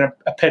just making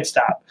a pit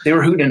stop. They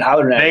were hooting and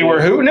hollering at me. They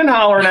were hooting and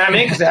hollering at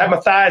me because they had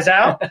my thighs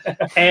out.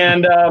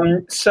 And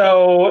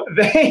so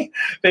they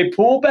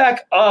pull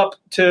back up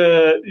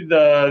to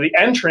the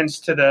entrance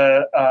to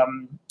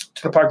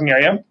the parking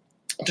area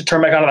to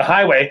turn back onto the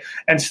highway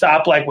and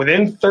stop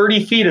within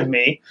 30 feet of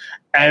me,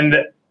 and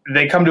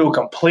they come to a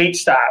complete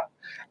stop.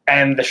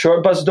 And the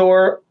short bus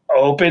door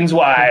opens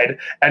wide,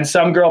 and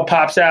some girl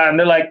pops out, and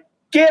they're like,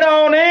 get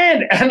on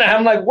in. And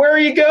I'm like, where are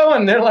you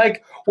going? They're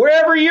like,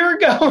 wherever you're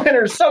going,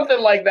 or something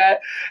like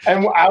that.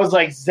 And I was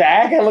like,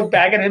 Zach? I look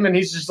back at him, and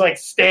he's just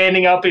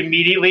standing up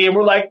immediately, and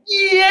we're like,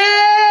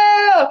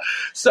 yeah!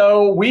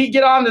 So we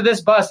get onto this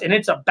bus, and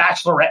it's a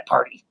bachelorette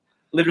party.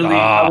 literally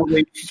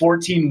probably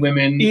 14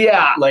 women.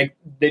 Yeah. Like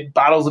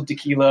bottles of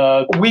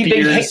tequila,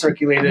 beers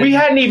circulated. We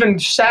hadn't even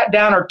sat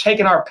down or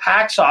taken our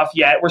packs off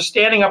yet. We're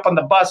standing up on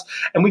the bus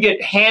and we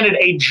get handed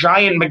a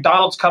giant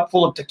McDonald's cup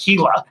full of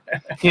tequila.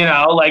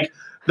 Like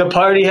the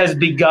party has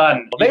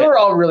begun. They were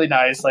all really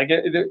nice. Like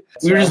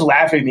we were just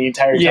laughing the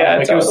entire time. Yeah,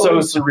 like, it was so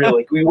surreal.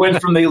 Like we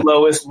went from the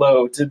lowest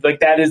low to like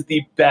that is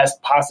the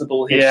best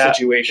possible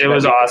situation. It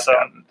was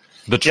awesome.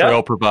 The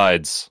trail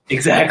provides.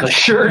 Exactly.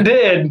 Sure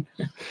did.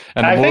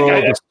 And the moral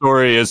of the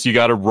story is you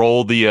got to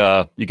roll the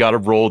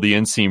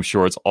inseam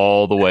shorts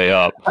all the way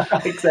up.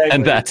 Exactly.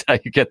 And that's how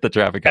you get the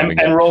traffic coming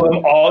in. And roll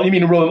them all. You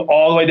mean roll them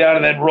all the way down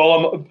and then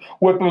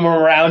whip them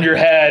around your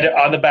head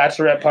on the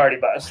bachelorette party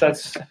bus.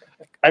 That's.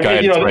 I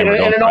mean,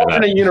 in an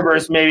alternate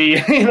universe,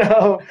 maybe,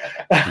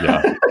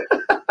 Yeah.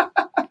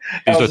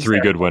 These are three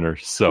good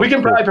winners. So we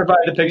can probably provide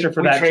the picture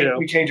for that too.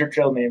 We changed our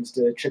trail names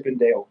to Chip and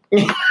Dale.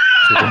 He's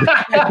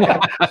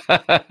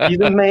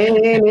a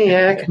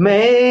maniac.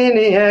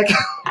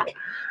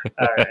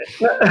 All right.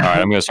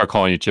 I'm going to start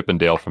calling you Chip and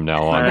Dale from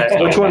now on.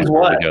 Right. Which one's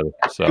what?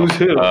 So, who's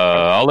who?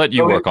 I'll let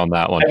you work on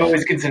that one. I've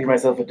always considered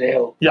myself a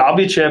Dale. Yeah, I'll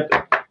be Chip.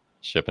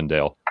 Chip and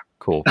Dale.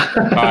 Cool.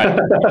 All right.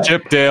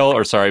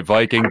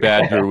 Viking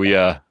Badger, we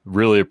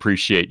really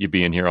appreciate you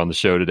being here on the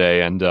show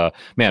today. And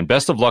man,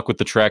 best of luck with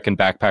the trek and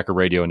Backpacker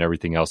Radio and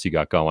everything else you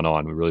got going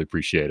on. We really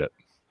appreciate it.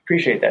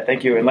 Appreciate that.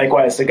 Thank you. And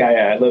likewise to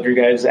Gaia. I love your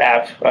guys'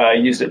 app.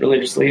 Used it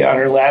religiously on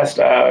our last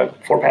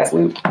 4-pass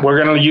loop.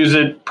 We're going to use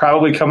it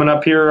probably coming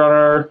up here on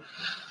our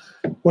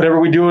whatever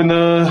we do in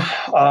the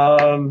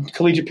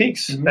Collegiate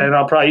Peaks. Mm-hmm. And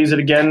I'll probably use it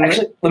again.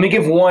 Actually, let me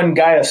give one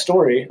Gaia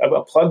story,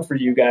 a plug for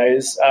you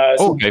guys.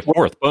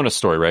 Fourth bonus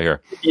story right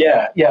here.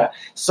 Yeah.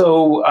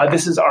 So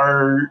this is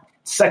our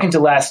second to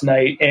last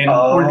night, and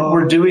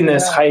we're doing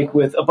this hike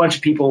with a bunch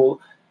of people.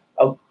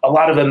 A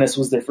lot of them, this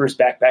was their first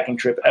backpacking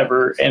trip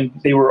ever, and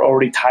they were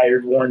already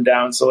tired, worn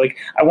down. So,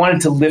 I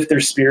wanted to lift their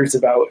spirits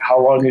about how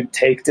long it'd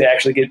take to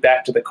actually get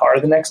back to the car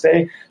the next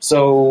day.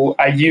 So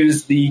I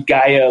used the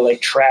Gaia,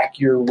 track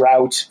your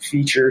route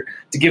feature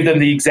to give them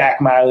the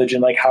exact mileage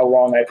and, how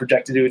long I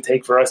projected it would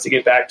take for us to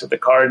get back to the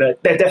car.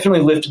 That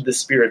definitely lifted the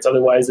spirits.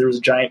 Otherwise, there was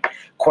a giant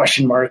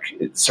question mark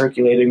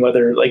circulating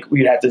whether,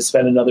 we'd have to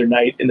spend another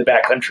night in the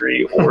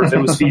backcountry or if it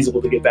was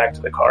feasible to get back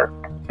to the car.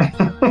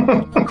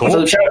 Cool.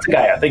 So shout out to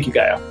Gaia. Thank you,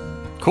 Gaia.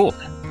 Cool.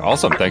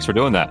 Awesome. Thanks for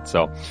doing that.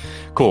 So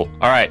cool.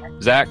 All right.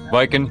 Zach,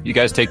 Viking, you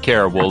guys take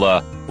care.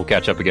 We'll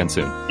catch up again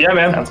soon. Yeah,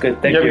 man. Sounds good.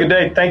 Thank you. Have a good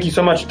day. Thank you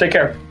so much. Take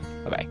care.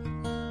 Bye-bye.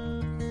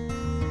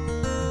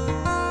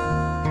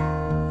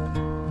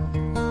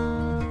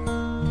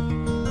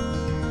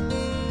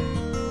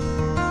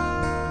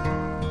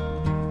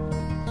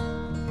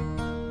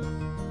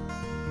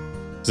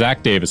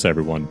 Zach Davis,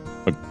 everyone.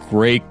 A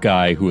great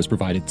guy who has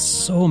provided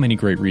so many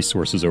great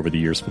resources over the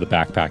years for the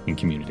backpacking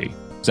community.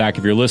 Zach,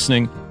 if you're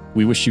listening,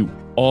 we wish you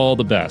all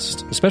the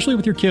best, especially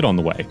with your kid on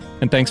the way.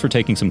 And thanks for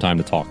taking some time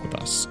to talk with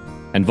us.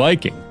 And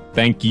Viking,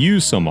 thank you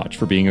so much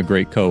for being a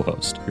great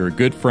co-host. You're a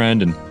good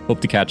friend and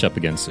hope to catch up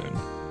again soon.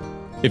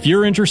 If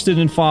you're interested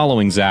in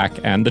following Zach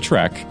and The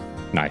Trek,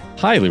 and I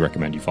highly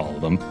recommend you follow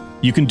them,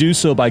 you can do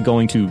so by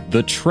going to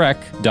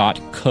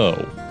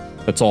thetrek.co.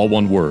 That's all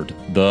one word,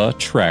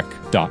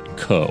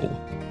 thetrek.co.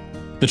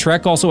 The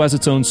Trek also has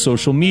its own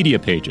social media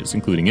pages,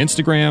 including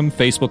Instagram,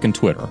 Facebook, and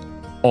Twitter.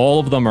 All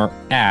of them are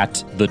at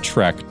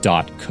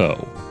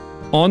thetrek.co.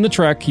 On The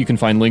Trek, you can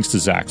find links to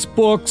Zach's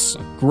books,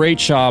 a great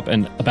shop,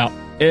 and about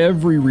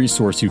every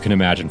resource you can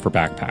imagine for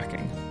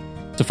backpacking.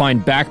 To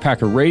find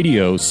Backpacker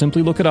Radio,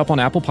 simply look it up on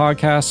Apple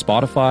Podcasts,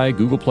 Spotify,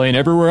 Google Play, and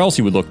everywhere else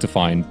you would look to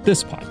find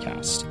this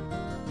podcast.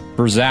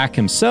 For Zach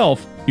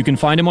himself, you can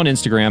find him on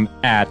Instagram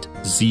at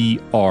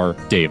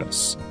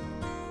ZRDavis.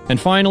 And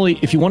finally,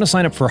 if you want to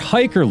sign up for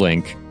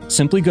HikerLink,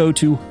 simply go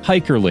to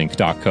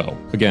hikerlink.co.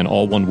 Again,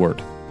 all one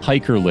word,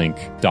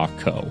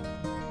 hikerlink.co.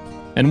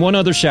 And one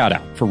other shout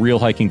out for Real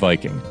Hiking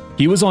Viking.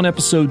 He was on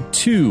episode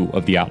 2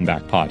 of the Out and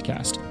Back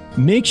podcast.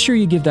 Make sure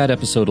you give that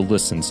episode a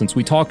listen, since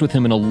we talked with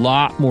him in a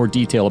lot more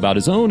detail about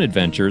his own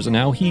adventures and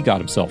how he got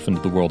himself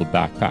into the world of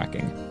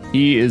backpacking.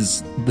 He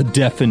is the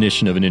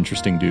definition of an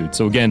interesting dude.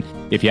 So again,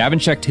 if you haven't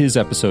checked his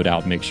episode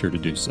out, make sure to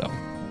do so.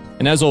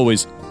 And as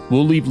always,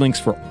 we'll leave links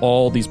for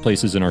all these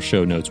places in our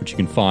show notes, which you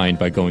can find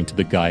by going to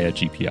the Gaia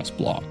GPS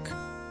blog.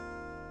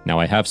 Now,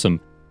 I have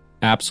some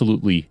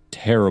absolutely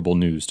terrible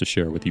news to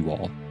share with you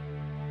all.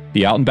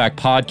 The Out and Back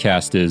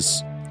podcast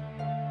is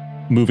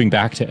moving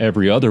back to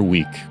every other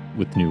week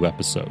with new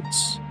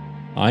episodes.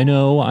 I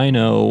know,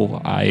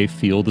 I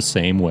feel the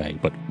same way,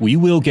 but we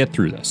will get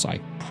through this, I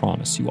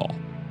promise you all.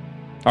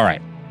 All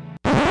right.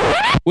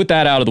 With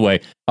that out of the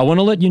way, I want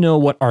to let you know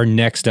what our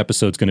next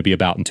episode's going to be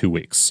about in 2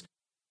 weeks.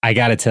 I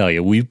got to tell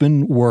you, we've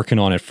been working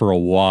on it for a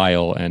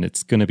while, and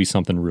it's going to be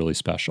something really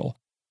special.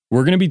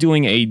 We're going to be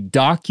doing a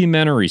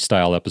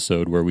documentary-style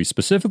episode where we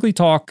specifically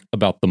talk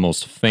about the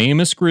most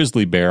famous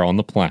grizzly bear on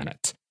the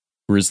planet,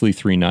 Grizzly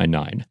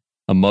 399,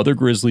 a mother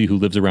grizzly who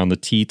lives around the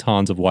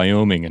Tetons of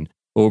Wyoming and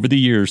over the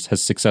years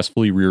has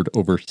successfully reared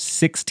over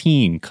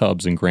 16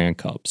 cubs and grand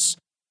cubs.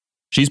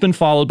 She's been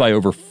followed by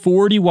over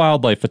 40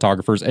 wildlife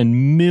photographers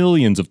and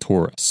millions of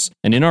tourists.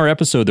 And in our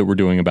episode that we're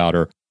doing about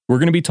her, we're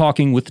going to be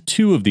talking with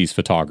two of these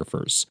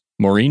photographers,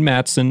 Maureen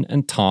Matson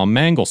and Tom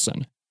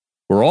Mangelson.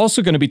 We're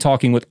also going to be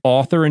talking with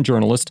author and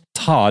journalist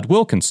Todd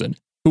Wilkinson,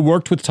 who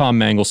worked with Tom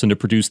Mangelson to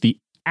produce the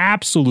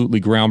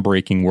absolutely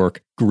groundbreaking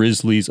work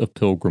Grizzlies of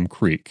Pilgrim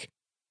Creek.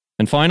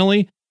 And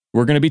finally,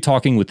 we're going to be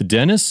talking with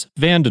Dennis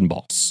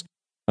Vandenbos,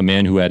 a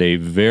man who had a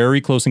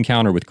very close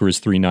encounter with Grizz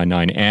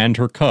 399 and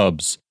her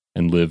cubs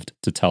and lived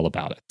to tell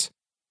about it.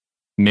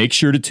 Make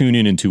sure to tune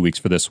in 2 weeks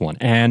for this one,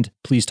 and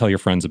please tell your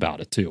friends about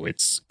it too.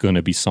 It's going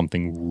to be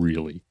something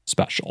really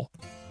special.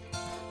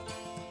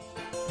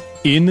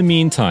 In the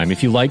meantime,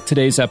 if you liked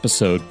today's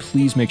episode,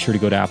 please make sure to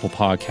go to Apple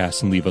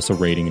Podcasts and leave us a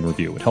rating and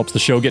review. It helps the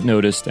show get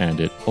noticed,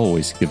 and it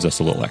always gives us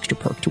a little extra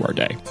perk to our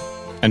day.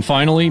 And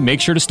finally,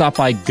 make sure to stop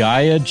by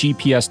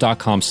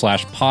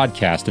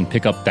GaiaGPS.com/podcast and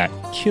pick up that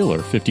killer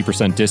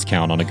 50%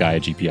 discount on a Gaia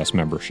GPS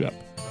membership.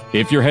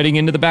 If you're heading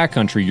into the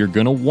backcountry, you're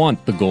going to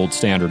want the gold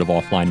standard of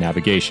offline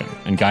navigation,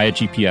 and Gaia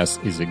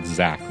GPS is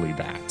exactly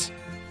that.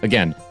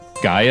 Again,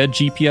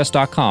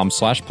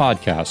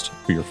 GaiaGPS.com/podcast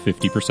for your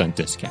 50%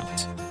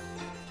 discount.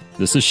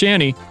 This is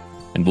Shani,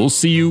 and we'll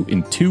see you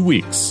in 2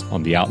 weeks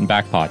on the Out and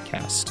Back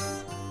podcast.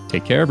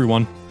 Take care,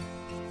 everyone.